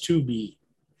 +2 be?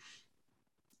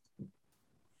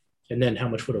 And then how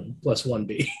much would a +1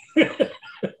 be?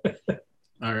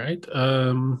 All right.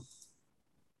 A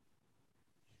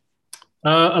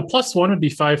 +1 would be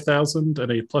 5,000,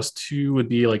 and a +2 would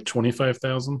be like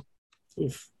 25,000.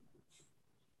 Oof.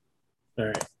 All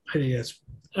right. I think that's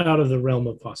out of the realm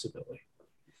of possibility.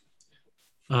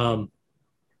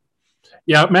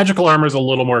 Yeah, magical armor is a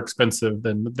little more expensive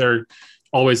than they're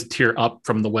always a tier up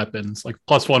from the weapons. Like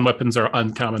 +1 weapons are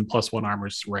uncommon, +1 armor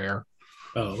is rare.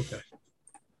 Oh, okay.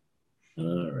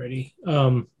 Alrighty.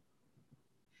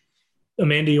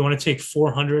 Amanda, you want to take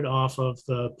 400 off of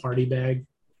the party bag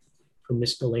for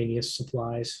miscellaneous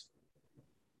supplies?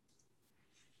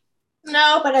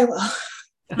 No, but I will.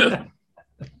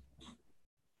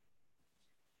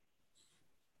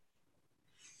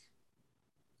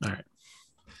 All right.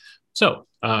 So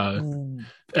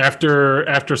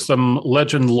after some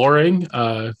legend loring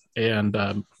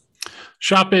and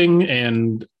shopping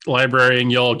and librarying,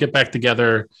 you'll get back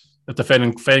together at the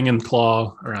Fang and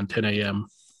Claw around 10 a.m.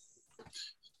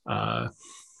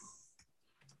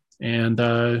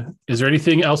 Is there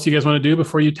anything else you guys want to do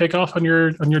before you take off on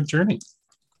your journey?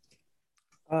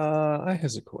 I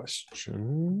has a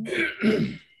question.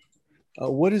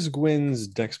 What is Gwyn's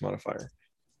dex modifier?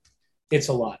 It's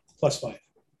a lot. +5.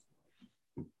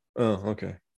 Oh,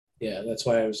 okay. Yeah, that's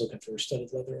why I was looking for studded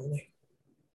leather only.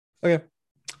 Okay.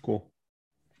 Cool.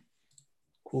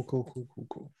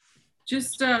 Cool.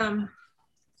 Just a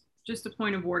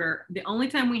point of order. The only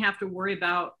time we have to worry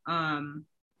about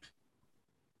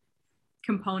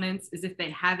components is if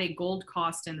they have a gold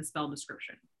cost in the spell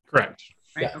description. Correct.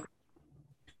 Right? Yeah. Okay.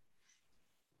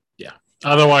 Yeah.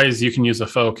 Otherwise, you can use a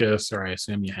focus, or I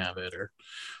assume you have it, or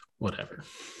whattever.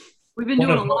 We've been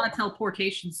doing a lot of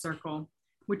teleportation circle,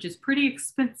 which is pretty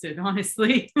expensive,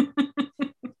 honestly.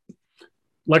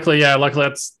 Luckily you have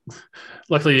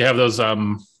those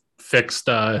fixed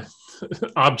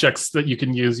objects that you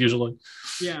can use usually.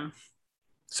 Yeah.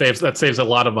 Saves a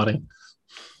lot of money.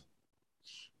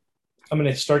 I'm going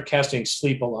to start casting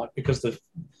sleep a lot because the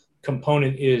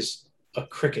component is a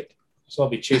cricket. So I'll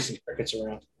be chasing crickets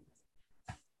around.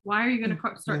 Why are you going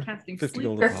to start casting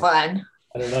sleep? For fun.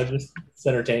 I don't know, just it's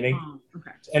entertaining. Oh,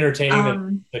 okay. It's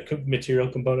entertaining that the material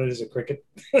component is a cricket.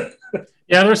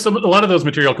 Yeah, there's a lot of those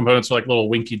material components are like little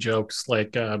winky jokes.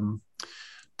 Like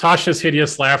Tasha's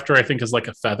hideous laughter, I think, is like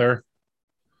a feather.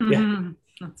 Mm-hmm. Yeah,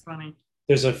 that's funny.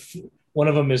 There's one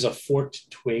of them is a forked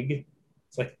twig.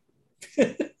 It's like.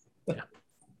 Yeah.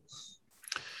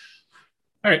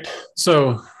 All right.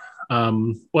 So,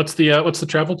 what's the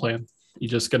travel plan? You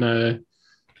just gonna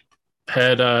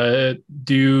head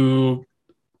due?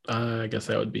 I guess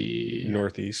that would be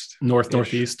northeast.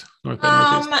 Northeast.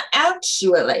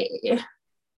 Actually,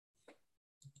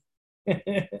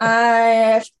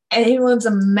 if anyone's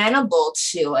amenable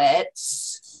to it,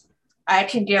 I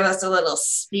can give us a little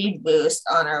speed boost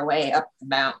on our way up the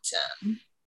mountain.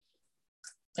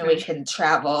 And we can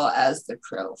travel as the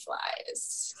crow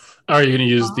flies. Are you going to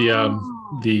use the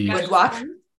Windwalk?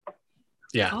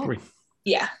 Yeah. Oh.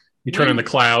 Yeah. You turn in the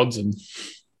clouds and.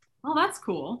 Oh, that's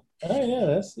cool. Oh yeah,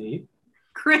 that's neat.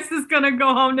 Chris is gonna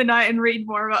go home tonight and read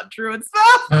more about druid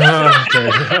stuff. Okay.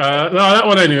 No, that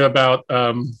one I knew about.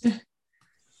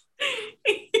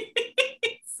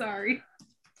 Sorry.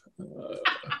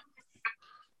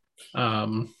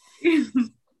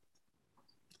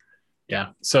 Yeah.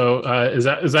 So is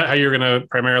that how you're gonna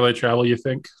primarily travel? You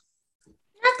think?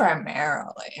 Not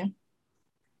primarily.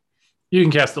 You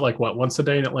can cast it like what, once a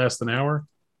day and it lasts an hour?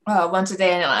 Once a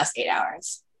day and it lasts 8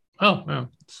 hours. Oh, wow.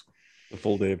 A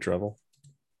full day of travel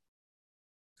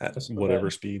at whatever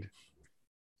speed.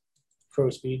 Crow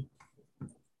speed.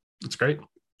 That's great.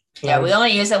 Yeah, we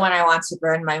only use it when I want to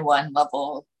burn my one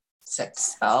level 6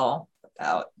 spell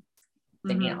without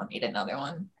thinking I'll need another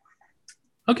one.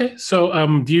 Okay, so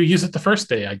do you use it the first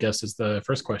day, I guess, is the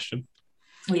first question.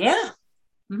 Yeah.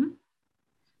 Mm-hmm.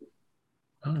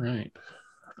 All right.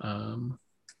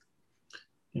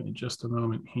 Give me just a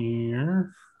moment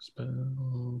here.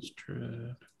 Spells,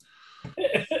 trip.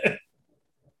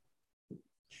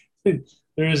 There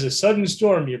is a sudden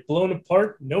storm. You're blown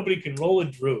apart. Nobody can roll a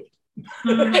druid.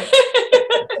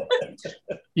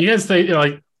 You guys think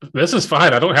like this is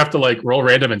fine. I don't have to like roll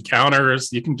random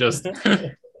encounters. You can just.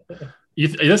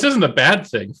 This isn't a bad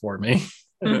thing for me.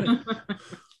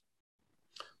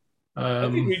 I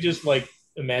think we just like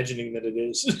imagining that it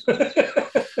is.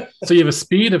 So you have a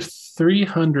speed of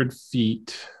 300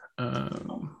 feet.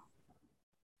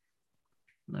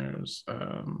 There's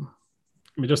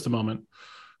give me just a moment.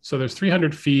 So there's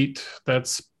 300 feet.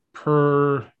 That's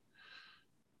per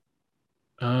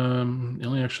the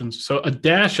only actions. So a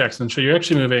dash action. So you're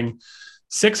actually moving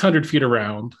 600 feet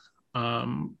around.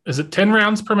 Is it 10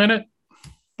 rounds per minute?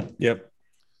 Yep.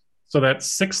 So that's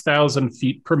 6,000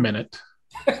 feet per minute.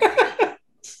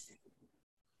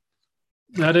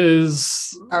 That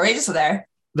is. Are we just there?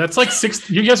 That's like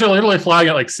 60. You guys are literally flying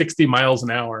at like 60 miles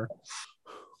an hour.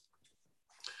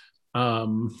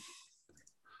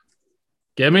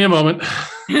 Give me a moment.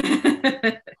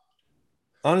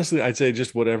 Honestly, I'd say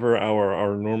just whatever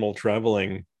our normal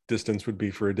traveling distance would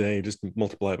be for a day, just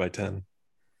multiply it by 10.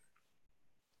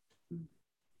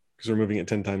 Because we're moving at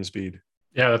 10 times speed.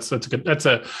 Yeah, that's good. That's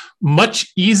a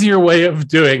much easier way of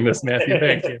doing this, Matthew.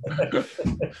 Thank you.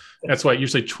 That's what,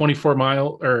 usually 24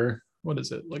 mile, or what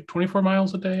is it? Like 24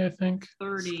 miles a day, I think.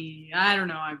 30. I don't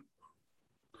know.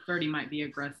 30 might be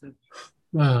aggressive.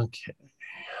 Okay.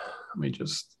 Let me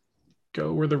just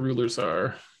go where the rulers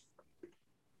are.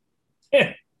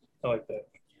 Yeah, I like that.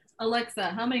 Alexa,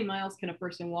 how many miles can a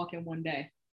person walk in one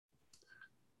day?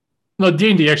 No,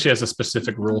 D&D actually has a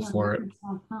specific rule for it.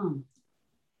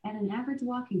 At an average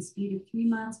walking speed of 3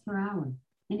 miles per hour,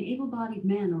 an able-bodied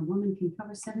man or woman can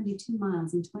cover 72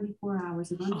 miles in 24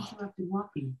 hours of uninterrupted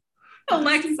walking.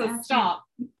 Alexa, stop.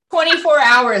 24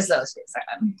 hours, though,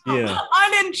 Susan. Yeah.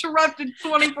 Uninterrupted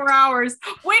 24 hours.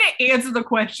 Way to answer the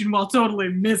question while totally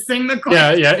missing the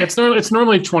question. Yeah. It's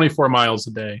normally 24 miles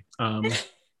a day. So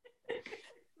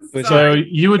Sorry.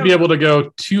 you would be able to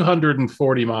go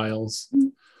 240 miles.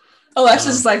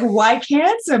 Alexa's like, why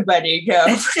can't somebody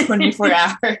go for 24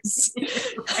 hours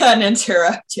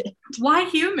uninterrupted? Why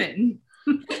human?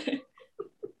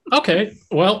 Okay,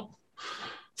 well,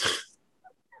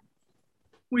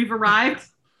 We've arrived.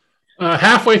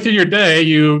 halfway through your day,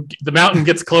 the mountain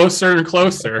gets closer and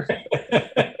closer.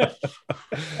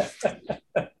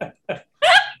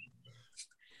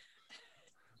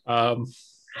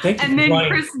 Thank you And for then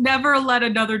flying. Chris never let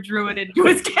another druid into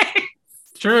his game.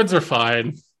 Druids are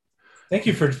fine. Thank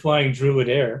you for flying Druid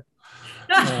Air.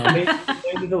 Land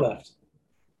to the left.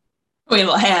 We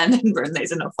land and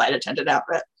Burnley's in a flight attendant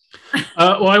outfit.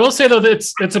 Well, I will say though that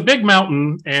it's a big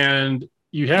mountain, and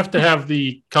you have to have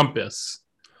the compass.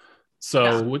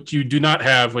 So what you do not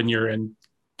have when you're in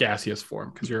gaseous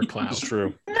form because you're a cloud. That's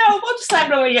true. No, we'll just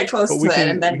have to get close But to we it can,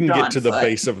 and then we can go get on to the foot.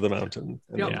 base of the mountain.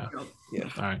 And Yep. then- Yeah. yeah.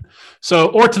 All right. So,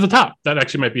 or to the top. That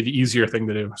actually might be the easier thing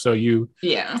to do. So you,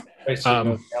 Yeah. Right,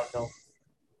 so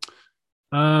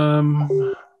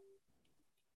um,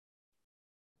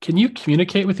 can you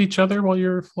communicate with each other while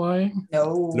you're flying?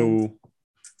 No.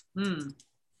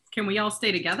 Can we all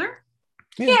stay together?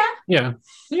 Yeah.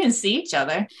 We didn't see each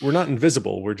other. We're not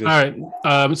invisible. We're just All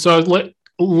right. So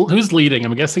who's leading?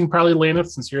 I'm guessing probably Lana,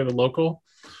 since you're the local.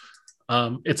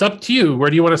 It's up to you. Where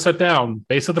do you want to sit down?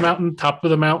 Base of the mountain, top of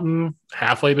the mountain,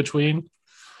 halfway between?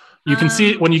 You can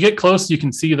see when you get close, you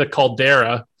can see the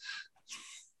caldera.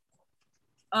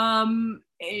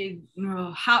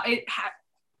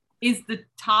 Is the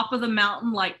top of the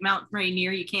mountain like Mount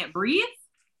Rainier? You can't breathe,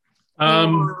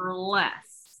 or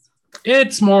less.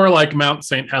 It's more like Mount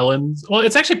St. Helens. Well,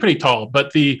 it's actually pretty tall,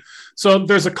 but so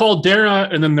there's a caldera,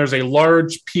 and then there's a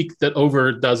large peak that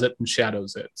overdoes it and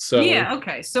shadows it. So yeah,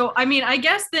 okay. So I mean, I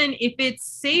guess then if it's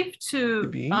safe to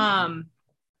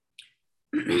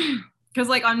because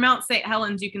like on Mount St.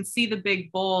 Helens, you can see the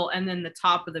big bowl and then the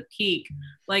top of the peak.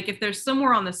 Like if there's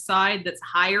somewhere on the side that's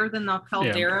higher than the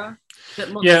caldera that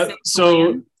looks safe to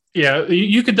land. Yeah,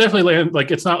 you could definitely land.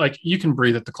 Like it's not like you can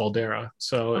breathe at the caldera.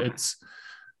 So it's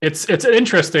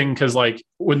interesting because like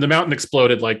when the mountain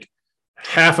exploded, like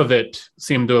half of it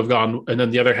seemed to have gone, and then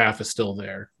the other half is still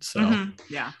there. So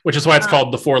which is why it's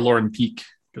called the Forlorn Peak,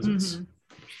 because it's.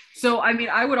 So, I mean,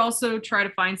 I would also try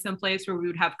to find some place where we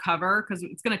would have cover because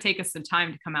it's going to take us some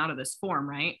time to come out of this form,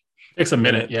 right? Takes a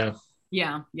minute, yeah.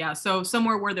 Yeah. So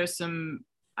somewhere where there's some,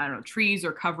 I don't know, trees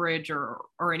or coverage or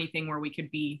anything where we could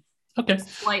be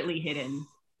slightly hidden.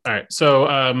 All right. So,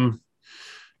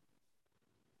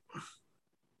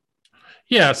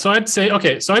 so I'd say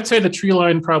the tree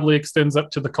line probably extends up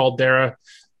to the caldera.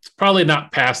 It's probably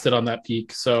not past it on that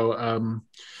peak. So,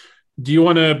 do you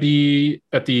want to be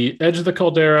at the edge of the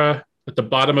caldera, at the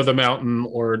bottom of the mountain,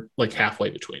 or like halfway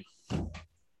between?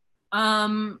 I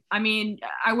mean,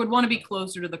 I would want to be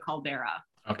closer to the caldera.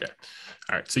 Okay.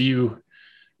 All right. So you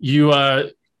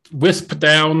wisp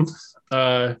down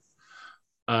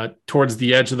towards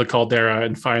the edge of the caldera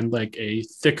and find like a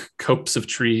thick copse of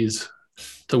trees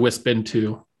to wisp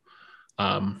into,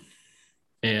 and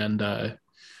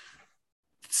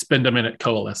spend a minute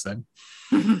coalescing.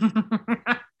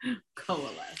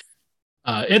 Coalesce.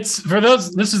 It's for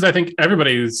those. This is, I think,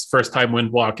 everybody's first time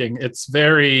wind walking. It's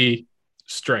very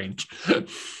strange.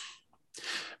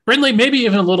 Brindley, maybe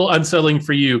even a little unsettling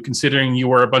for you, considering you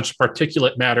were a bunch of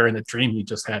particulate matter in a dream you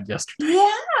just had yesterday.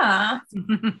 Yeah,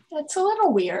 that's a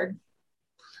little weird.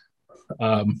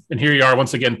 And here you are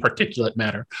once again, particulate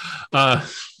matter.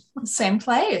 Same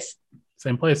place.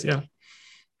 Same place, yeah.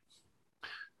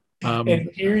 And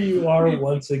here you are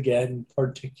once again,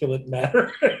 particulate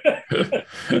matter.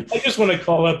 I just want to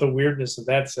call out the weirdness of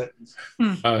that sentence.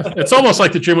 It's almost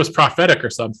like the dream was prophetic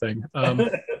or something. All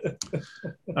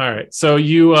right, so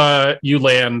you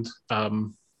land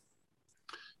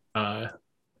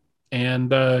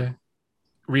and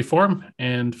reform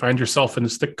and find yourself in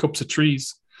this thick copse of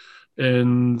trees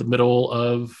in the middle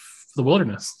of the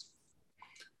wilderness.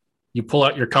 You pull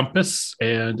out your compass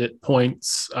and it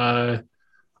points from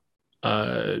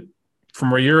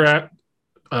where you're at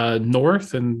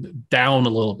north and down a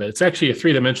little bit. It's actually a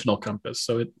 3-dimensional compass,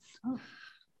 so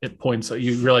it points.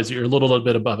 You realize that you're a little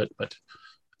bit above it, but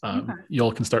you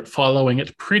all can start following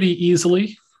it pretty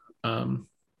easily. What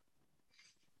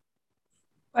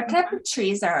type of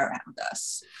trees are around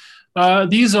us?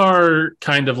 These are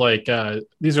kind of like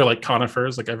these are like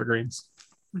conifers, like evergreens.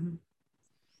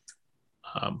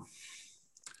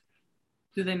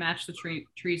 Do they match the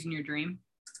trees in your dream?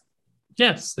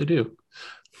 Yes, they do.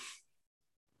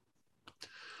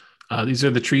 These are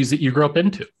the trees that you grew up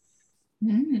into.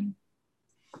 Mm.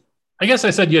 I guess I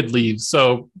said you had leaves,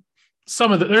 so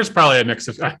there's probably a mix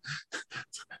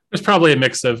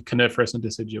of coniferous and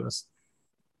deciduous.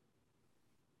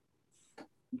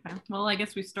 Okay. Well, I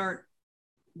guess we start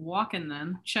walking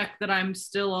then. Check that I'm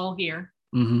still all here.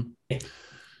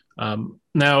 Mm-hmm.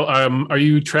 Now, are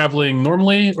you traveling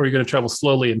normally, or are you going to travel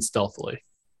slowly and stealthily?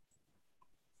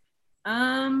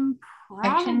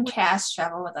 I can cast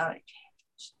travel without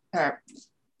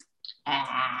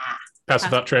Pass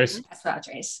without trace. Pass without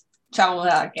trace. Travel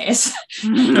without a case.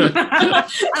 I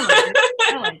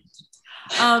like it.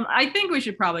 I think we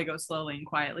should probably go slowly and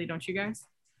quietly, don't you guys?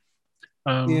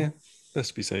 Yeah,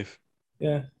 best be safe.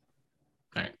 Yeah.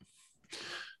 All right.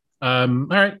 All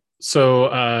right.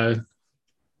 So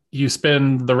you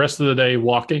spend the rest of the day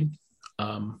walking.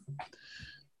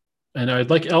 And I'd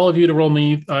like all of you to roll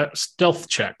me stealth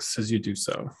checks as you do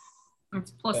so.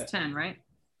 It's plus 10, right?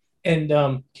 And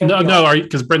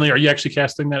because Brindley, are you actually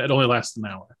casting that? It only lasts an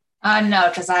hour. No,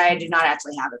 because I do not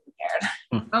actually have it prepared.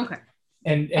 Okay.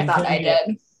 And I thought I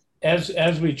did.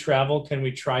 As we travel, can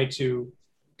we try to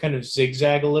kind of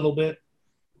zigzag a little bit?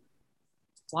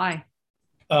 Why?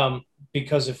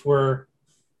 Because if we're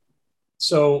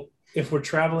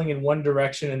traveling in one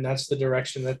direction and that's the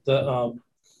direction that the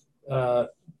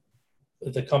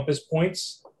compass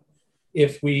points,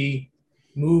 if we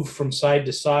move from side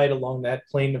to side along that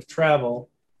plane of travel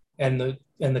and the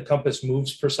compass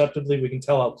moves perceptibly, we can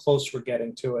tell how close we're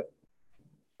getting to it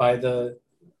by the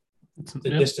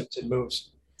distance it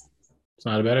moves. It's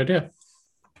not a bad idea.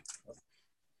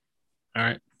 All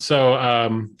right. So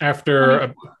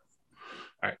after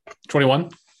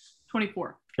 21?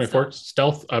 24. 24.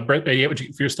 Stealth. Brent, what you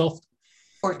get for your stealth?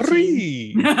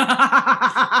 3.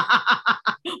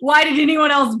 Why did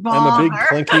anyone else bother? I'm a big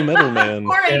clunky metal man.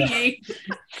 488.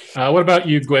 What about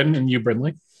you, Gwen, and you,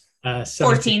 Brindley?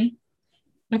 14.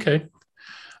 Okay.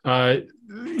 So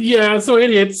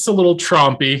it's a little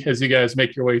trompy as you guys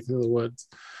make your way through the woods.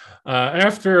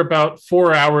 After about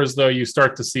 4 hours, though, you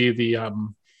start to see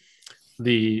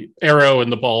the arrow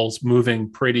and the balls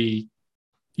moving pretty.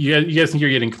 You guys think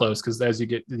you're getting close because as you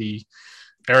get the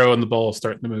arrow and the ball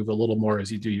starting to move a little more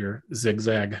as you do your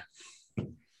zigzag.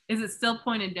 Is it still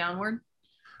pointed downward?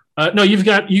 No, you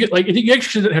actually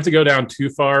shouldn't have to go down too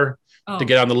far to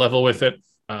get on the level with it.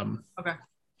 Okay.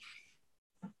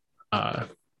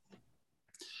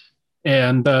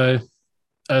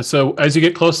 So as you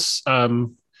get close,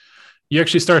 you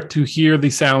actually start to hear the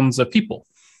sounds of people.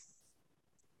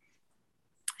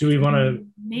 Do we want to?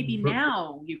 Maybe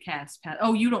now you cast pass.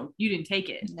 Oh, you didn't take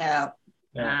it. No.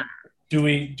 Do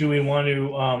we want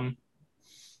to,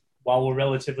 while we're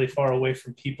relatively far away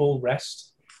from people,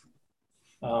 rest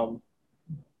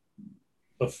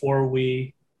before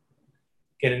we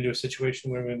get into a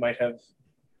situation where we might have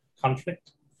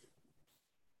conflict?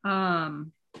 I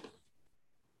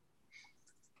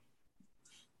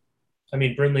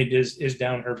mean, Brindley is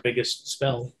down her biggest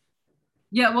spell.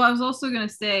 Yeah, well, I was also going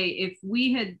to say, if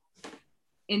we had,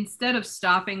 instead of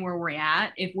stopping where we're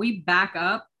at, if we back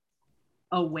up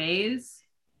a ways,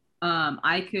 do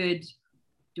I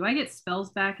get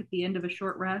spells back at the end of a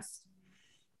short rest?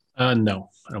 No,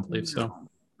 I don't believe so.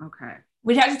 Okay.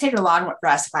 We'd have to take a long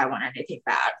rest if I wanted to take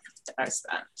back that I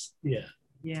spent. Yeah.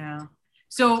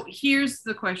 So here's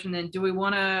the question then. Do we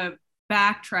want to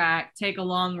backtrack, take a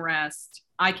long rest?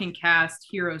 I can cast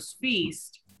Hero's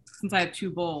Feast since I have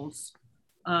 2 bowls.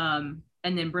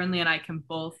 And then Brindley and I can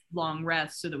both long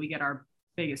rest so that we get our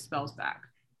biggest spells back.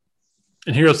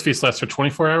 And Hero's Feast lasts for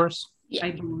 24 hours? Yeah.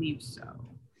 I believe so.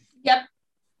 Yep.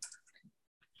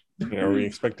 Are we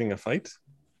expecting a fight?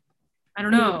 I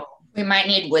don't know. We might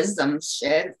need wisdom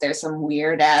shit if there's some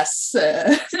weird ass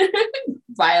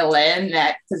violin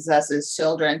that possesses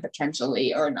children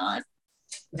potentially or not.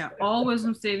 Yeah, all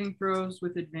wisdom saving throws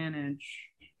with advantage.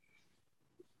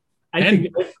 And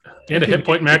a hit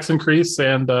point max increase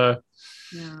and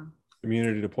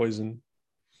immunity to poison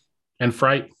and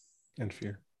fright and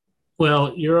fear.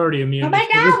 Well, you're already immune. Oh my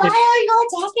god, why are you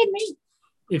attacking me?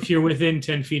 If you're within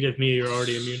 10 feet of me, you're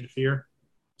already immune to fear.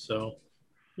 So.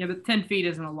 Yeah, but 10 feet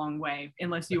isn't a long way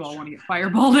unless you all want to get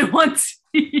fireballed at once.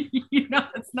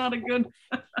 It's not a good.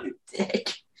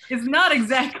 It's not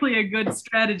exactly a good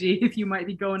strategy if you might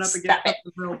be going up against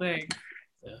something real big.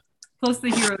 Yeah. Plus, the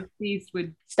Hero's Feast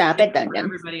would stop it, Duncan.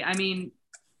 Everybody. I mean,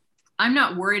 I'm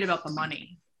not worried about the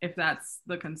money. If that's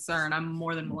the concern, I'm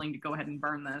more than willing to go ahead and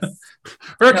burn this.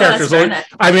 Her character's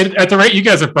I mean, at the rate you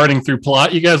guys are burning through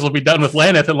plot, you guys will be done with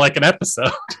Laneth in like an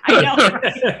episode. I know,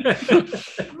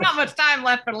 right? Not much time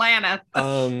left for Laneth.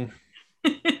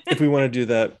 If we want to do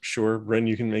that, sure. Ren,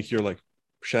 you can make your like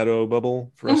shadow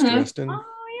bubble for us to rest in. Oh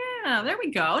yeah, there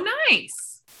we go.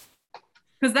 Nice.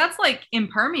 Because that's like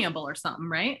impermeable or something,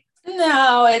 right?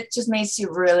 No, it just makes you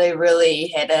really, really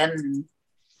hidden,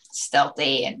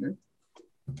 stealthy, and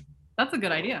That's a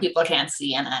good idea. people can't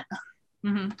see in it.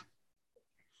 Mm-hmm.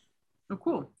 Oh,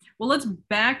 cool. Well, let's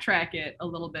backtrack it a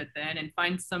little bit then and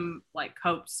find some like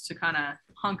copes to kind of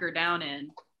hunker down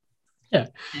in. Yeah.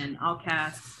 And I'll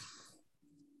cast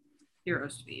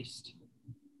Hero's Feast.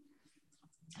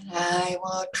 And I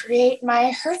will create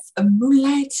my hearth of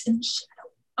moonlight and shadow.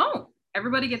 Oh,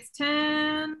 everybody gets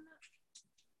 10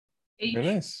 HP. Very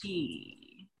nice.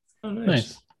 Oh,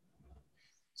 Nice.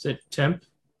 Is it temp?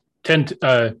 10.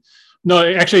 No,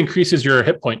 it actually increases your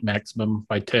hit point maximum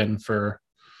by 10 for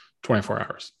 24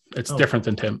 hours. It's different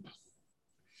than temp.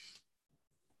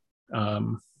 How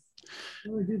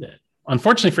do I do that?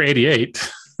 Unfortunately for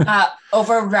 88.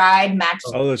 Override max.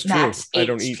 Oh, that's true. Max I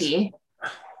don't HP. eat.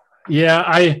 Yeah,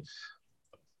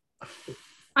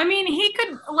 I mean, he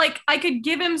could like I could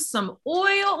give him some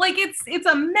oil. Like it's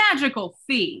a magical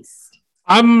feast.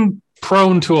 I'm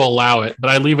prone to allow it, but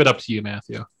I leave it up to you,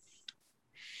 Matthew.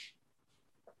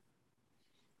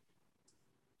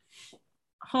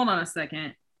 Hold on a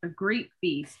second. A great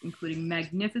feast, including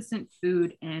magnificent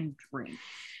food and drink.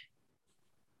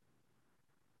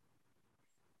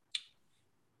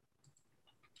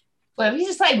 What if you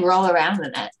just like roll around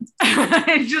in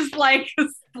it? Just like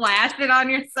splash it on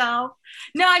yourself.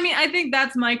 No, I mean, I think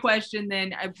that's my question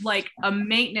then. Like a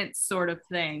maintenance sort of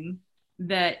thing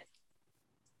that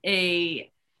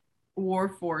a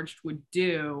Warforged would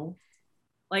do,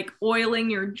 like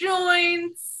oiling your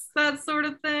joints, that sort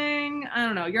of thing. I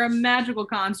don't know. You're a magical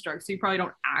construct, so you probably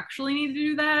don't actually need to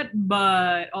do that,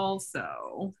 but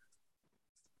also.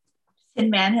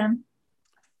 Tin man him.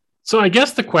 So I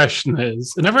guess the question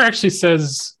is, it never actually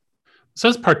says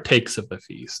partakes of the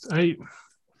feast. By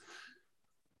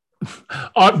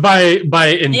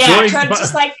enjoying. Yeah,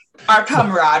 just like our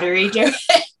camaraderie, do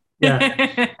it.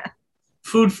 Yeah.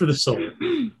 Food for the soul.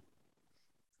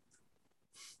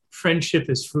 Friendship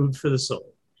is food for the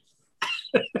soul.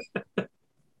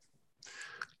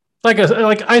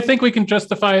 I think we can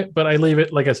justify it, but I leave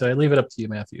it, like I said, I leave it up to you,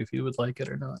 Matthew, if you would like it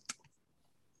or not.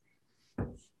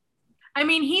 I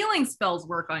mean, healing spells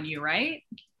work on you, right?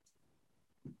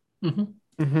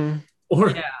 Mm-hmm. Mm-hmm.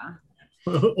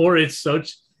 Or it's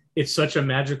such a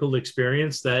magical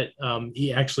experience that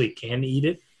he actually can eat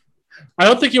it. I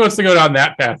don't think he wants to go down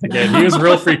that path again. He was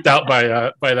real freaked out by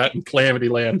that in Calamity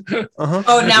Land. Uh-huh.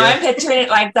 Oh, now I'm picturing it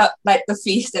like the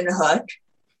feast in the hook.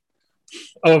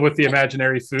 Oh, with the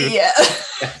imaginary food. Yeah.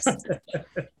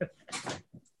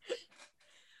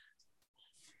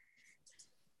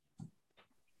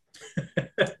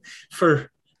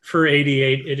 For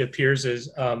 88, it appears as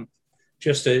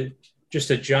just a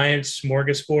giant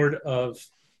smorgasbord of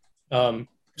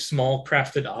small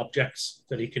crafted objects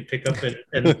that he could pick up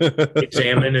and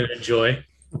examine and enjoy.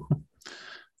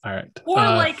 All right. Or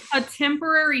like a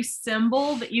temporary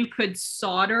symbol that you could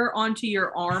solder onto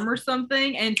your arm or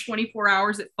something, and in 24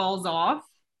 hours it falls off.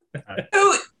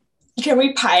 Ooh, can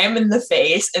we pie him in the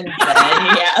face and then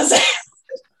he has it?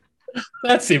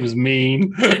 That seems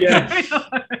mean. Yeah.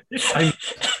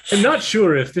 I'm not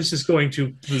sure if this is going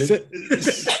to.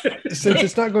 Since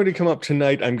it's not going to come up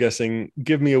tonight, I'm guessing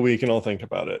give me a week and I'll think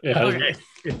about it. Yeah. Okay.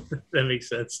 That makes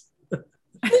sense.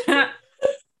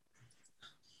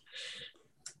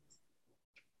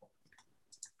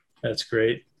 That's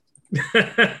great.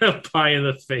 Pie in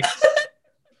the face.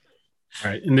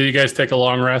 All right. And do you guys take a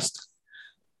long rest?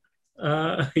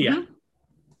 Yeah.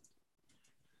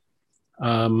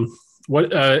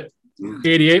 What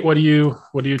 88, what do you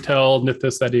tell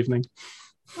Nithis that evening?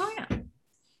 Oh yeah.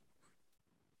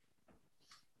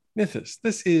 Nithis,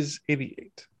 this is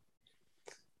 88.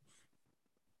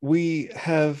 We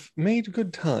have made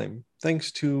good time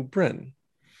thanks to Bren.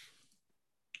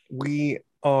 We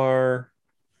are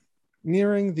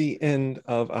nearing the end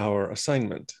of our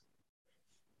assignment.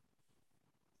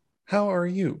 How are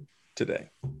you today?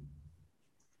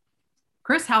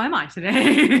 Chris, how am I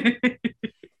today?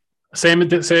 Same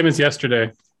as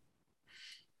yesterday.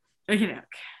 Okay.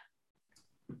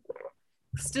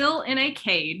 Still in a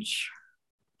cage.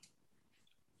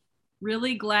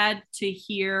 Really glad to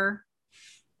hear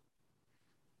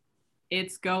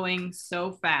it's going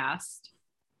so fast.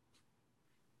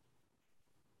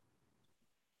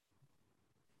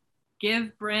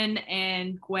 Give Bryn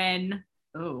and Gwen,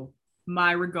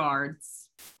 my regards.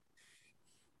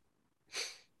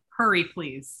 Hurry,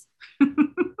 please.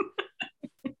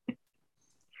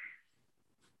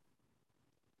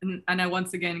 And I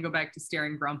once again go back to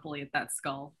staring grumpily at that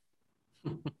skull.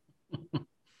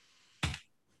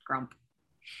 Grump.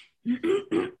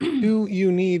 Do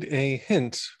you need a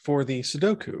hint for the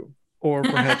Sudoku, or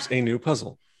perhaps a new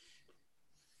puzzle?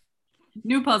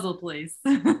 New puzzle, please.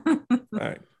 All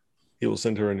right. He will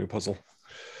send her a new puzzle.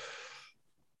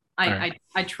 I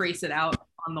trace it out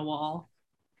on the wall.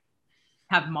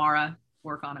 Have Mara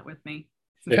work on it with me.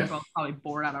 Since we're both probably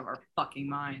bored out of our fucking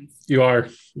minds. You are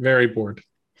very bored.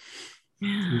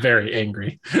 Very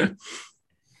angry. It's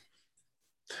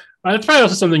probably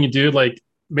also something you do, like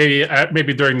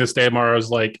maybe during this day, Mara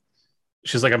was like,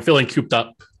 she's like, I'm feeling cooped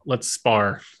up. Let's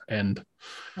spar. And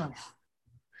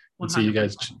so you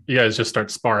guys just start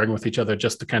sparring with each other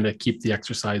just to kind of keep the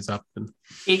exercise up. And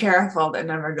Be careful, that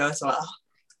never goes well.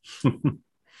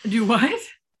 Do what?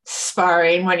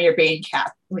 Sparring when you're being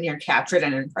when you're captured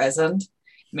and imprisoned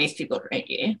makes people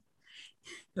cranky.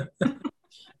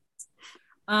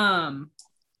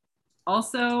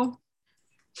 Also,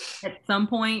 at some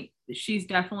point, she's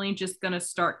definitely just gonna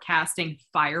start casting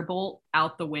Firebolt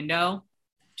out the window.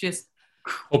 Just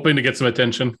hoping to get some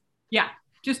attention. Yeah,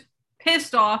 just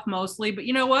pissed off mostly, but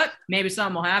you know what? Maybe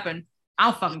something will happen. I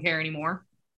don't fucking care anymore.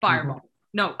 Fireball. Mm-hmm.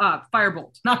 No,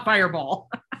 Firebolt, not Fireball.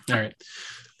 All right.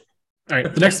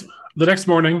 The next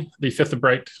morning, the 5th of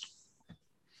Bright,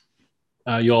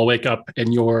 you all wake up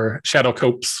in your shadow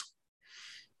copes,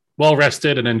 well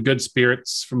rested and in good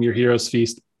spirits from your hero's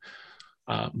feast.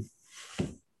 Do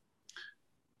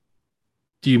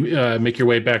you make your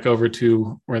way back over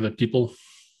to where the people?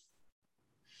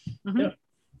 Mm-hmm.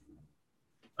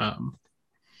 Yeah.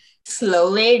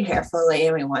 Slowly and carefully,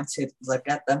 and we want to look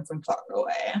at them from far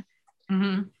away.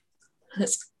 Mm-hmm.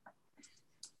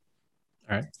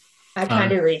 All right. I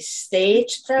kind of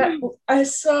restaged that. I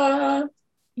saw,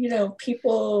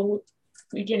 people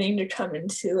beginning to come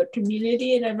into a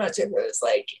community, and I'm not sure if it was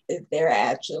like, if they're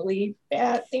actually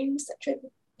bad things that could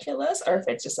kill us, or if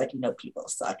it's just like, people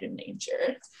suck in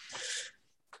nature.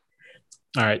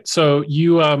 All right. So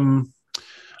you, I'm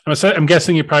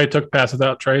guessing you probably took Pass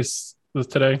Without Trace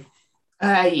today.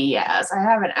 Yes, I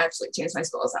haven't actually changed my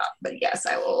spells out, but yes,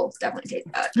 I will definitely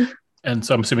take that. And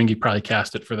so I'm assuming you probably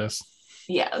cast it for this.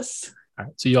 Yes. All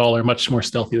right. So you all are much more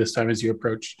stealthy this time as you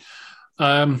approach.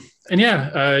 You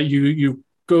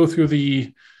go through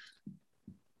the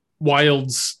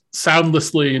wilds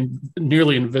soundlessly and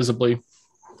nearly invisibly.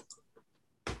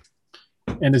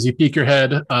 And as you peek your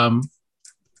head,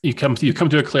 you come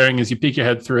to a clearing. As you peek your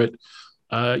head through it,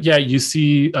 you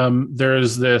see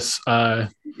there's this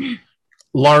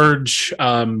large,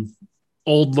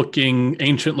 old-looking,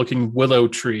 ancient-looking willow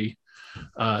tree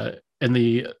in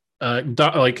the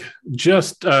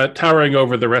just towering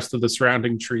over the rest of the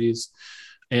surrounding trees,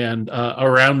 and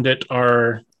around it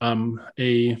are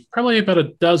probably about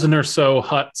a dozen or so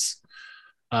huts,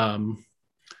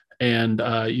 and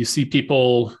you see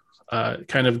people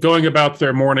kind of going about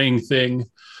their morning thing,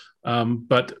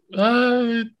 but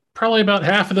probably about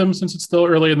half of them, since it's still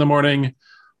early in the morning,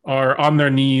 are on their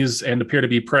knees and appear to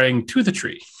be praying to the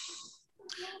tree.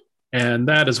 And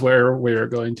that is where we're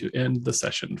going to end the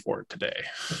session for today.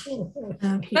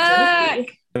 And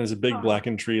there's a big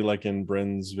blackened tree like in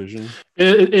Bren's vision.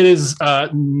 It is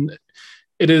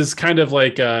kind of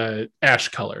like ash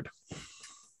colored.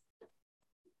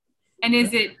 And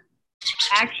is it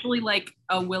actually like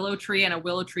a willow tree, and a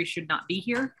willow tree should not be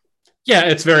here? Yeah,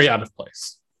 it's very out of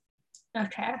place.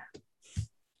 Okay.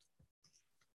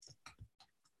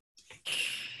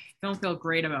 Don't feel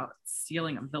great about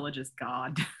stealing a village's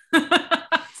god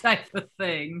type of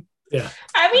thing. Yeah.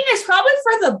 I mean, it's probably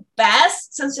for the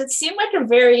best, since it seemed like a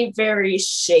very, very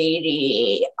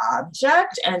shady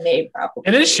object, and they probably...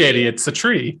 It is shady. It's a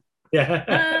tree.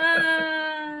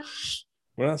 Yeah.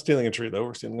 We're not stealing a tree, though.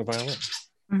 We're stealing a violin.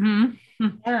 Mm-hmm.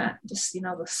 Yeah, just,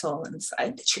 the soul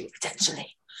inside the tree,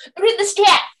 potentially. Read this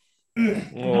cat!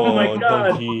 Oh my God.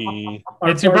 Donkey.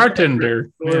 It's your bartender.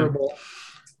 Horrible.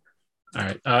 All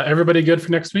right. Everybody good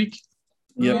for next week?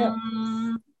 Yep. Yeah.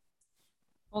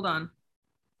 Hold on.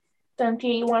 Donkey,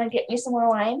 you want to get me some more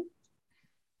wine?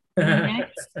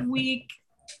 Next week,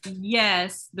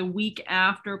 yes. The week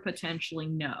after, potentially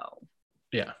no.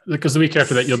 Yeah, because the week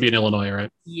after that, you'll be in Illinois, right?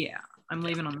 Yeah, I'm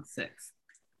leaving on the 6th.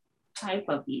 Hi,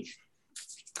 puppies.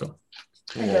 Cool.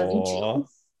 I love you too.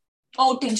 Oh, thanks.